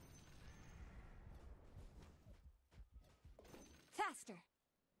 Faster.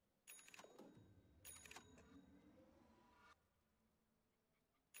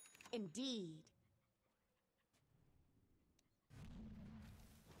 Indeed.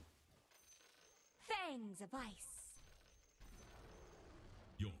 Fangs of ice.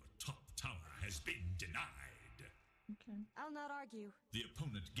 Your top tower has been denied. Okay. I'll not argue. The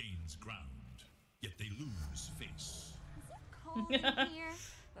opponent gains ground, yet they lose face. Is it cold in here?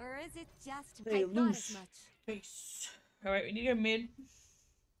 Or is it just They I thought lose as much? face. Alright, we need to go mid.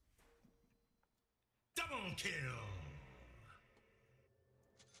 Double kill!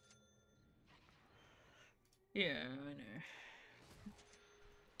 Yeah, I know.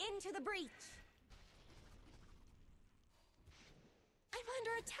 Into the breach. I'm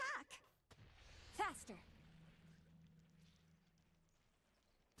under attack. Faster.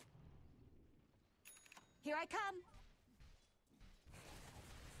 Here I come.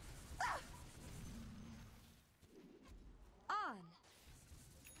 Ah! On.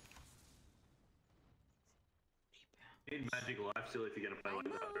 Need magic life still if you're going to play like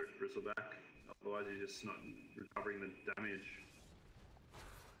that, Bristleback. Otherwise, you're just not recovering the damage.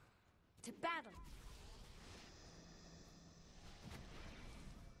 To battle.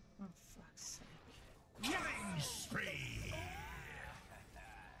 Oh, fuck's sake. Killing spree!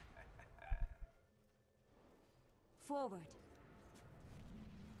 Forward.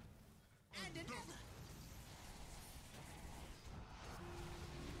 And another.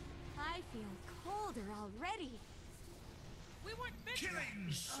 I feel colder already. We weren't meant to.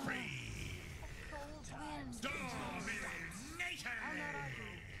 Killing spree! Cold wind. Dominating! I'll not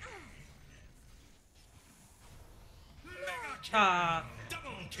argue. Mega kill! Ah.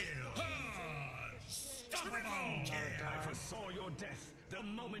 Double kill! Triple kill! I foresaw your death the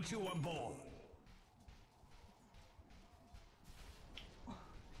moment you were born.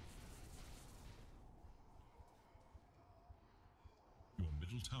 Your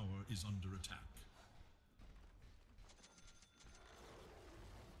middle tower is under attack.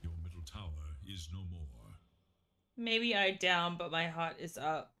 Your middle tower is no more. Maybe I down, but my heart is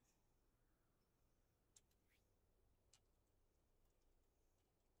up.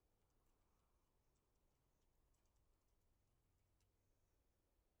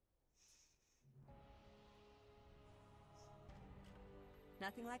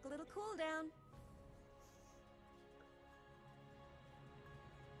 Nothing like a little cool down.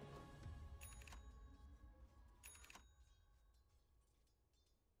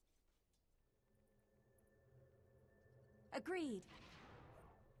 Agreed.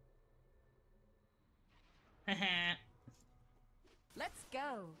 Let's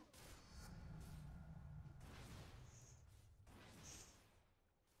go.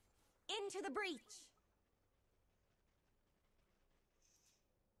 Into the breach.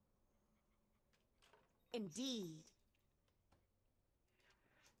 Indeed.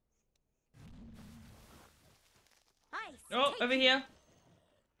 Ice. Oh, take over it. here.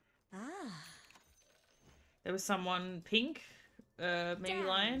 Ah. There was someone pink. Maybe Down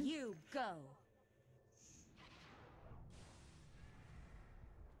lion. you go.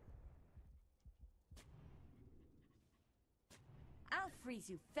 I'll freeze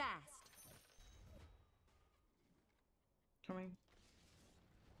you fast. Coming.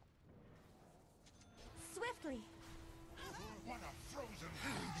 Swiftly. What a frozen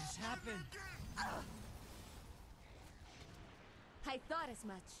How did this happen? I thought as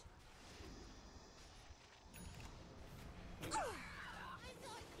much. I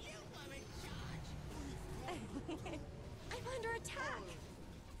thought you were in charge. I'm under attack.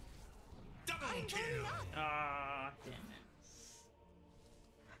 Double kill. Ah, damn it.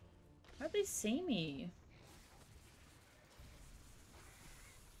 How'd they see me?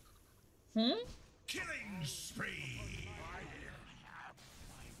 Hmm? Killing spree.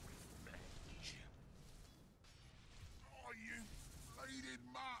 Oh, you bleeding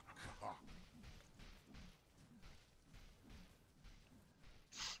muck.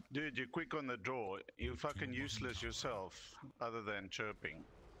 Dude, you're quick on the draw. You're fucking useless yourself, other than chirping.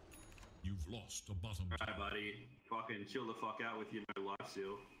 You've lost a bottom. Alright, buddy. Fucking chill the fuck out with your no life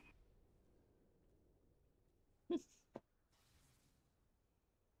seal.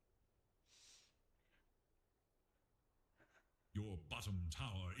 Your bottom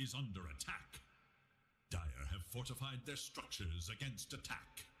tower is under attack. Dire have fortified their structures against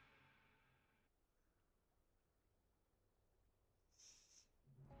attack.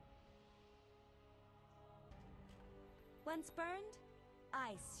 Once burned,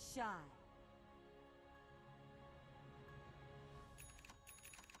 ice shy.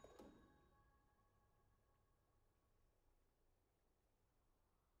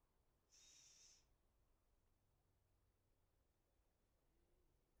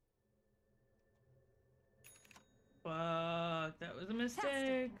 Fuck, that was a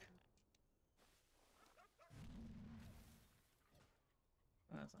mistake.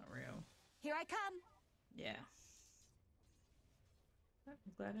 Oh, that's not real. Here I come. Yeah.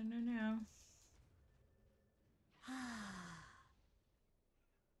 I'm glad I know now.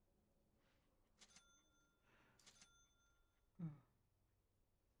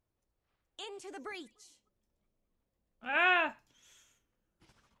 Into the breach. Ah!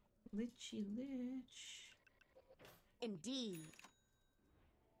 Lichy lich. Indeed.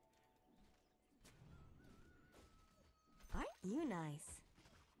 Aren't you nice?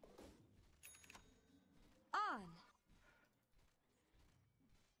 On.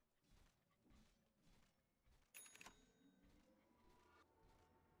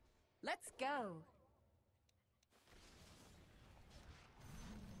 Let's go.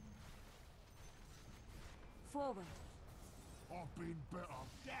 Forward. I've been better.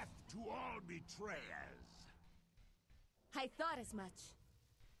 Death to all betrayers. I thought as much.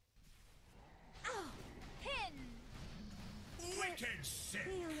 Oh, pin! Wicked sick.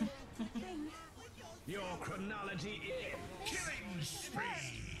 Your chronology is Killing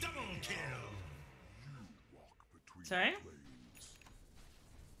spree. Double kill. Sorry?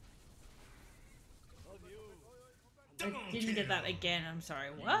 I didn't get that again, I'm sorry.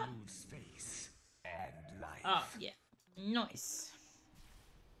 What? Space and life. Oh, yeah. Nice.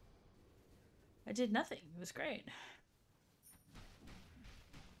 I did nothing. It was great.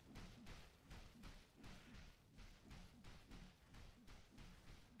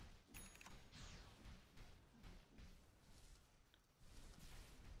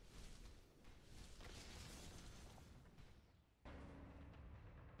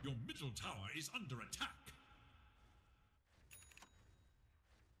 Your middle tower is under attack.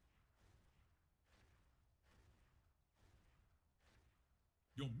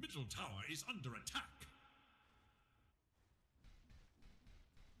 Your middle tower is under attack.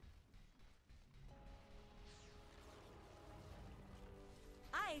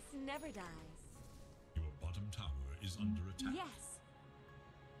 Ice never dies. Your bottom tower is under attack. Yes.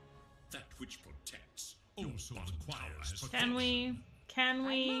 That which protects also requires protection. Can we? Can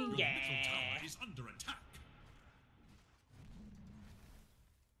we? Your Yeah. middle tower is under attack.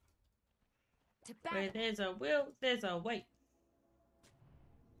 Where there's a will, there's a way.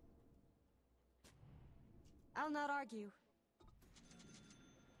 I'll not argue.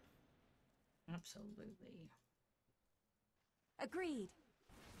 Absolutely. Agreed.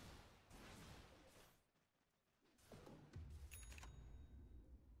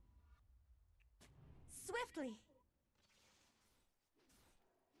 Swiftly.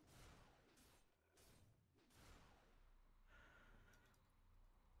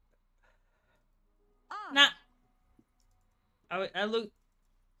 On. Nah. I looked.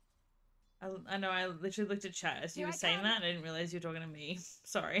 I know, I literally looked at chat as you were saying that, and I didn't realize you were talking to me.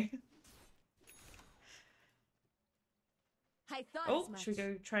 Sorry. I thought Oh, as much. should we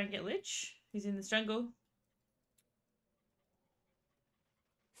go try and get Lich? He's in this jungle.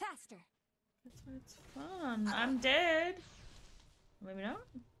 Faster. That's why it's fun. I'm dead. Maybe not.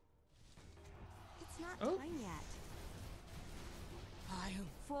 It's not Oh. time yet. I'll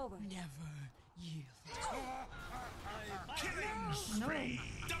Forward. never yield. Killing No. spree.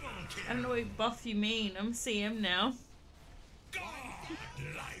 Double kill. I don't know what buff you mean. I'm CM now.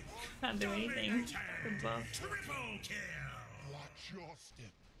 Can't do anything. Good buff. Triple kill. Watch your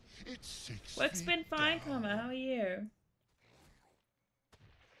step. It's 6 Work's feet been fine, down. Karma. How are you?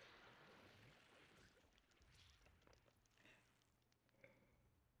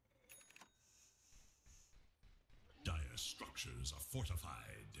 Dire structures are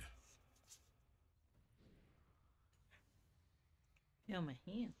fortified. Feel my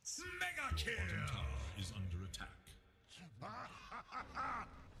hands. Mega kill. Your bottom tower is under attack.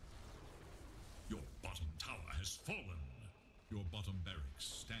 Your bottom tower has fallen. Your bottom barracks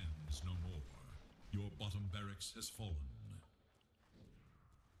stands no more. Your bottom barracks has fallen.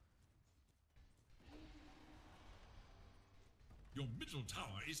 Your middle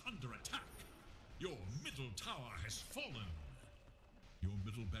tower is under attack. Your middle tower has fallen. Your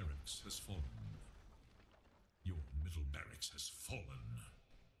middle barracks has fallen. Your middle barracks has fallen.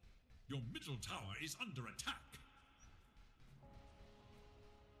 Your middle tower is under attack.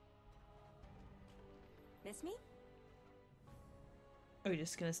 Miss me? Are we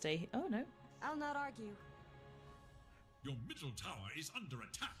just gonna stay? Oh no. I'll not argue. Your middle tower is under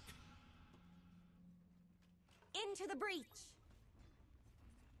attack. Into the breach.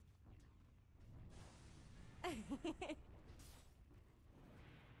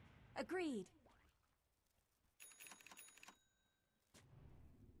 Agreed.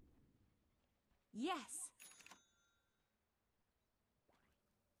 Yes.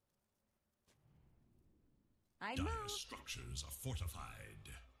 I Dire move. structures are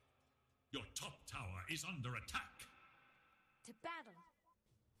fortified. Your top tower is under attack. To battle.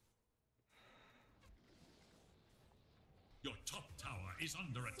 Your top tower is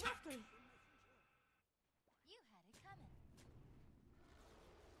under attack. Swiftly. You had it coming.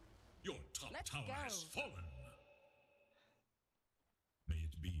 Your top Let's tower go. has fallen. May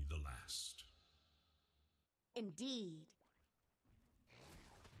it be the last. Indeed.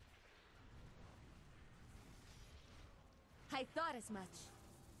 I thought as much.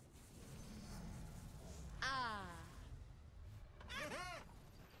 Ah.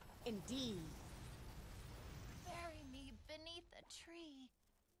 Indeed. Bury me beneath a tree.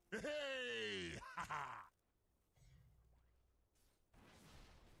 Hey!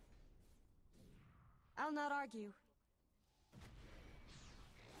 I'll not argue.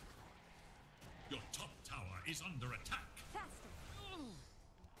 Your top tower is under attack. Faster.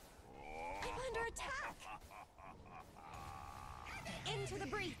 I'm under attack. Into the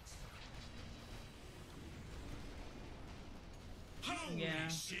breach. Holy Yeah.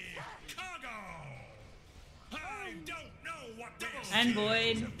 shit! Cargo! I don't know what this And is.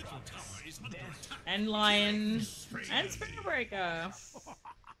 Void. Your middle tower is under attack. And Lion. And Springbreaker.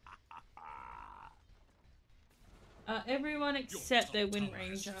 Everyone except their Wind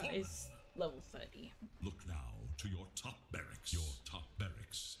Ranger is level 30. Look now to your top barracks. Your top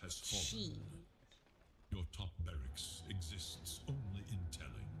barracks has fallen. Your top barracks exists only in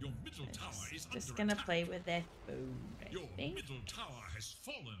telling. Your middle tower is Just under gonna attack. play with their food, I Your think. middle tower has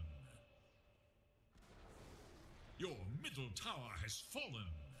fallen. Your middle tower has fallen.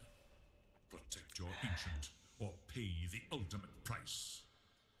 Protect your ancient or pay the ultimate price.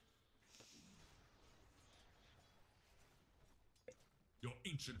 Your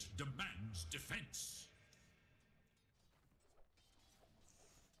ancient demands defense.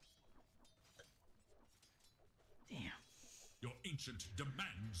 Damn. Your ancient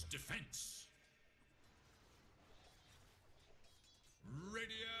demands defense.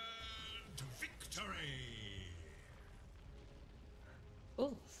 Radiant victory.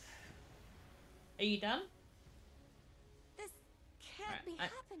 Oof. Are you done? This can't be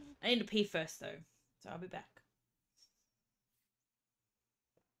happening. I need to pee first though, so I'll be back.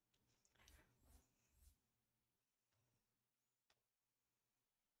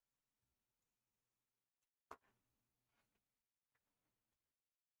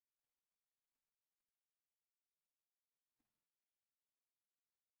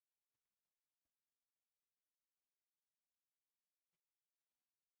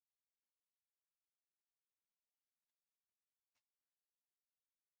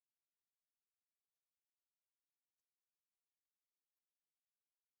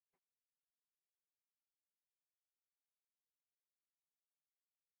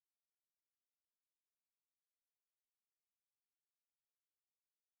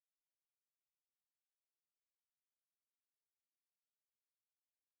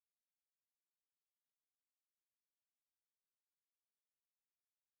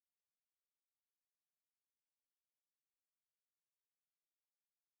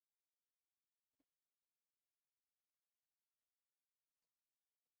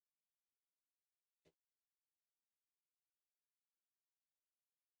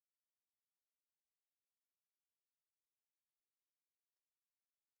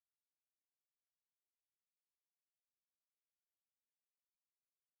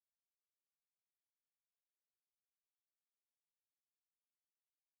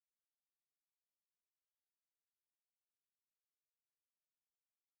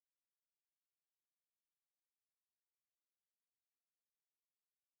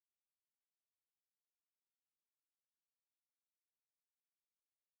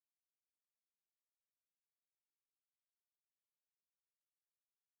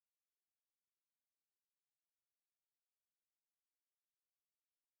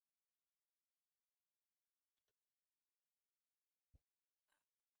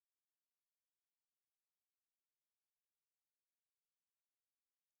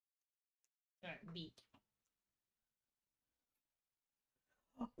 Alright, beat.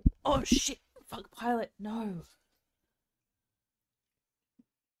 Oh shit! Fuck pilot, no.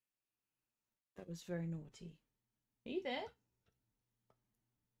 That was very naughty. Are you there?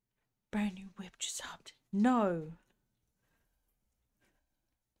 Brand new whip just hopped. No.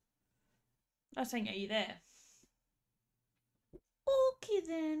 I was saying, are you there? Okay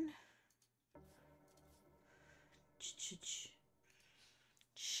then.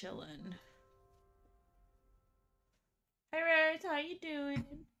 Chillin'. Hey Rose, how you doing?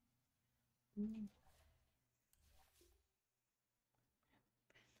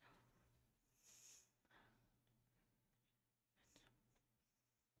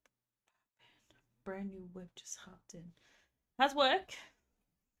 Brand new whip just hopped in. How's work?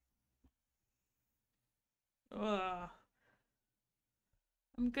 Ugh.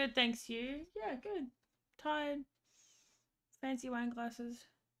 I'm good, thanks you. Yeah, good. Tired. Fancy wine glasses.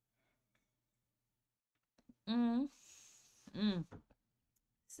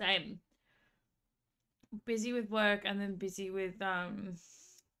 Same. Busy with work and then busy with trying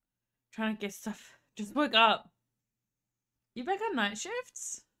to get stuff. Just woke up. You back on night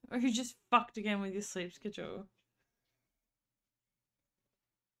shifts? Or you just fucked again with your sleep schedule?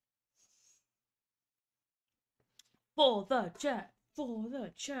 For the chat. For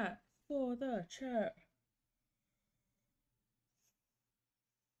the chat. For the chat.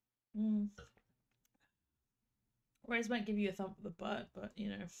 Rose might give you a thump with the butt, but you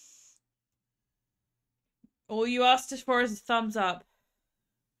know. All you asked us for is a thumbs up.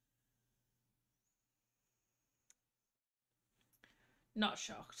 Not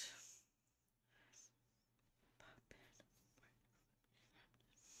shocked.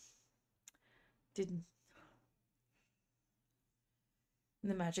 Didn't.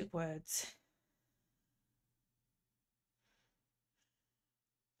 The magic words.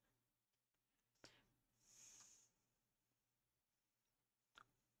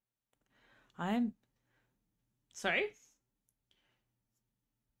 I'm sorry?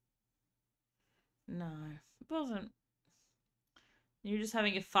 No, it wasn't. You're just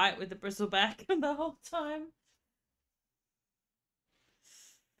having a fight with the bristleback the whole time.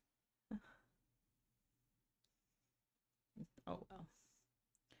 Oh well.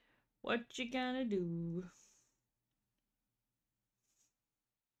 What you gonna do?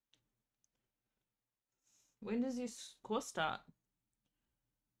 When does your course start?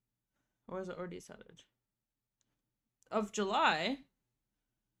 Or has it already started? Of July?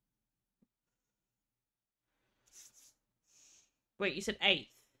 Wait, you said 8th?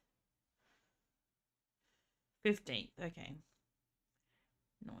 15th, okay.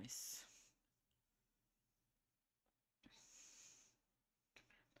 Nice.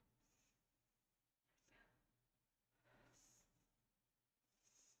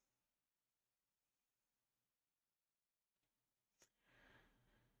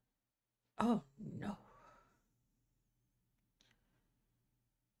 Oh, no.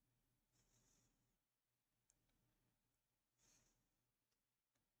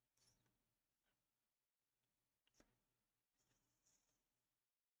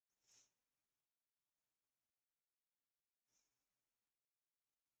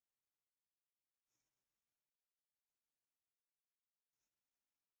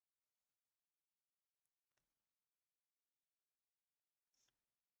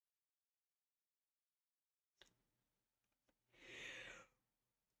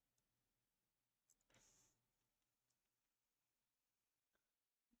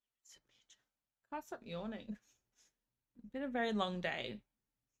 Can't stop yawning. It's been a very long day.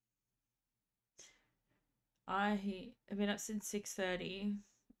 I have been up since 6:30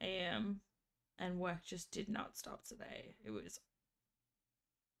 a.m. and work just did not stop today. It was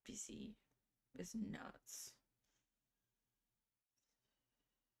busy. It was nuts.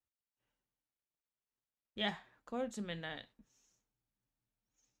 Yeah, 1:45.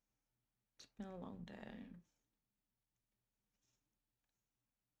 It's been a long day.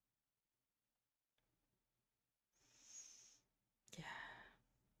 Yeah.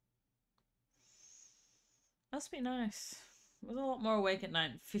 Must be nice. I was a lot more awake at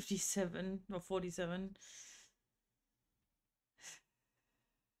night. 57 or 47.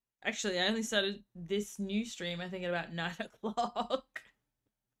 Actually, I only started this new stream, I think, at about 9 o'clock.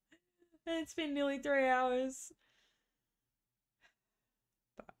 And it's been nearly 3 hours.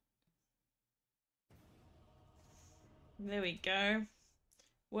 But there we go.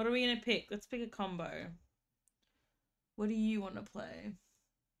 What are we going to pick? Let's pick a combo. What do you want to play?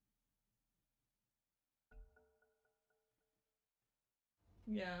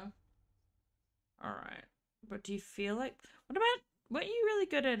 Yeah. Alright. But do you feel like... What about... Weren't you really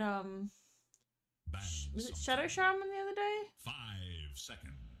good at, Was it Shadow Shaman the other day? 5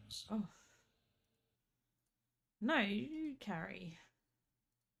 seconds. Oh. No, you carry.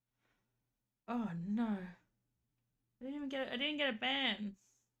 Oh no. I didn't get a ban.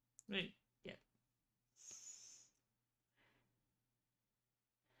 Wait, yeah.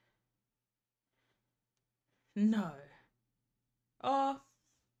 No. Oh.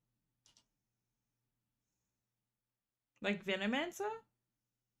 Like Venomancer?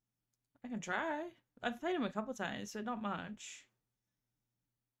 I can try. I've played him a couple times, so not much.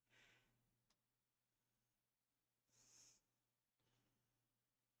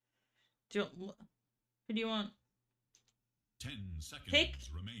 Who do you want? 10 seconds Pick.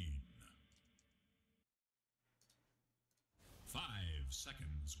 remain. 5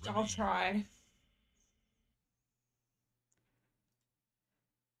 seconds remain. I'll try.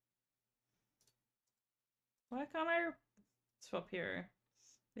 Why can't I swap hero?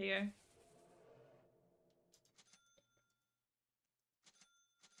 There you go.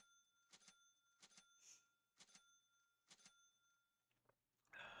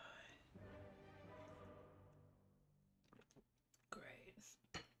 Great.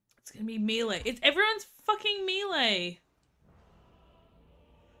 It's gonna be melee. It's everyone's fucking melee.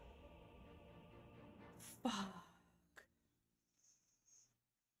 Fuck.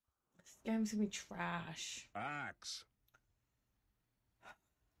 This game's gonna be trash. Axe.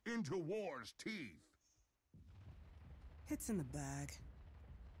 Into war's teeth. It's in the bag.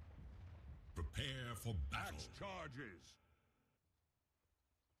 Prepare for battle. Axe charges.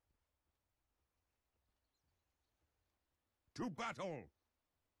 To battle.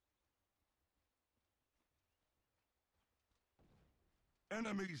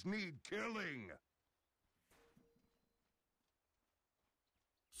 Enemies need killing.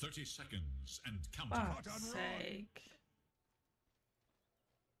 30 seconds and counting. Fuck's sake.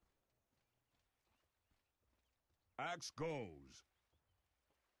 Axe goes.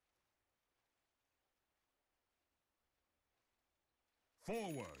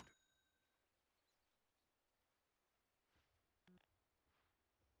 Forward.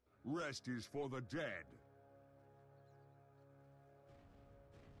 Rest is for the dead.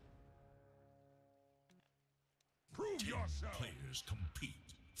 Prove 10 yourself. players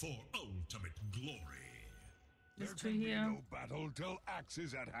compete for ultimate glory. There Just can be here. no battle till axe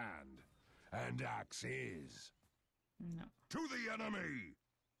is at hand. And axe is. No. To the enemy!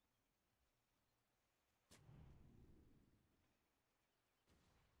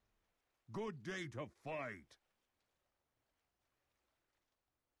 Good day to fight.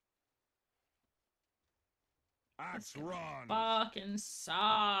 Axe run. Fucking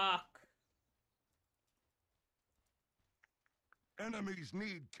suck. Enemies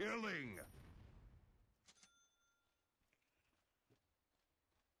need killing.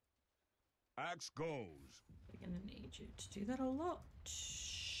 Axe goes. We're gonna need you to do that a lot.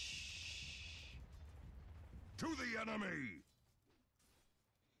 To the enemy.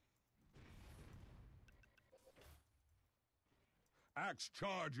 Axe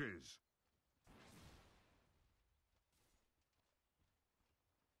charges.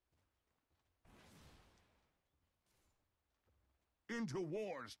 Into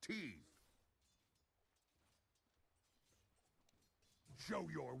war's teeth. Show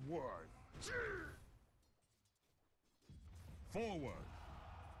your worth. Forward.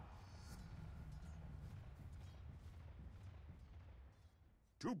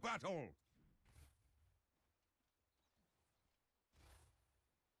 To battle.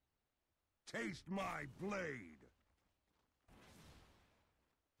 Taste my blade.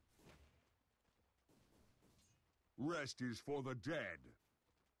 Rest is for the dead.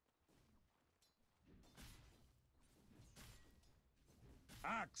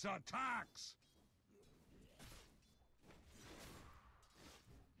 Axe attacks!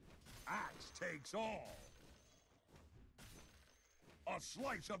 Axe takes all. A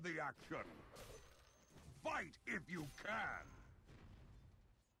slice of the action. Fight if you can.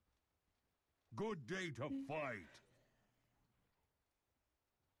 Good day to fight.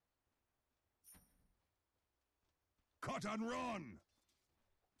 Cut and run!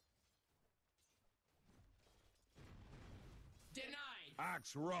 Denied!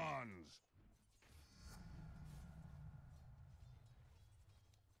 Axe runs!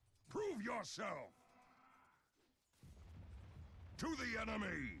 Prove yourself! To the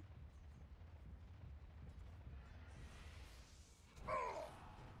enemy!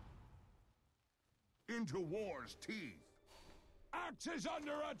 Into war's teeth! Axe is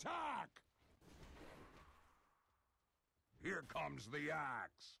under attack! Here comes the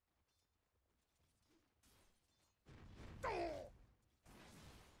axe.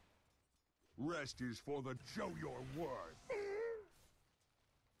 Rest is for the show your worth.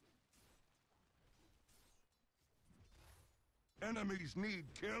 Enemies need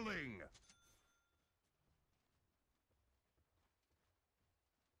killing.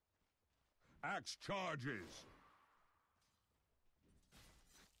 Axe charges.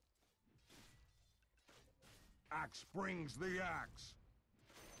 Axe brings the axe.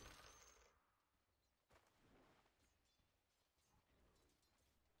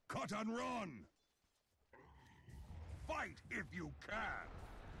 Cut and run. Fight if you can.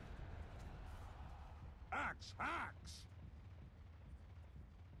 Axe hacks.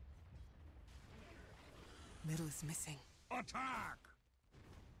 Middle is missing. Attack.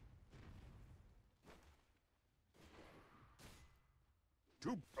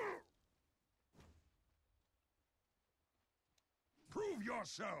 To prove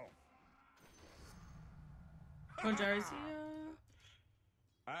yourself. Oh, Jersey.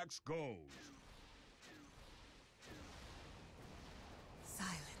 Axe goes.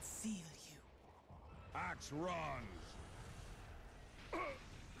 Silence seal you. Axe runs.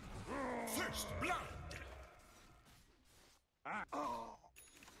 First blood.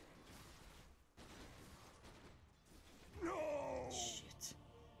 No. Shit.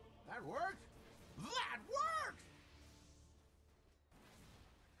 That worked? That worked!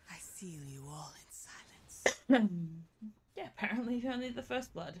 I seal you all in silence. Yeah, apparently only the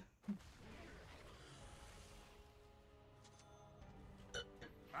first blood.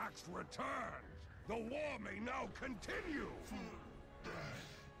 Axe returns. The war may now continue.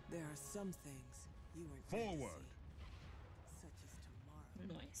 There are some things you weren't meant to Forward. see, such as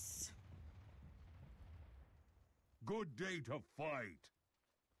tomorrow. Nice. Good day to fight.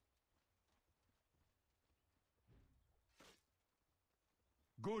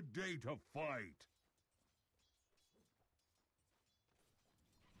 Good day to fight.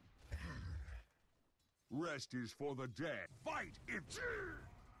 Rest is for the dead. Fight if...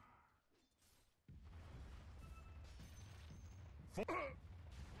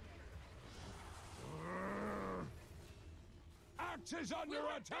 Axe is under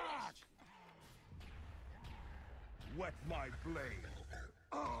attack! Wet my blade.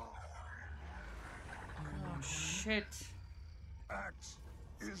 Oh shit. Axe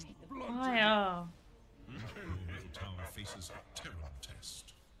is blunted. Fire. Middle tower faces a terrible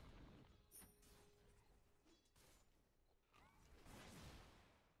test.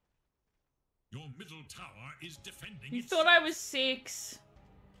 Your middle tower is defending You its... thought I was 6.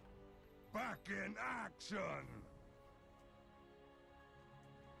 Back in action!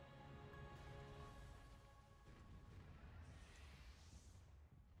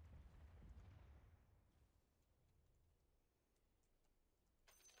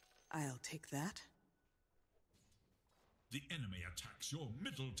 I'll take that. The enemy attacks your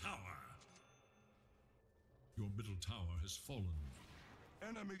middle tower. Your middle tower has fallen.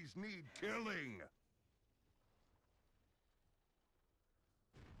 Enemies need killing!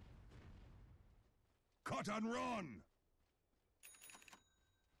 Cut and run!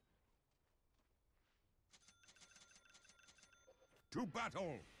 To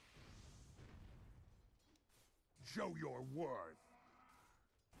battle! Show your worth!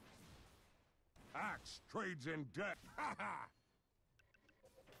 Axe trades in death! Ha ha!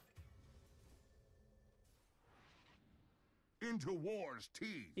 Into war's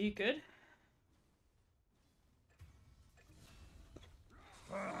teeth! You good?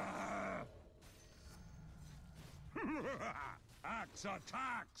 Axe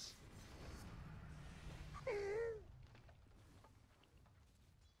attacks!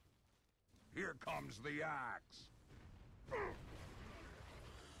 Here comes the axe!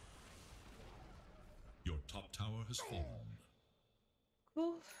 Your top tower has fallen.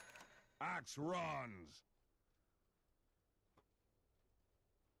 Cool. Axe runs!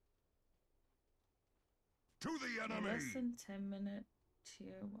 To the enemy! Less than 10-minute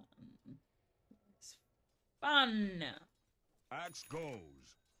tier 1. It's fun. Axe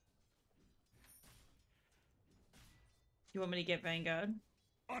goes. You want me to get Vanguard?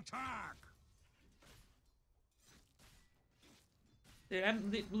 Attack! Dude,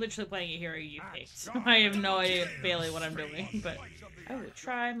 I'm literally playing a hero you picked. I have no idea barely what I'm doing, but I will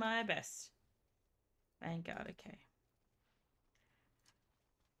try my best. Vanguard, okay.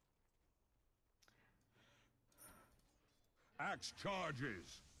 Axe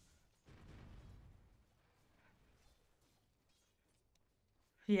charges.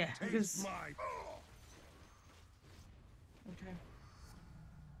 Yeah, Taste because... my... Okay.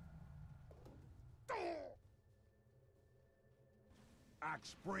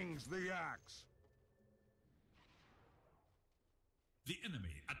 Axe brings the axe. The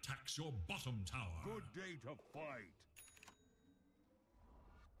enemy attacks your bottom tower. Good day to fight.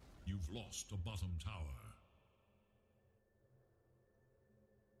 You've lost a bottom tower.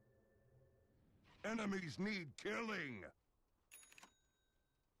 Enemies need killing.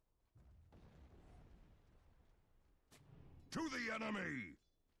 To the enemy.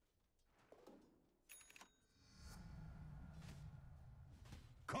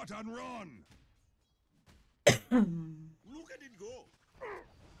 Cut and run. Look at it go.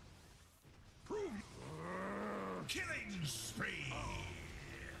 Prove. Killing spree.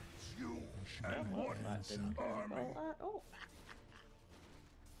 You and what army? Oh.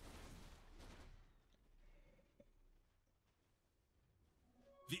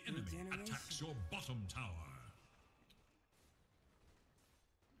 The enemy attacks your bottom tower.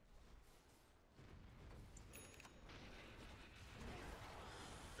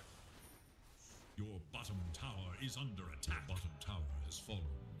 Your bottom tower is under attack. Bottom tower has fallen.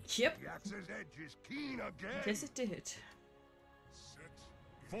 Yep. The axe's edge is keen again. Guess it did. Set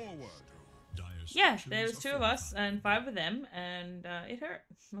forward. Yeah, there was 2 of us and 5 of them, and it hurt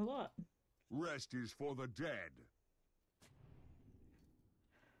a lot. Rest is for the dead.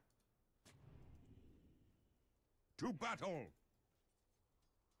 To battle.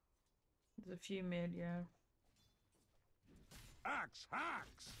 There's a few mid, yeah. Axe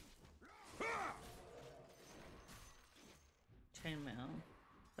hacks. Chainmail.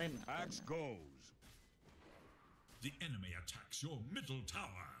 Axe goes. The enemy attacks your middle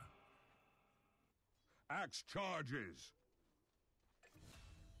tower. Axe charges.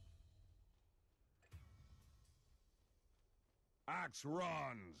 Axe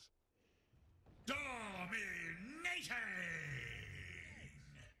runs. Dominating!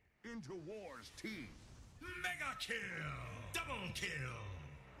 Into war's teeth. Mega kill! Double kill!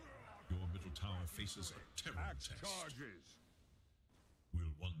 Your middle tower faces a terrible Axe test. charges.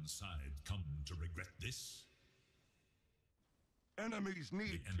 Will one side come to regret this? Enemies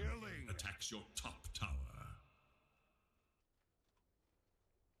need The enemy killing. attacks your top tower.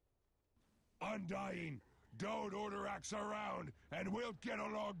 Undying, don't order axe around, and we'll get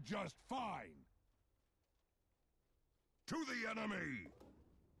along just fine. To the enemy.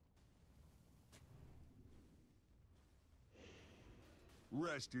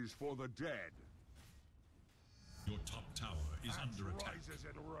 Rest is for the dead. Your top tower is Axe under attack. rises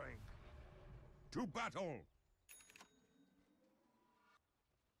in rank. To battle.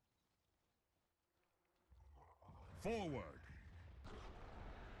 Forward.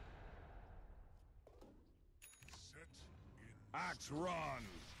 Axe runs.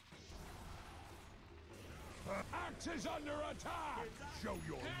 Axe is under attack. Show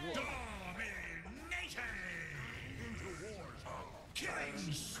your worth. Dominating! Into wars.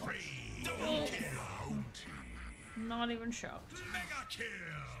 Killing spree! Double kill! Not even shocked. Mega kill!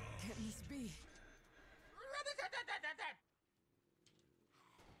 Can this be?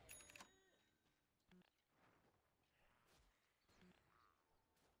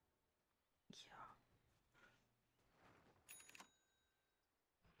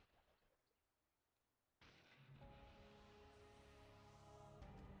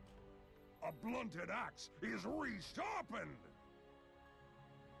 A blunted axe is resharpened.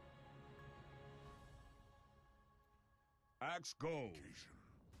 Axe goes.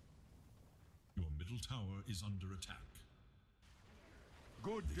 Your middle tower is under attack.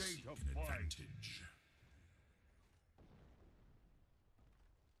 Good They day seek to an fight. advantage.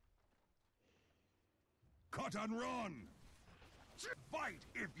 Cut and run. Fight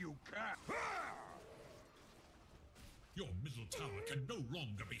if you can. Your middle tower can no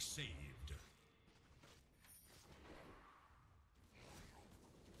longer be saved.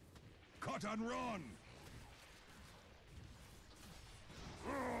 Cut and run.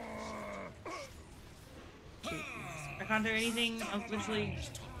 I can't do anything. I was literally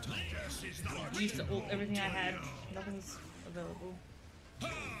used to everything I had. Nothing's available.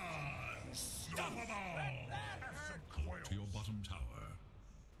 To your bottom tower.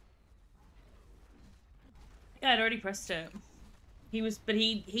 Yeah, I'd already pressed it. He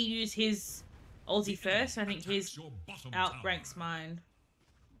used his ulti first. I think his outranks mine.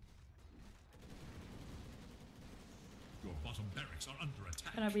 Your bottom barracks are under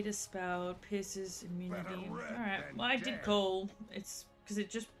attack. Can I be dispelled? Pierces immunity. Alright, well I did call. It's because you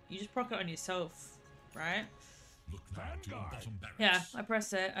just proc it on yourself, right? Look now to your bottom barracks. Yeah, I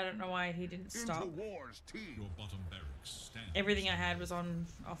pressed it. I don't know why he didn't stop. Your bottom barracks stand. Everything I had was on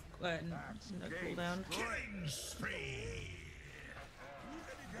off no cooldown. Killing spree.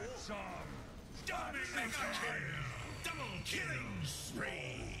 Some. Mega kill. Double killing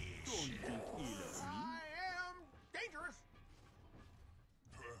spree. I am dangerous.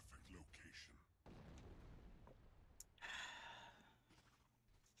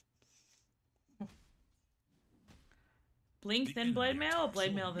 Blink, then blade mail, or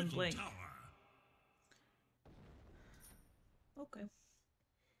blade mail, then blink? Okay.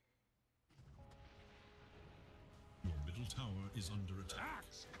 Your middle tower is under attack.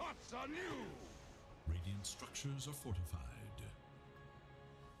 Axe cuts on you! Radiant structures are fortified.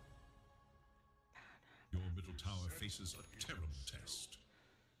 Your middle tower faces a terrible test.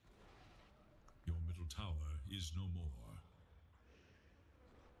 Your middle tower is no more.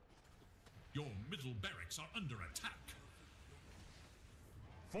 Your middle barracks are under attack.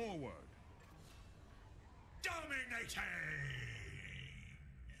 Forward! Dominating!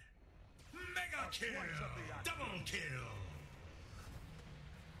 Mega kill! Double kill!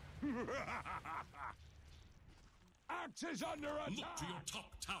 Axe is under attack! Look to your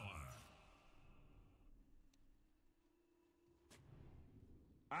top tower.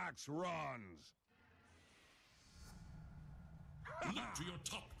 Axe runs! Look to your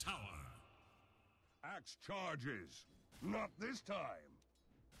top tower. Axe charges! Not this time!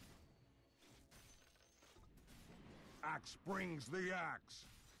 Axe brings the axe!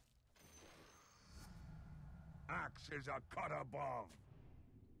 Axe is a cut above!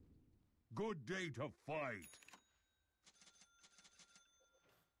 Good day to fight!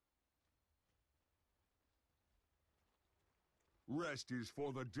 Rest is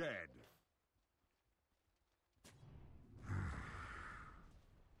for the dead.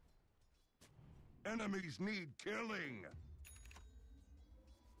 Enemies need killing!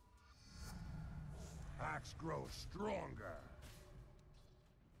 Axe grows stronger.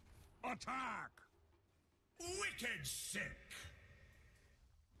 Attack! Wicked sick!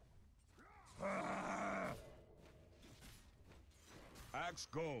 Axe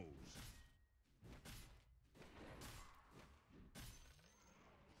goes.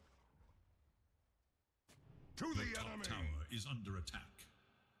 To Your the top enemy! tower is under attack.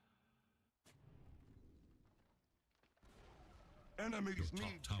 Enemies Your top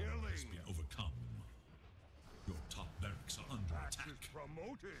need tower has killing! been overcome. Your top barracks are under Axe attack. is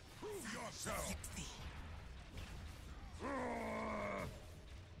promoted! Prove yourself!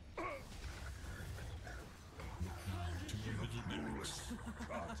 To your middle barracks.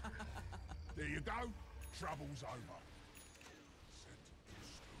 Cut. There you go. Trouble's over.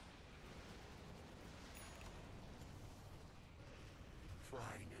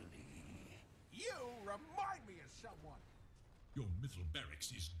 Finally. You remind me of someone. Your middle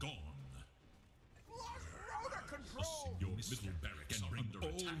barracks is gone. Lost rotor control. Your middle barracks are under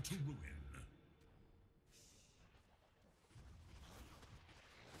attack. To ruin.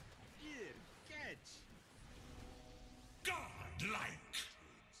 Here, catch. Godlike.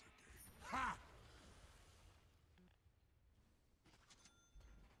 Ha!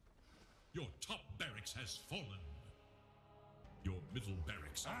 Your top barracks has fallen. Your middle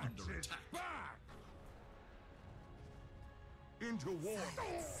barracks are Axe under is attack. back! Into war!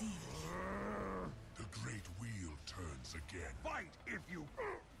 The great wheel turns again. Fight if you...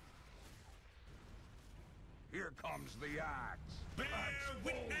 Here comes the axe! Bear Axe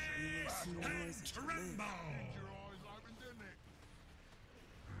witness falls. and tremble!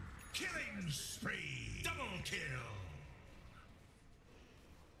 Killing spree! Double kill!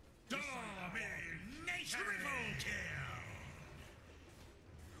 Domination! Triple kill!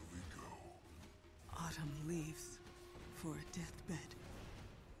 Here we go. Autumn leaves for a deathbed.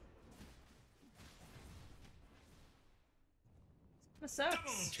 What's up?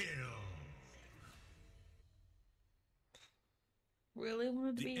 Double kill! Really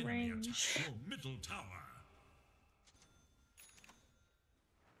wanted to The be enemy range. attacks your middle tower.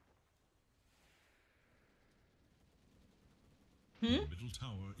 Your middle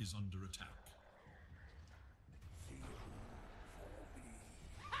tower is under attack.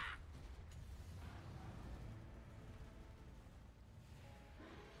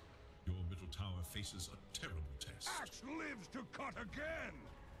 Your middle tower faces a terrible test. Axe lives to cut again!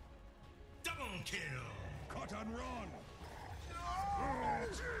 Double kill! Cut and run!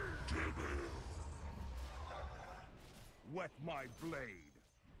 Wet my blade!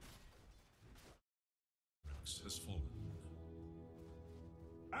 Rex has fallen.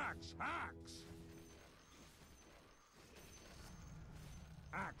 Axe hacks!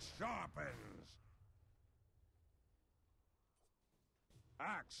 Axe sharpens!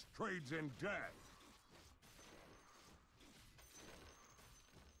 Axe trades in death!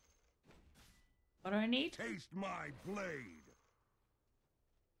 What do I need? Taste my blade!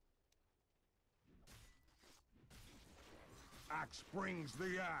 Axe brings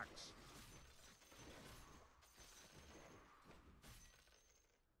the axe!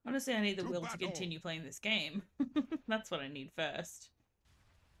 Honestly, I need the To will to battle. continue playing this game. That's what I need first.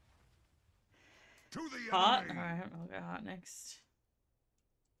 To the Heart? enemy. Alright, I'll go heart next.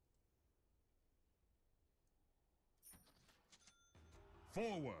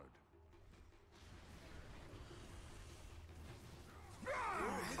 Forward.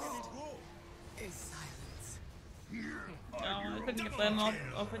 Is silence. Oh, I couldn't get them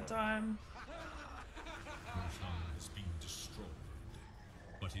off in time. Your tower has been destroyed,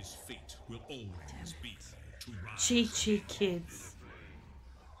 but his fate will always be to rise. Cheat kids.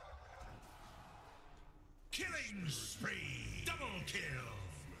 Killing spree! Double kill!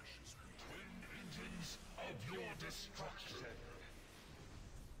 Engines of your destruction.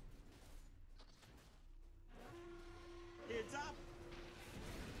 Heads up.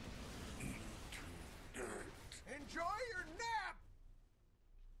 Enjoy your nap.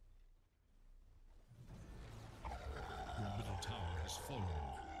 Your middle tower has fallen.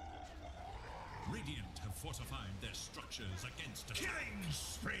 Radiant have fortified their structures against attack. Killing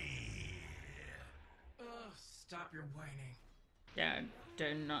spree! Ugh, stop your whining. Yeah, I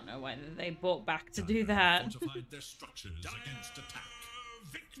do not know why they bought back to do that. Fortified their structures against attack.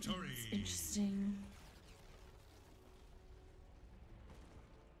 Victory! It's interesting.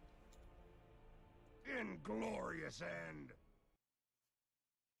 Inglorious end.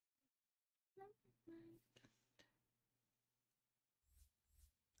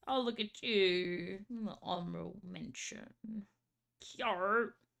 Oh, look at you. The honorable mention.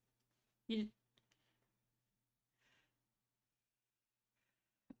 Cute. You...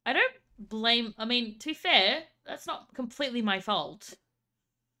 I don't blame... I mean, to be fair, that's not completely my fault.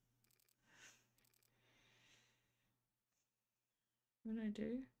 What did I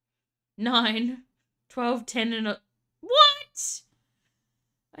do? 9, 12, 10, and a... What?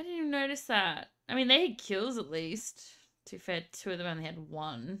 I didn't even notice that. I mean, they had kills at least. To be fair, 2 of them only had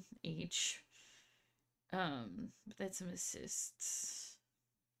 1 each. But they had some assists.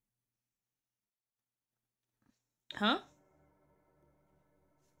 Huh?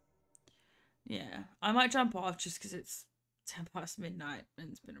 Yeah, I might jump off just because it's 10 past midnight and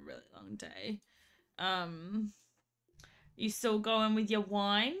it's been a really long day. You still going with your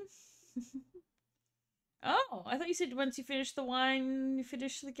wine? Oh, I thought you said once you finish the wine, you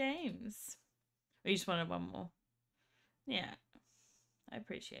finish the games. Or you just wanted one more? Yeah, I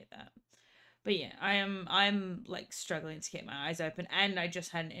appreciate that. But yeah, I'm like struggling to keep my eyes open, and I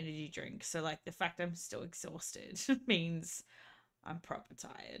just had an energy drink, so like the fact I'm still exhausted means I'm proper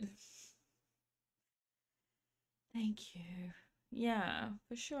tired. Thank you. Yeah,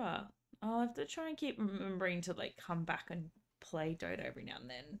 for sure. I'll have to try and keep remembering to like come back and play Dota every now and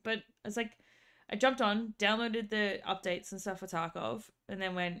then. But it's like I jumped on, downloaded the updates and stuff for Tarkov, and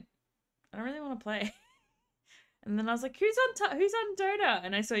then went, I don't really want to play. And then I was like, who's on Dota?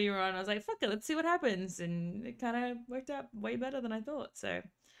 And I saw you were on. I was like, fuck it, let's see what happens. And it kind of worked out way better than I thought. So,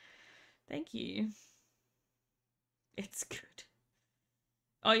 thank you. It's good.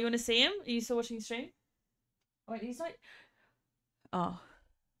 Oh, you want to see him? Are you still watching the stream? Oh, wait, he's like... Oh.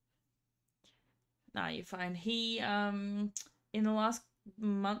 Nah, you're fine. He, in the last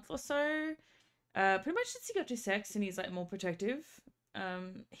month or so, pretty much since he got to sex and he's like more protective,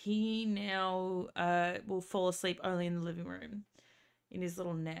 he now will fall asleep only in the living room in his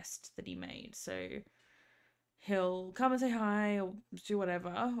little nest that he made. So he'll come and say hi or do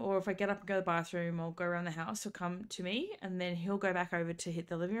whatever, or if I get up and go to the bathroom or go around the house, he'll come to me and then he'll go back over to hit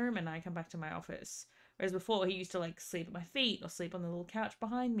the living room and I come back to my office. Whereas before he used to like sleep at my feet or sleep on the little couch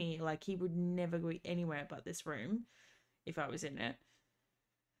behind me. Like he would never go anywhere but this room if I was in it.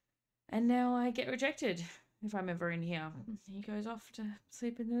 And now I get rejected if I'm ever in here. He goes off to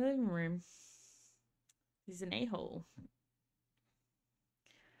sleep in the living room. He's an a-hole.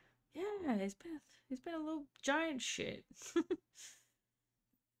 Yeah, he's been a little giant shit.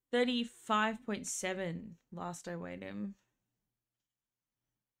 35.7 last I weighed him.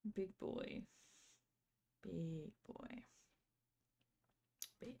 Big boy. Big boy.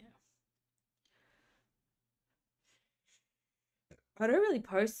 But yeah. I don't really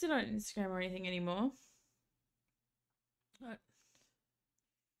post it on Instagram or anything anymore.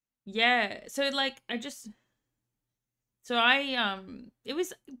 Yeah, so like it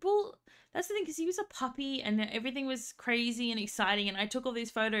was, well, that's the thing, because he was a puppy and everything was crazy and exciting, and I took all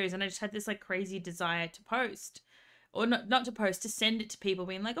these photos and I just had this like crazy desire to post, or not to post, to send it to people,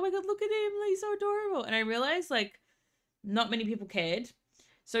 being like, oh my god, look at him, like, he's so adorable. And I realized like not many people cared.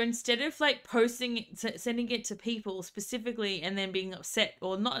 So instead of like sending it to people specifically and then being upset,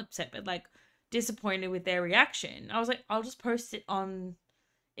 or not upset, but like disappointed with their reaction, I was like, I'll just post it on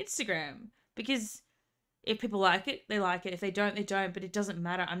Instagram, because if people like it, they like it. If they don't, they don't. But it doesn't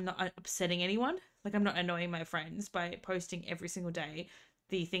matter. I'm not upsetting anyone. Like, I'm not annoying my friends by posting every single day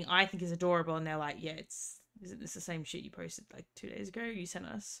the thing I think is adorable, and they're like, yeah, isn't this the same shit you posted like 2 days ago? You sent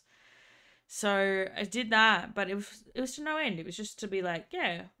us. So I did that, but it was to no end. It was just to be like,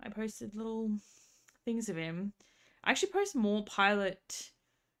 yeah, I posted little things of him. I actually post more pilot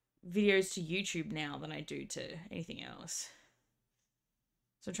videos to YouTube now than I do to anything else.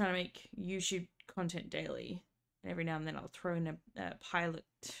 So I'm trying to make YouTube content daily, and every now and then I'll throw in a pilot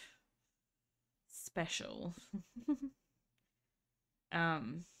special.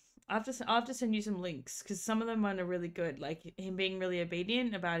 I'll have to send you some links, because some of them are really good, like him being really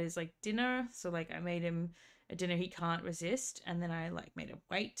obedient about his like dinner. So like I made him a dinner he can't resist, and then I like made him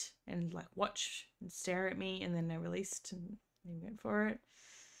wait and like watch and stare at me, and then I released and he went for it.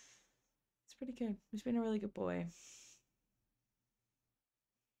 It's pretty good. He's been a really good boy.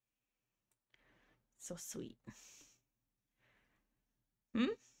 So sweet.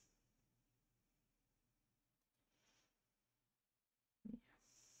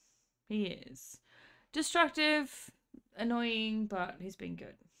 He is destructive, annoying, but he's been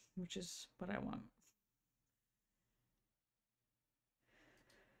good, which is what I want.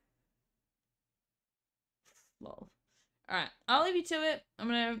 Lol. Alright, I'll leave you to it. I'm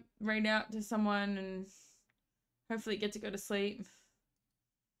gonna raid out to someone and hopefully get to go to sleep.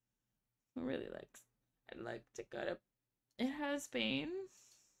 I'd like to go to... It has been.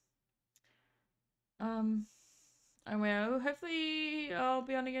 I will. Hopefully I'll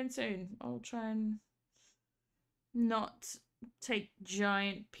be on again soon. I'll try and not take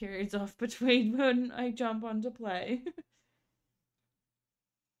giant periods off between when I jump on to play.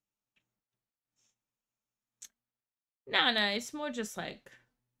 No, it's more just like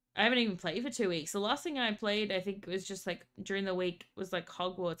I haven't even played for 2 weeks. The last thing I played, I think, was just like during the week was like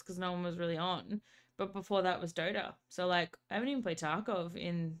Hogwarts, because no one was really on. But before that was Dota. So like I haven't even played Tarkov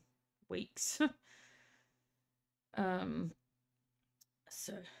in weeks.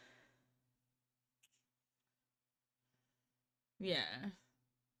 So yeah.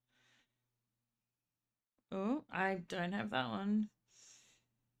 Oh, I don't have that one.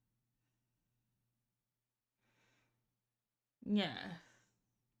 Yeah.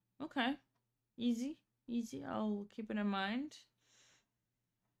 Okay. Easy. I'll keep it in mind.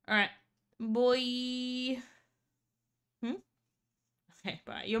 Alright. Boy. Okay,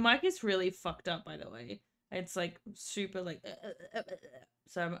 bye. Your mic is really fucked up, by the way. It's like super like...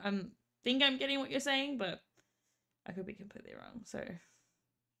 So I'm think I'm getting what you're saying, but I could be completely wrong. So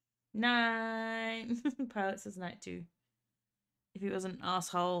night. Pilot says night too. If he was an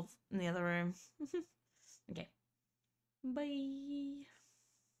asshole in the other room. Okay. Bye.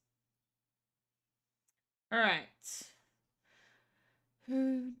 Alright.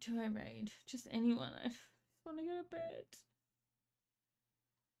 Who do I raid? Just anyone. I just want to go to bed.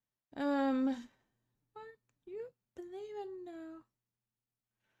 What you believe in now?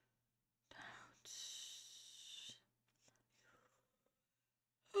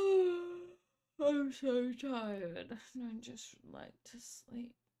 I'm so tired. I just like to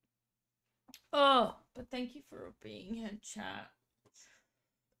sleep. Oh, but thank you for being here, chat.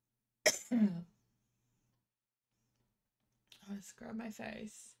 I scrub my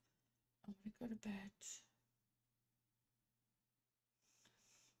face. I want to go to bed.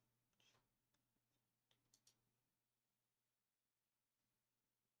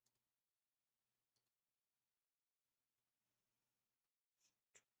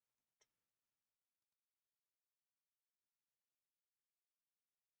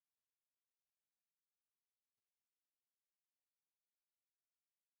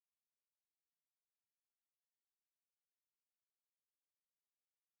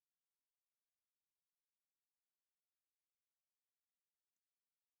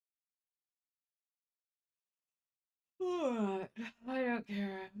 Alright, I don't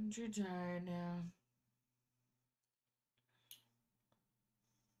care. I'm too tired now.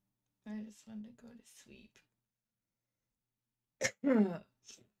 I just want to go to sleep. I'm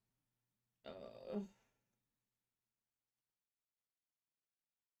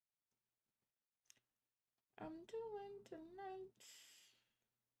doing tonight.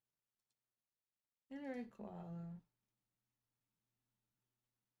 Hillary Koala.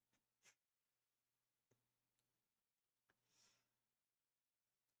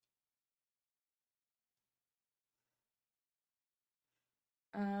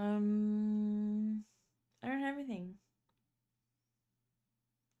 I don't have anything.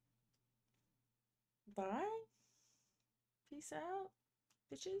 Bye. Peace out,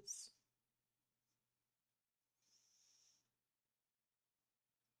 bitches.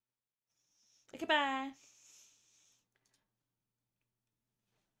 Okay, bye.